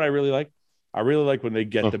 you know what I really like? I really like when they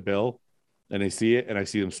get the bill and they see it and I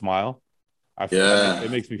see them smile.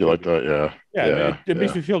 It makes me feel like good. that, yeah. It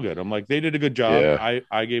makes me feel good. I'm like, they did a good job. Yeah.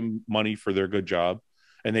 I gave them money for their good job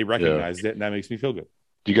and they recognized it, and that makes me feel good.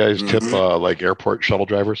 Do you guys tip like airport shuttle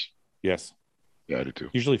drivers? Yes. Yeah, I do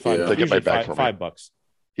too. Usually $5. If they get my bag for me. $5.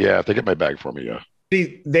 Yeah, if they get my bag for me, yeah.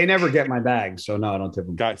 See, they never get my bag, so no, I don't tip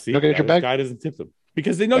them. Guy, see, you don't get your bag? Guy doesn't tip them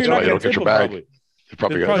because they know That's you're not why going to tip your them. bag.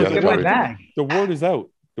 Probably. Probably my bag. The word is out.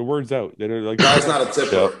 The word's out. They're like, Guy's not a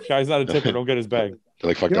tipper. Guy's not a tipper. Don't get his bag. They're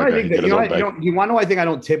like, fuck that guy. Get his own bag. You want to know? I think I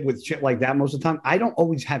don't tip with shit like that most of the time. I don't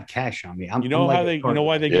always have cash on me. You know why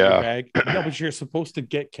they get your bag? No, but you're supposed to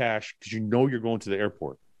get cash because you know you're going to the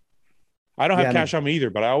airport. I don't have cash on me either,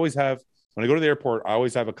 but I always have. When I go to the airport, I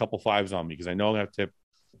always have a couple fives on me because I know I'm going to tip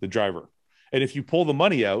the driver. And if you pull the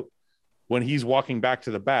money out when he's walking back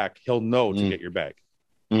to the back, he'll know to get your bag.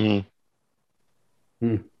 Mm.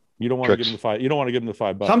 You don't want to give him the $5. You don't want to give him the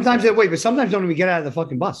 $5. Sometimes but sometimes don't even get out of the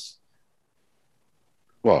fucking bus.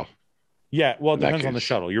 Well, yeah. Well, it depends on the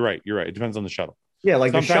shuttle. You're right. It depends on the shuttle. Yeah,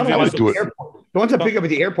 like sometimes the shuttle. I would do it. The ones that pick up at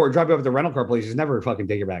the airport, drop you off at the rental car places, never fucking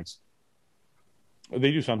take your bags.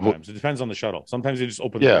 They do sometimes. It depends on the shuttle. Sometimes they just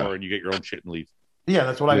open the door and you get your own shit and leave. Yeah,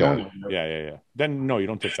 that's what I do. Yeah. Then no, you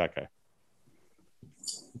don't tip that guy.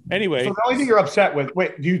 Anyway, so the only thing you're upset with?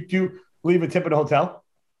 Wait, do you leave a tip at a hotel?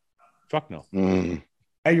 Fuck no. Hey,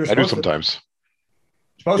 I do sometimes.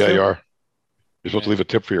 Supposed to. You are. You're supposed to leave a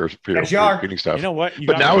tip for your cleaning staff. You know what?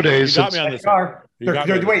 But nowadays,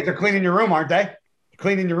 they're cleaning your room, aren't they? They're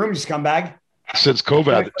cleaning your room, you scumbag. Since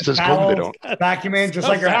COVID, they don't vacuum in just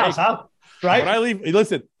like your house, huh? Right. When I leave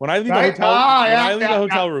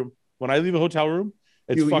a hotel room,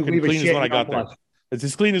 it's fucking clean as when I got there. It's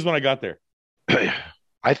as clean as when I got there.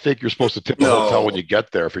 I think you're supposed to tip the hotel when you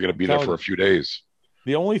get there if you're going to be there for a few days.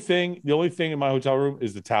 The only thing in my hotel room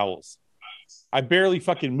is the towels. I barely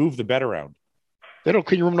fucking move the bed around. They don't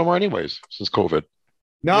clean your room no more anyways since COVID.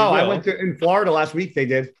 No, I went in Florida last week. They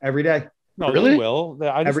did every day. No, really? They will.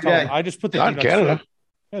 I just put the not in Canada.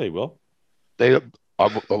 Yeah, they will. They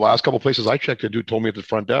the last couple places I checked, the dude told me at the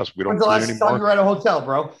front desk, we don't clean anymore. When's the last time you were at a hotel,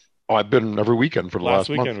 bro? Oh, I've been every weekend for the last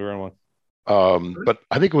weekend. Month. We were in one. But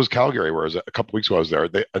I think it was Calgary, where a couple weeks ago I was there.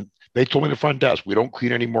 They told me at the front desk, we don't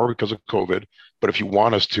clean anymore because of COVID. But if you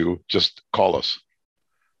want us to, just call us.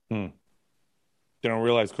 They don't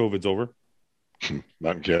realize COVID's over.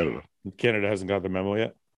 Not in Canada. Canada hasn't got the memo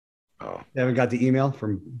yet. Oh. They haven't got the email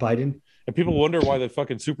from Biden. And people wonder why the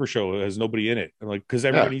fucking Super Show has nobody in it. And like, because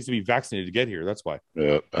everybody needs to be vaccinated to get here. That's why.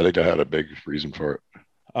 Yeah, I think I had a big reason for it.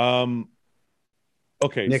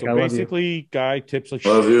 Okay, Nick, so basically, guy tips like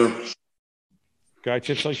shit. You. Guy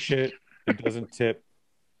tips like shit. It doesn't tip.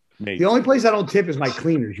 Mate. The only place I don't tip is my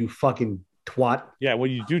cleaners. You fucking twat. Yeah, when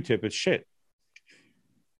you do tip, it's shit.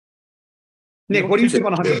 Nick, what do you tip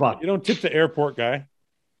on $100? You don't tip the airport guy.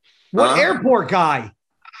 What airport guy?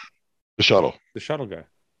 The shuttle. The shuttle guy.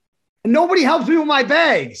 And nobody helps me with my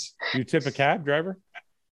bags. You tip a cab driver?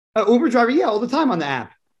 Uber driver, yeah, all the time on the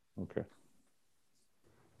app. Okay.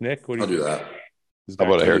 Nick, what do you I'll do think? that. How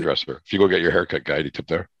about a hairdresser? If you go get your haircut, guy, do you tip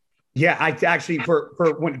there? Yeah, I actually for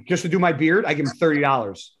when just to do my beard, I give him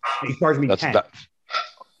 $30. He charged me That's 10. that.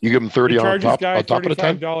 You give him 30 on top of the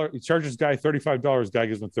 10. He charges guy $35. Guy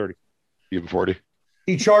gives him 30. You give him 40.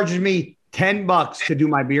 He charges me $10 to do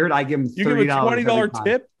my beard. I give him $30. You give him a $20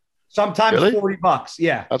 tip? Sometimes Really? $40.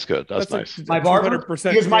 Yeah. That's good. That's nice. My barber,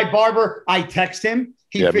 because my barber, I text him.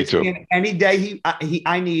 He fits me me in any day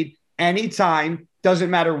I need, anytime. Doesn't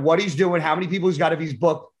matter what he's doing, how many people he's got if he's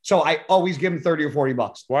booked. So I always give him $30 or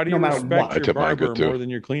 $40. Why do you respect your barber more than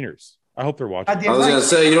your cleaners? I hope they're watching. I was gonna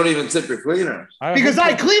say you don't even tip your cleaner. Because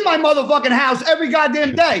I clean my motherfucking house every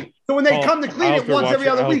goddamn day. So when they come to clean it once every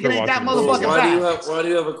other week, it ain't that motherfucking bad. Why do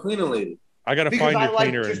you have a cleaner lady? I gotta find your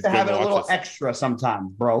cleaner just to have it a little extra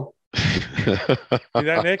sometimes, bro. See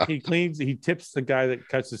that, Nick? He tips the guy that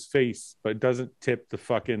cuts his face, but doesn't tip the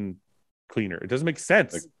fucking cleaner. It doesn't make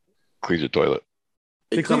sense. Like, cleans your toilet.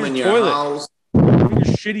 They come in your house. Your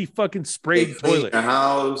shitty fucking sprayed toilet. Your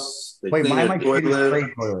house. Wait, why am I sprayed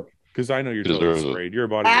toilet? Because I know your toilet's sprayed. Your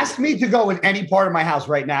body. Ask me to go in any part of my house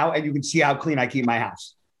right now, and you can see how clean I keep my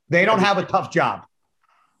house. They don't have a tough job.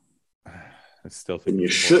 I still think and you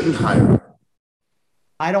shouldn't hire.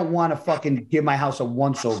 I don't want to fucking give my house a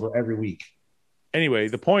once over every week. Anyway,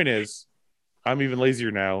 the point is, I'm even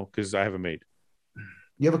lazier now because I have a maid.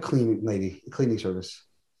 You have a cleaning service.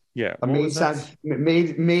 Yeah, a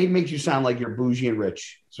maid makes you sound like you're bougie and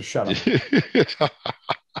rich. So shut up.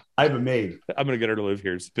 I have a maid. I'm gonna get her to live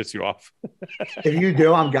here to piss you off. If you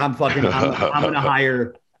do, I'm gonna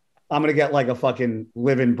hire. I'm gonna get like a fucking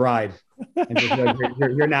live-in bride. And just,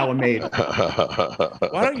 you're now a maid.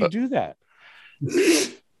 Why don't you do that?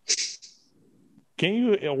 Can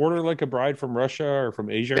you order like a bride from Russia or from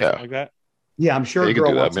Asia or something like that? Yeah, I'm sure a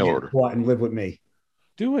girl wants to get and live with me.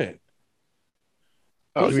 Do it.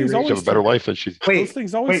 She's always have a better life than she's. Those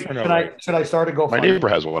things always turn out. Should I start to go? My neighbor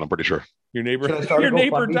has one. I'm pretty sure. Your neighbor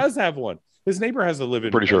does have one. His neighbor has a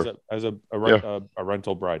live-in. Pretty sure. As a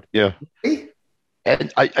rental bride. Yeah.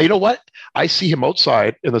 And you know what? I see him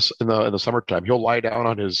outside in the summertime. He'll lie down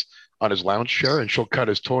on his lounge chair and she'll cut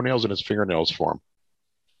his toenails and his fingernails for him.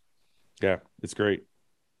 Yeah, it's great.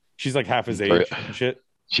 She's like half his age and shit.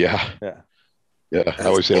 Yeah. I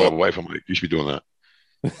always say to my wife, I'm like, you should be doing that.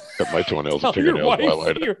 Cut my toenails and fingernails while I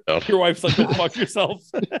lie down. Your wife's like, go fuck yourself.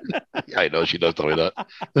 Yeah, I know she does tell me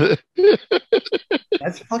that.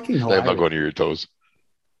 That's fucking hilarious. I'm not going near your toes.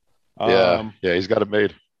 Yeah, he's got it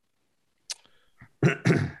made.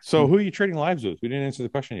 So who are you trading lives with? We didn't answer the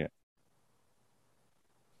question yet.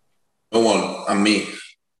 No one. I'm me.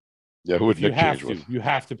 Yeah, who would Nick change with? You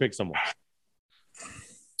have to pick someone.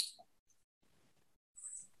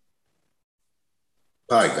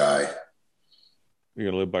 Hi, guy. You're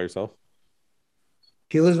gonna live by yourself?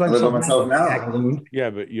 He lives by himself now. Yeah,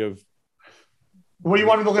 but you have. What do you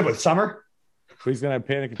want him to live with? Summer? But he's gonna have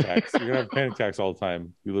panic attacks. You're gonna have panic attacks all the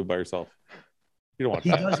time. You live by yourself. You don't want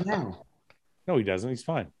that. He does now. No, he doesn't. He's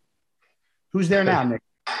fine. Who's there now, Nick?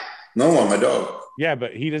 No one. My dog. Yeah,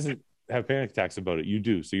 but he doesn't have panic attacks about it. You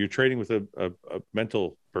do. So you're trading with a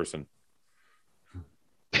mental person.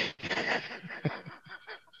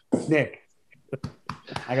 Nick.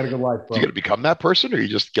 I got a good life, bro. You gonna become that person, or you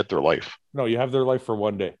just get their life? No, you have their life for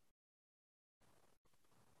one day.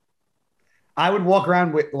 I would walk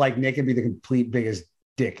around with like Nick and be the complete biggest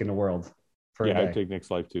dick in the world. I'd take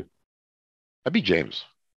Nick's life too. I'd be James.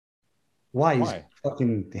 Why? He's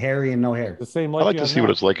fucking hairy and no hair. The same life. I like to see what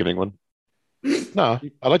it's like in England. No,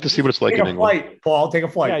 I like to see what it's like in England. Flight, Paul. Take a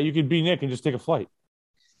flight. Yeah, you could be Nick and just take a flight.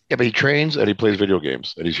 Yeah, but he trains and he plays video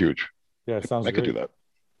games and he's huge. Yeah, it sounds. I could do that.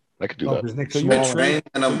 I could do that. So you would trade,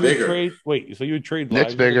 and I'm bigger. So you would trade.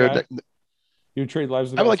 Nick's bigger. You would trade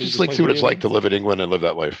lives. I would like to just like see what it's like to live in England and live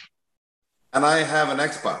that life. And I have an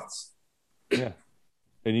Xbox. Yeah,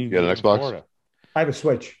 and you got an Xbox. Florida. I have a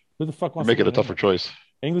Switch. Who the fuck wants to make it a tougher choice?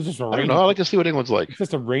 England's just a rainy. I don't know. I like to see what England's like. It's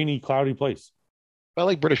just a rainy, cloudy place. I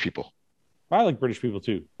like British people. I like British people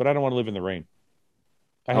too, but I don't want to live in the rain.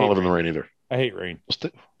 I don't live in the rain either. I hate rain.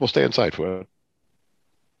 We'll stay inside for it.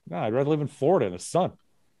 No, I'd rather live in Florida in the sun.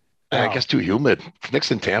 I guess too humid.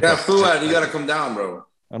 Nick's in Tampa. Yeah, Fuad, you got to come down, bro.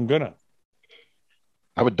 I'm gonna.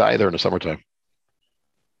 I would die there in the summertime.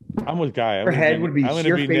 I'm with Guy. Your head would be. I'm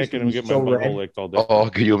gonna be Nick and I'm gonna get my butthole licked all day. Oh,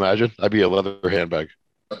 can you imagine? I'd be a leather handbag.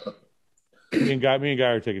 Me and Guy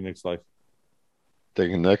are taking Nick's life.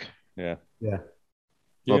 Taking Nick? Yeah.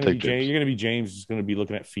 You're gonna be James. Just gonna be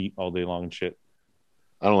looking at feet all day long and shit.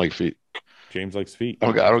 I don't like feet. James likes feet.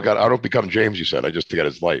 I don't become James. You said I just get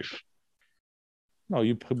his life. No,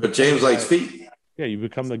 you. But James likes feet. Yeah, you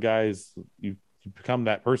become the guys. You become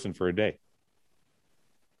that person for a day.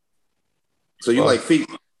 So you like feet?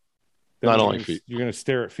 Not only feet. You're gonna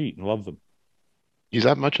stare at feet and love them. He's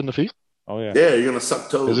that much in the feet? Oh yeah. Yeah, you're gonna suck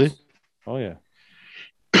toes. Is he? Oh yeah.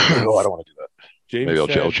 Oh, I don't want to do that. James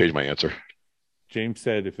Maybe said, I'll change my answer. James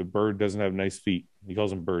said if a bird doesn't have nice feet, he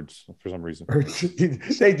calls them birds for some reason.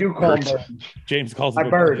 They do call Birds. them. James calls My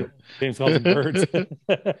them bird. James calls them birds.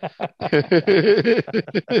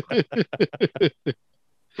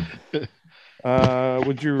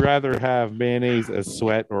 Would you rather have mayonnaise as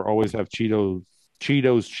sweat or always have Cheetos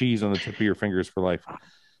cheese on the tip of your fingers for life?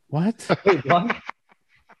 What? Wait, what?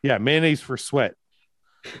 Yeah, mayonnaise for sweat.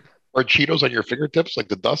 Or Cheetos on your fingertips, like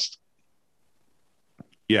the dust?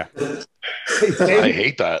 Yeah. I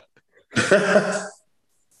hate that.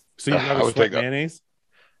 So you I rather would sweat take that. mayonnaise?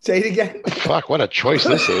 Say it again. Fuck, what a choice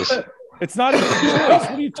this is. It's not even a choice.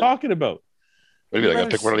 What are you talking about? Maybe I got to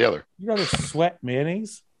pick one or the other. You rather sweat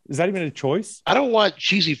mayonnaise? Is that even a choice? I don't want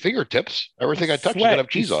cheesy fingertips. Everything I touch is going to have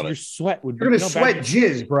cheese on Your it. sweat would be. You're gonna sweat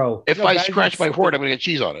jizz, bro. If No, I guys, scratch my it's- forehead, I'm going to get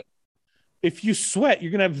cheese on it. If you sweat,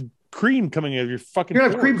 you're gonna have cream coming out of your fucking. You're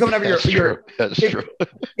gonna have cream pores. coming out of That's your true. That's If- true.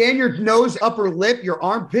 and your nose, upper lip, your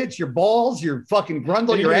armpits, your balls, your fucking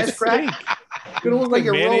grundle, And your you're ass gonna crack. stink. You're gonna look like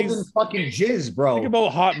you're Mayonnaise. rolled in fucking jizz, bro. Think about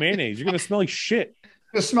hot mayonnaise. You're gonna smell like shit.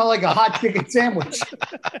 It's gonna smell like a hot chicken sandwich.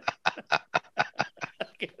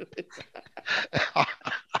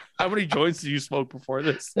 How many joints did you smoke before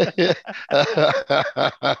this? Who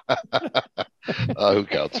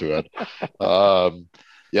counts, man?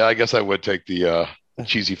 Yeah, I guess I would take the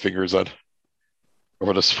cheesy fingers on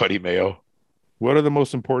over the sweaty mayo. What are the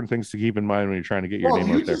most important things to keep in mind when you're trying to get your Bro, name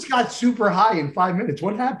you out there? just got super high in 5 minutes.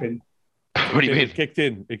 What happened? What do you It mean? kicked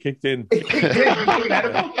in. It kicked in. It kicked in. You took an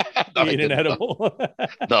edible? No, I Eating an didn't. edible.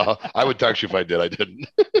 No, I would text you if I did. I didn't.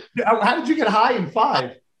 How did you get high in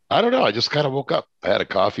 5? I don't know. I just kind of woke up. I had a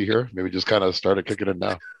coffee here. Maybe just kind of started kicking it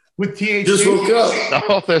now. With THC? Just woke up.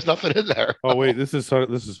 No, there's nothing in there. Oh wait, this is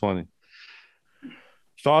funny.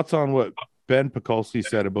 Thoughts on what Ben Pekulski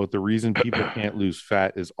said about the reason people can't lose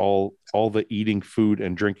fat is all the eating food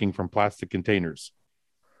and drinking from plastic containers.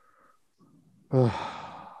 I'm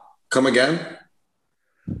Come again?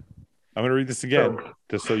 gonna read this again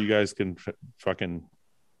just so you guys can fucking.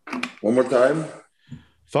 One more time.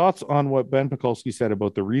 Thoughts on what Ben Pekulski said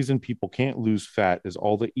about the reason people can't lose fat is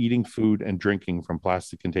all the eating food and drinking from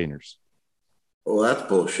plastic containers. Well, that's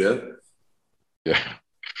bullshit. Yeah.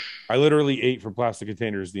 I literally ate from plastic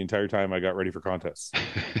containers the entire time I got ready for contests.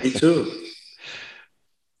 Me too.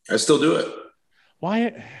 I still do it.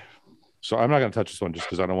 Why? So I'm not going to touch this one just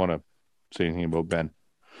because I don't want to say anything about Ben.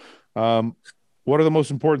 What are the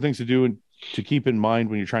most important things to do and to keep in mind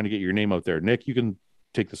when you're trying to get your name out there? Nick, you can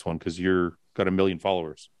take this one because you're got 1 million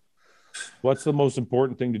followers. What's the most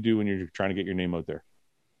important thing to do when you're trying to get your name out there?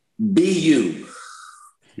 Be you.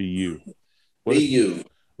 Be you. Be you.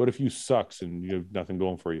 What if you sucks and you have nothing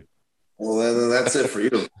going for you? Well, then that's it for you.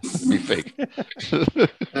 Be fake.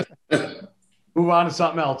 Move on to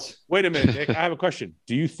something else. Wait a minute, Nick. I have a question.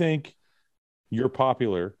 Do you think you're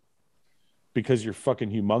popular because you're fucking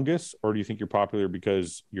humongous, or do you think you're popular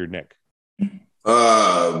because you're Nick?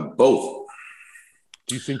 Both.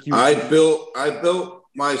 Do you think you? I built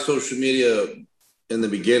my social media in the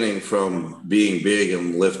beginning from being big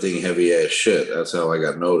and lifting heavy ass shit. That's how I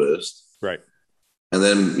got noticed. Right. And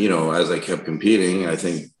then, as I kept competing, I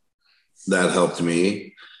think that helped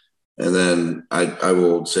me. And then I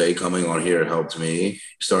will say coming on here helped me.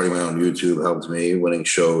 Starting my own YouTube helped me. Winning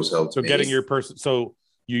shows helped So me. getting your person. So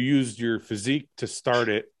you used your physique to start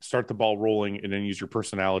the ball rolling, and then use your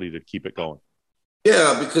personality to keep it going.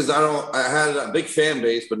 Yeah, because I had a big fan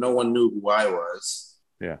base, but no one knew who I was.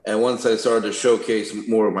 Yeah. And once I started to showcase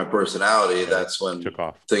more of my personality, that's when Took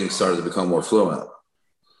off. things started to become more fluent.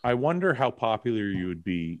 I wonder how popular you would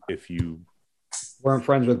be if you. Weren't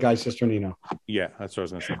friends with Guy Cisternino. Yeah, that's what I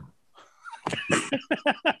was gonna say.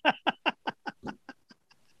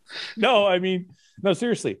 No, I mean, no,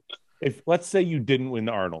 seriously. If let's say you didn't win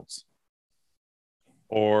the Arnolds,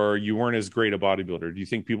 or you weren't as great a bodybuilder, do you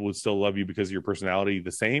think people would still love you because of your personality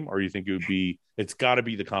the same, or you think it's got to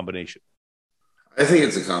be the combination? I think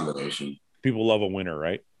it's a combination. People love a winner,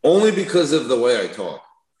 right? Only because of the way I talk.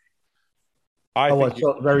 I think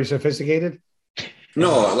So very sophisticated?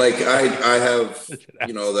 No, like I have,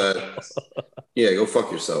 that. Yeah, go fuck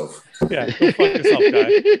yourself. yeah, go fuck yourself,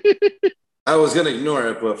 guy. I was gonna ignore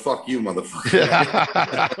it, but fuck you, motherfucker.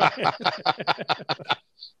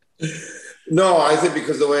 No, I think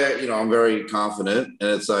because the way I'm very confident, and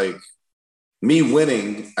it's like me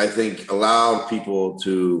winning. I think allowed people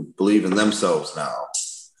to believe in themselves now,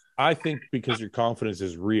 I think because your confidence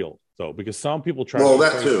is real, though, because some people try. Well,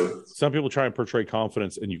 that too. Some people try and portray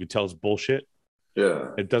confidence, and you can tell it's bullshit.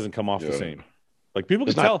 Yeah, it doesn't come off the same. Like people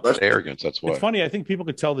can It's tell. not arrogance. That's why. It's funny. I think people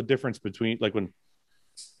could tell the difference between like when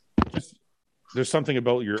there's something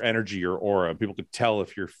about your energy, your aura. People could tell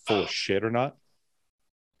if you're full of shit or not.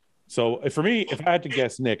 So for me, if I had to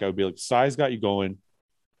guess, Nick, I would be like, size got you going,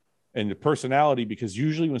 and the personality, because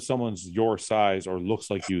usually when someone's your size or looks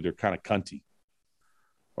like you, they're kind of cunty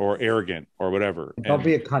or arrogant or whatever. Don't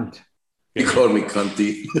be a cunt. You called me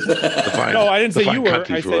cunty. No, I didn't say you were.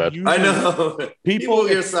 I said you. I know. People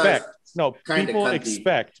your expect. size, No, people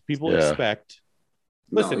expect. People expect.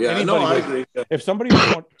 Listen, no, yeah, no, I agree. If somebody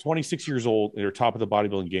is 26 years old and they're top of the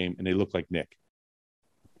bodybuilding game and they look like Nick,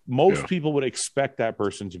 most people would expect that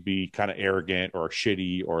person to be kind of arrogant or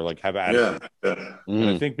shitty or like have attitude. Yeah. And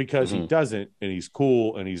I think because he doesn't, and he's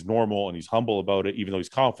cool and he's normal and he's humble about it, even though he's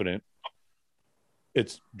confident,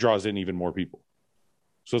 it draws in even more people.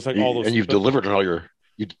 So it's like all those. And you've delivered on all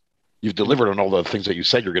you've delivered on all the things that you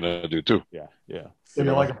said you're going to do too. Yeah. So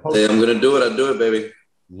you're like a Hey, I'm gonna do it. I'll do it, baby.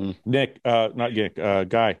 Nick, not Nick,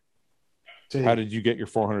 Guy. How did you get your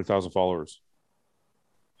 400,000 followers?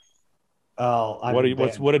 Oh,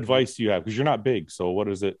 what advice do you have? Because you're not big. So what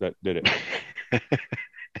is it that did it?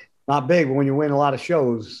 Not big, but when you win a lot of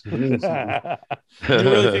shows, it means something.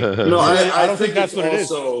 No, I don't think that's it's what it is.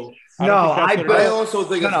 also. I also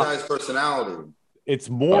think it's Guy's personality. It's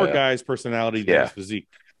more Guy's personality than his physique.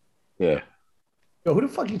 Yeah. Yo, who the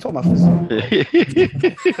fuck are you talking about?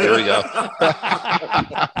 There we go.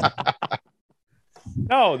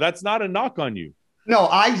 No, that's not a knock on you. No,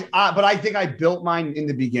 but I think I built mine in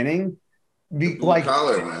the beginning. Like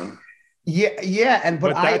collar, man. Yeah,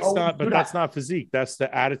 but that's not physique. That's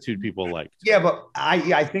the attitude people like. Yeah, but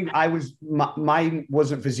I think mine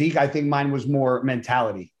wasn't physique. I think mine was more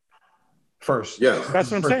mentality first. Yeah, that's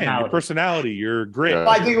what I'm saying. Your personality, your grit.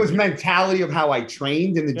 I think it was mentality of how I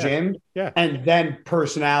trained in the gym. Yeah, and then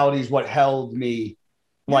personality is what held me.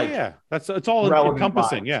 Like, it's all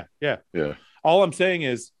encompassing. Vibes. Yeah. All I'm saying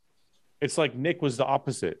is, it's like Nick was the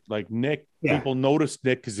opposite. Like Nick, people noticed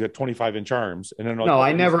Nick because he had 25-inch arms, and then like,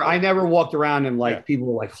 I never walked around and like people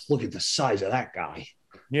were like, look at the size of that guy.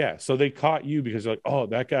 Yeah, so they caught you because like, oh,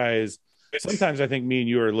 that guy is. Sometimes I think me and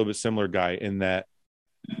you are a little bit similar, Guy, in that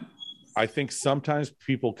I think sometimes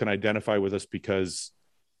people can identify with us because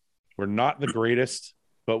we're not the greatest,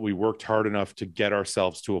 but we worked hard enough to get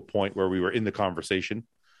ourselves to a point where we were in the conversation.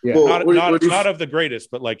 Yeah, not of the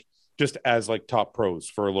greatest, but like just as like top pros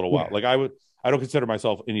for a little while. Like I don't consider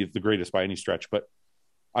myself any of the greatest by any stretch, but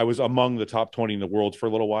I was among the top 20 in the world for a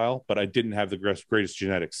little while, but I didn't have the greatest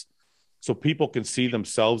genetics. So people can see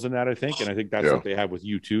themselves in that, I think. And I think that's what they have with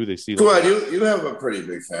you too. They see. Well, you have a pretty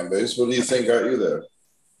big fan base. What do you think got you there?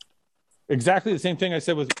 Exactly the same thing I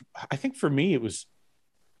said with, I think for me, it was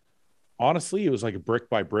honestly, it was like a brick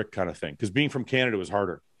by brick kind of thing. Cause being from Canada was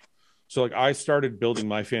harder. So like I started building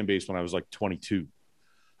my fan base when I was like 22.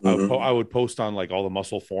 I would post on like all the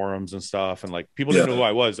muscle forums and stuff. And like people didn't know who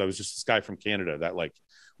I was. I was just this guy from Canada that like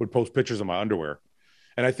would post pictures of my underwear.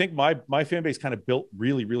 And I think my fan base kind of built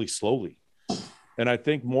really, really slowly. And I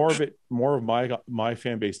think more of my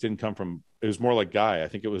fan base didn't come from, it was more like Guy. I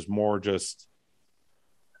think it was more just,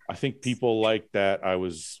 I think people liked that I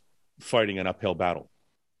was fighting an uphill battle.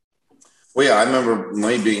 Well, yeah, I remember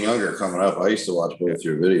me being younger coming up. I used to watch both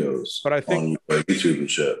your videos, but I think on YouTube and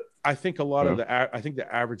shit. I think a lot of I think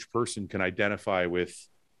the average person can identify with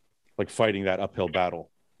like fighting that uphill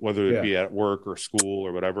battle, whether it be at work or school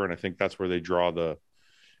or whatever. And I think that's where they draw the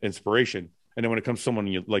inspiration. And then when it comes to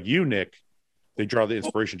someone like you, Nick, they draw the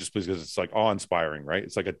inspiration just because it's like awe-inspiring, right?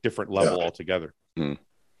 It's like a different level altogether.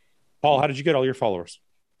 Paul, how did you get all your followers?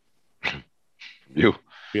 You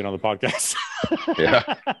being on the podcast.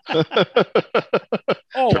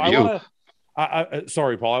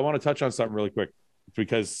 Sorry, Paul. I want to touch on something really quick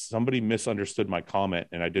because somebody misunderstood my comment,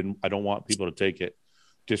 and I don't want people to take it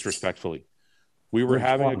disrespectfully. We were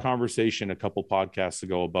having a conversation a couple podcasts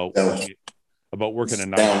ago about working a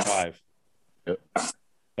 9 to 5,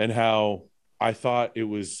 and how I thought it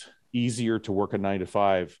was easier to work a 9 to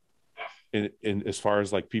 5 in as far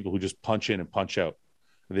as like people who just punch in and punch out,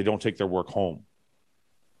 and they don't take their work home.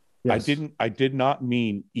 Yes. I did not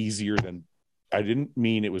mean easier than, I didn't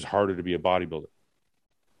mean it was harder to be a bodybuilder.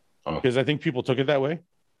 Because I think people took it that way.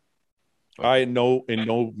 I in no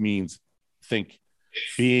means think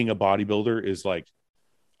being a bodybuilder is like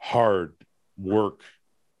hard work.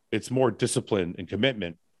 It's more discipline and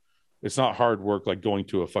commitment. It's not hard work like going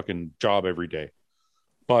to a fucking job every day.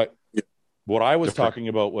 But what I was talking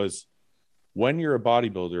about was when you're a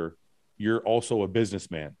bodybuilder, you're also a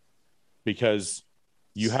businessman, because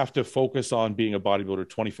you have to focus on being a bodybuilder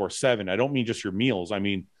 24/7. I don't mean just your meals. I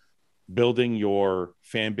mean, building your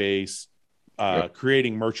fan base,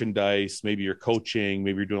 creating merchandise, maybe you're coaching,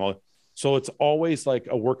 maybe you're doing all. So it's always like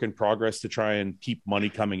a work in progress to try and keep money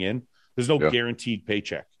coming in. There's no guaranteed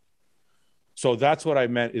paycheck. So that's what I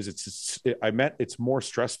meant is it's more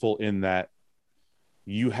stressful in that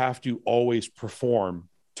you have to always perform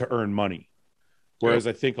to earn money. Whereas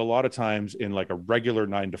I think a lot of times in like a regular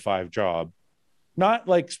 9-to-5 job, not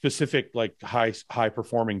like specific, like high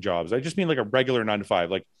performing jobs. I just mean like a regular 9-to-5.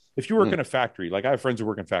 Like if you work in a factory, like I have friends who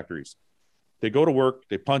work in factories, they go to work,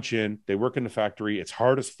 they punch in, they work in the factory. It's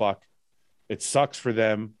hard as fuck. It sucks for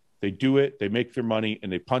them. They do it, they make their money,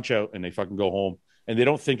 and they punch out and they fucking go home. And they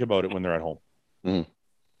don't think about it when they're at home.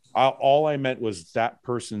 All I meant was that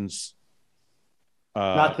person's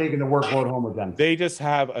not taking the workload home with them. They just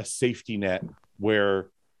have a safety net where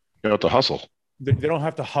you don't have to hustle. They don't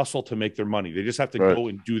have to hustle to make their money. They just have to go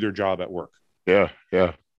and do their job at work. Yeah.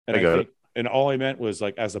 And I got it. And all I meant was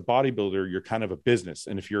like, as a bodybuilder, you're kind of a business.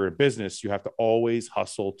 And if you're a business, you have to always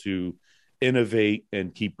hustle to innovate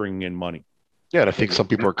and keep bringing in money. Yeah, and I think some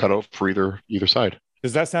people are cut out for either side.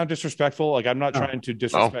 Does that sound disrespectful? Like I'm not trying to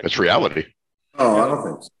disrespect. No, it's reality. Oh, I don't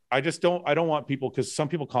think so. I don't want people, because some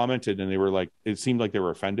people commented and they were like, it seemed like they were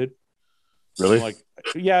offended. Really? Like,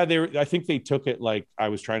 yeah, I think they took it like I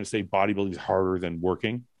was trying to say bodybuilding is harder than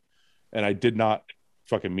working. And I did not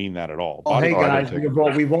fucking mean that at all. Oh, hey guys,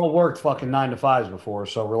 we've all worked fucking 9-to-5s before,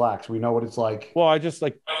 so relax. We know what it's like. Well, I just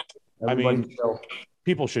like, Everybody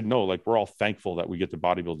people should know, like, we're all thankful that we get to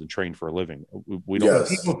bodybuild and train for a living. We don't.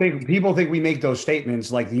 People think we make those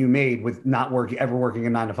statements like you made with not working a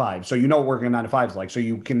 9-to-5. So you know what working a 9-to-5 is like, so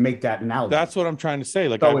you can make that analogy. That's what I'm trying to say.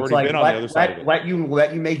 Like, so I've already been on the other side of it. Let you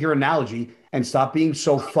make your analogy and stop being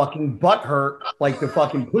so fucking butthurt like the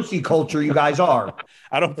fucking pussy culture you guys are.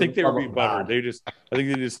 I don't think they were being butthurt. I think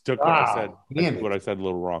they just took what I said. What I said a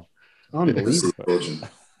little wrong. Unbelievable.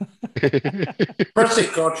 Pussy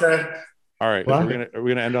culture. All right, are we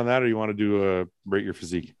gonna end on that, or you want to do rate your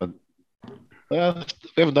physique? We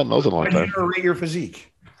haven't done those in a long time. Rate your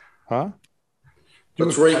physique, huh?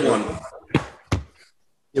 Let's rate one.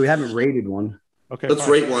 Yeah, we haven't rated one. Okay, let's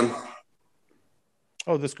rate one.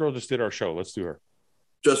 Oh, this girl just did our show. Let's do her.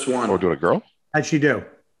 Just one. Or do a girl? How'd she do?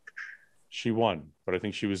 She won, but I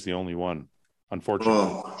think she was the only one.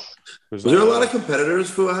 Unfortunately, was there a lot of competitors,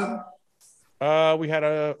 Fuad? We had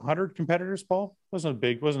 100 competitors, Paul. Wasn't a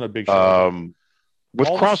big show. With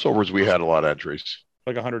crossovers, we had a lot of entries.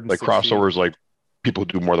 Like 100. Like crossovers, like people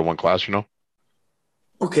who do more than one class, you know?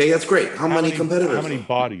 Okay, that's great. How many competitors? How many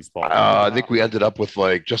bodies, Paul? I think we ended up with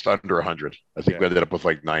like just under 100. I think we ended up with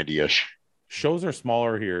like 90-ish. Shows are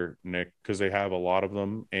smaller here, Nick, because they have a lot of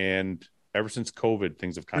them. And ever since COVID,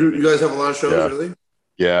 things have kind of... You guys have a lot of shows, really?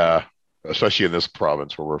 Yeah, especially in this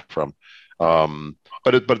province where we're from.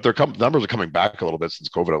 But their numbers are coming back a little bit since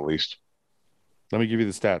COVID, at least. Let me give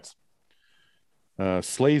you the stats.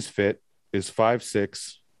 Slay's Fit is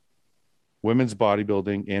 5'6", women's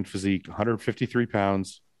bodybuilding and physique, 153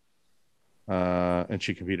 pounds, and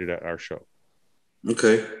she competed at our show.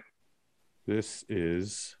 Okay. This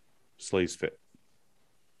is Slay's Fit.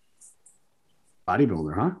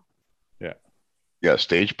 Bodybuilder, huh? Yeah. Yeah,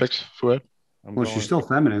 stage pics, Fuad? Well, she's still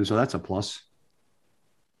feminine, so that's a plus.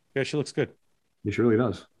 Yeah, she looks good. She really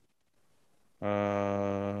does.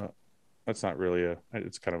 That's not really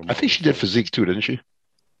it's kind of I think she did physique too, didn't she?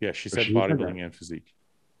 Yeah, she said bodybuilding and physique.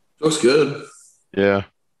 Looks good. Yeah.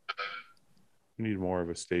 We need more of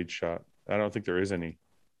a stage shot. I don't think there is any.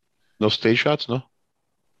 No stage shots, no?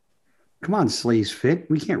 Come on, Slay's Fit.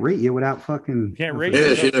 We can't rate you without fucking... Can't rate you.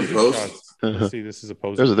 Yeah, she didn't post. Let's see, this is a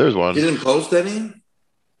post. There's one. She didn't post any?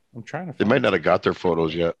 I'm trying to They might not have got their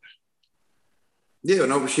photos yet. Yeah,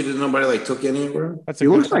 no, but she didn't. Nobody like took any of her. It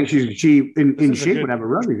looks like she in shape would have a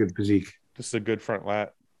really good physique. This is a good front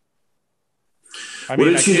lat. What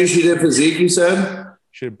did she do? She did physique, you said?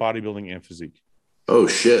 She did bodybuilding and physique. Oh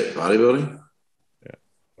shit, bodybuilding. Yeah.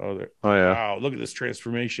 Oh, there. Oh yeah. Wow, look at this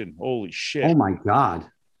transformation. Holy shit. Oh my god.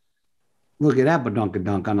 Look at that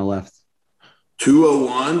badunkadunk on the left.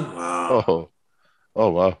 201. Wow. Oh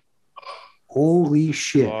wow. Holy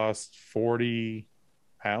shit. Lost 40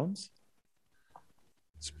 pounds.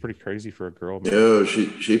 It's pretty crazy for a girl. Man. Yeah,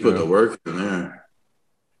 she put the work in there.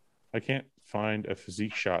 I can't find a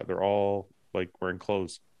physique shot. They're all like wearing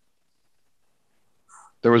clothes.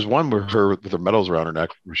 There was one with her medals around her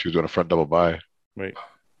neck where she was doing a front double by. Wait,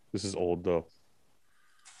 this is old though.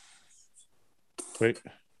 Wait.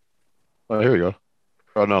 Oh, here we go.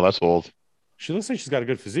 Oh no, that's old. She looks like she's got a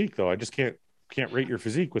good physique though. I just can't rate your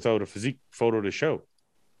physique without a physique photo to show.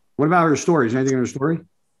 What about her story? Is anything in her story?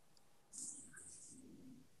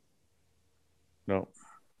 No.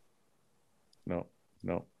 No.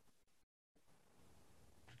 No.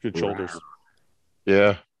 Good shoulders.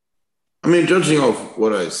 Yeah. I mean, judging off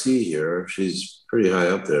what I see here, she's pretty high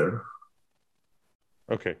up there.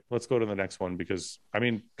 Okay, let's go to the next one because I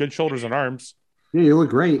mean, good shoulders and arms. Yeah, you look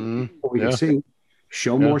great. What we Yeah. can see.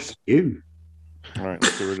 Show more skin. All right,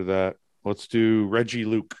 let's get rid of that. Let's do Reggie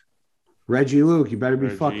Luke Reggie Luke, you better be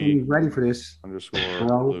Reggie. fucking ready for this. _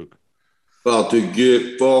 Bro. Luke. About to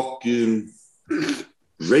get fucking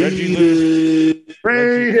Reggie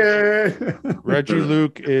raided. Reggie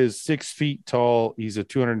Luke is 6 feet tall. He's a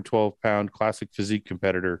 212-pound classic physique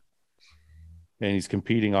competitor, and he's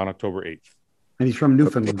competing on October 8th. And he's from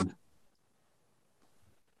Newfoundland.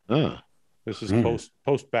 Oh. This is Man.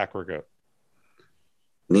 post back workout.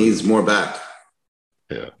 Needs more back.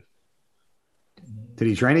 Yeah. Did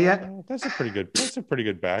he train it yet? That's a pretty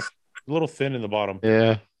good back. A little thin in the bottom.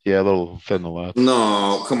 Yeah. Yeah. A little thin the left.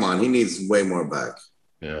 No, come on. He needs way more back.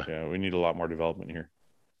 Yeah. Yeah, we need a lot more development here.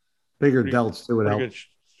 Bigger Pretty- delts too would Pretty help.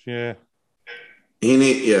 good. Yeah. He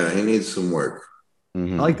needs some work.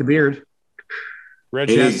 Mhm. I like the beard.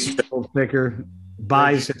 Reggie, He Chest needs a little thicker.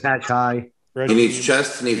 Buys attached high. Reggie, he needs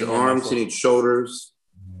chest, he needs more arms, muscle. he needs shoulders,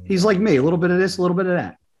 He's like me. A little bit of this, a little bit of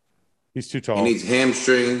that. He's too he tall. needs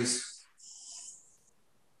hamstrings.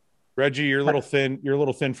 Reggie, you're a little thin. You're a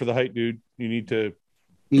little thin for the height, dude. You need to.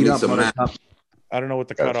 Eat needs up, some buttercup. I don't know what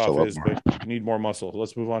the Gotta cutoff fill up is, more. but you need more muscle.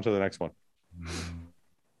 Let's move on to the next one.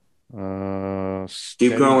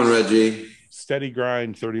 Keep going, Reggie. Steady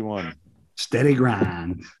grind 31. Steady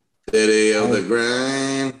grind. Steady on the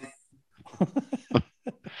grind.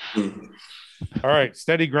 All right,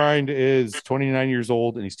 steady grind is 29 years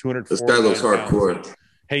old and he's 204. This guy looks hardcore. Tat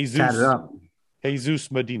Jesus, it up.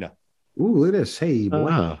 Jesus Medina. Ooh, look at this. Hey, boy.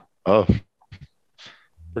 Ah. Oh.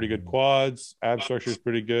 Pretty good quads. Ab structure is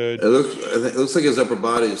pretty good. It looks like his upper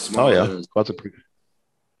body is Oh smaller. yeah. than his- Quads are pretty.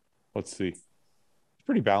 Let's see. It's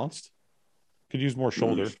pretty balanced. Could use more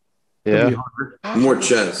shoulder. Yeah. Could be harder. more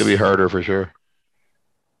chest. Could be harder for sure.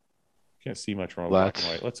 Can't see much from a black and Lats.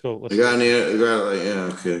 white. Let's go. Let's, You got any? You got like yeah,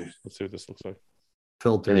 okay. let's see what this looks like.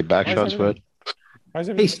 Filter. Any back Why is shots, bud? everything- why is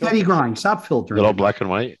Hey, everything steady filtered? grind. Stop Is filtering, it all black and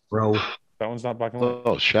white? bro. That one's not black and white.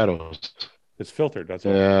 Oh, shadows. It's filtered. That's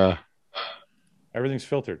all. Yeah. Everything's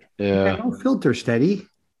filtered. Yeah. Don't filter steady.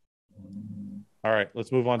 All right,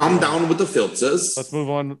 let's move on. To I'm down with the filters. Let's move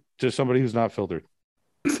on to somebody who's not filtered.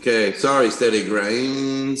 Okay, sorry, steady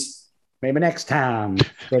grinds. Maybe next time.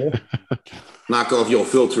 Steady. Knock off your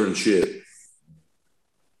filter and shit.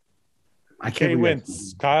 I can't K believe that.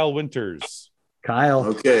 Wins, Kyle Winters. Kyle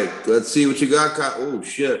Okay, let's see what you got. Oh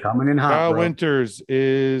shit! coming in hot, Kyle bro. Winters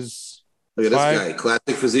is Look at this Five. guy,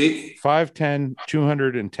 classic physique. 5'10",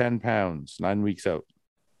 210 pounds, 9 weeks out.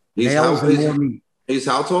 He's Nails how, and more meat. he's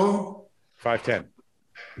how tall? 5'10",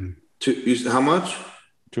 How much?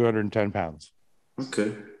 210 pounds.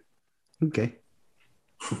 Okay. Okay.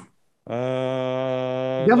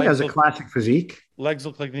 Uh, Definitely has legs, a look, classic physique. legs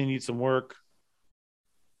look like they need some work.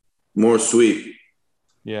 More sweet.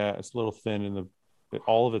 Yeah, it's a little thin in the.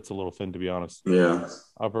 All of it's a little thin, to be honest. Yeah.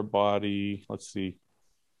 Upper body. Let's see.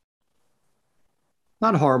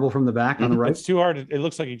 Not horrible from the back on the right. It's too hard. It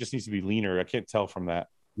looks like he just needs to be leaner. I can't tell from that.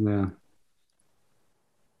 Yeah.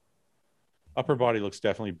 Upper body looks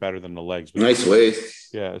definitely better than the legs. But Nice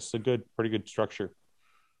waist. Yeah, it's a pretty good structure.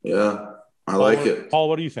 Yeah. I like it. Paul,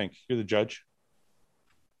 what do you think? You're the judge.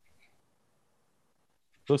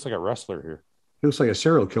 Looks like a wrestler here. He looks like a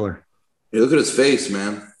serial killer. Hey, look at his face,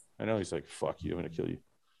 man. I know he's like, fuck you, I'm gonna kill you.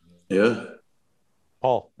 Yeah.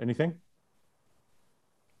 Paul, anything?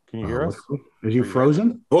 Can you hear us? Is you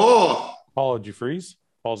frozen? Oh, Paul, did you freeze?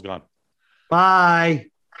 Paul's gone. Bye.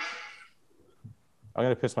 I'm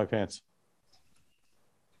gonna piss my pants.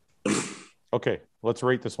 Okay, let's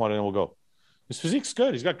rate this one and then we'll go. His physique's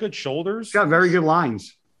good. He's got good shoulders. He's got very good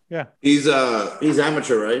lines. Yeah. he's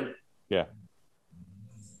amateur, right? Yeah.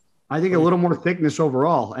 I think a little more thickness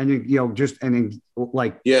overall, and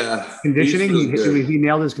like Yeah. conditioning. He's really good. He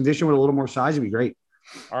nailed his condition with a little more size. It'd be great.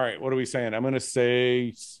 All right, what are we saying? I'm gonna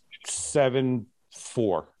say 7-4.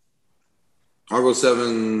 I'll go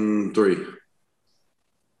 7-3.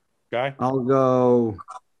 Guy? I'll go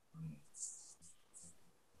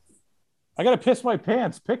I gotta piss my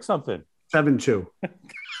pants. Pick something. 7-2.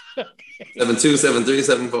 7-2, 7-3,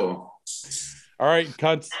 7-4. All right,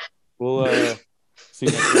 cunts. We'll see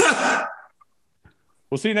you next week.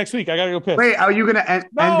 We'll see you next week. I gotta go piss. Wait, are you gonna end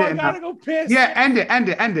no, it? I gotta go piss. Yeah, end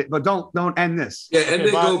it. But don't end this. Yeah, and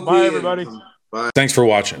then bye- go bye, pee everybody. Bye. Thanks for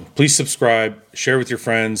watching. Please subscribe, share with your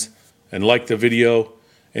friends, and like the video.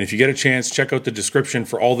 And if you get a chance, check out the description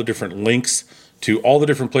for all the different links to all the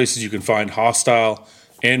different places you can find Hostile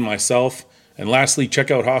and myself. And lastly,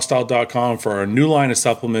 check out hostile.com for our new line of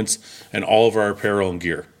supplements and all of our apparel and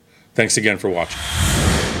gear. Thanks again for watching.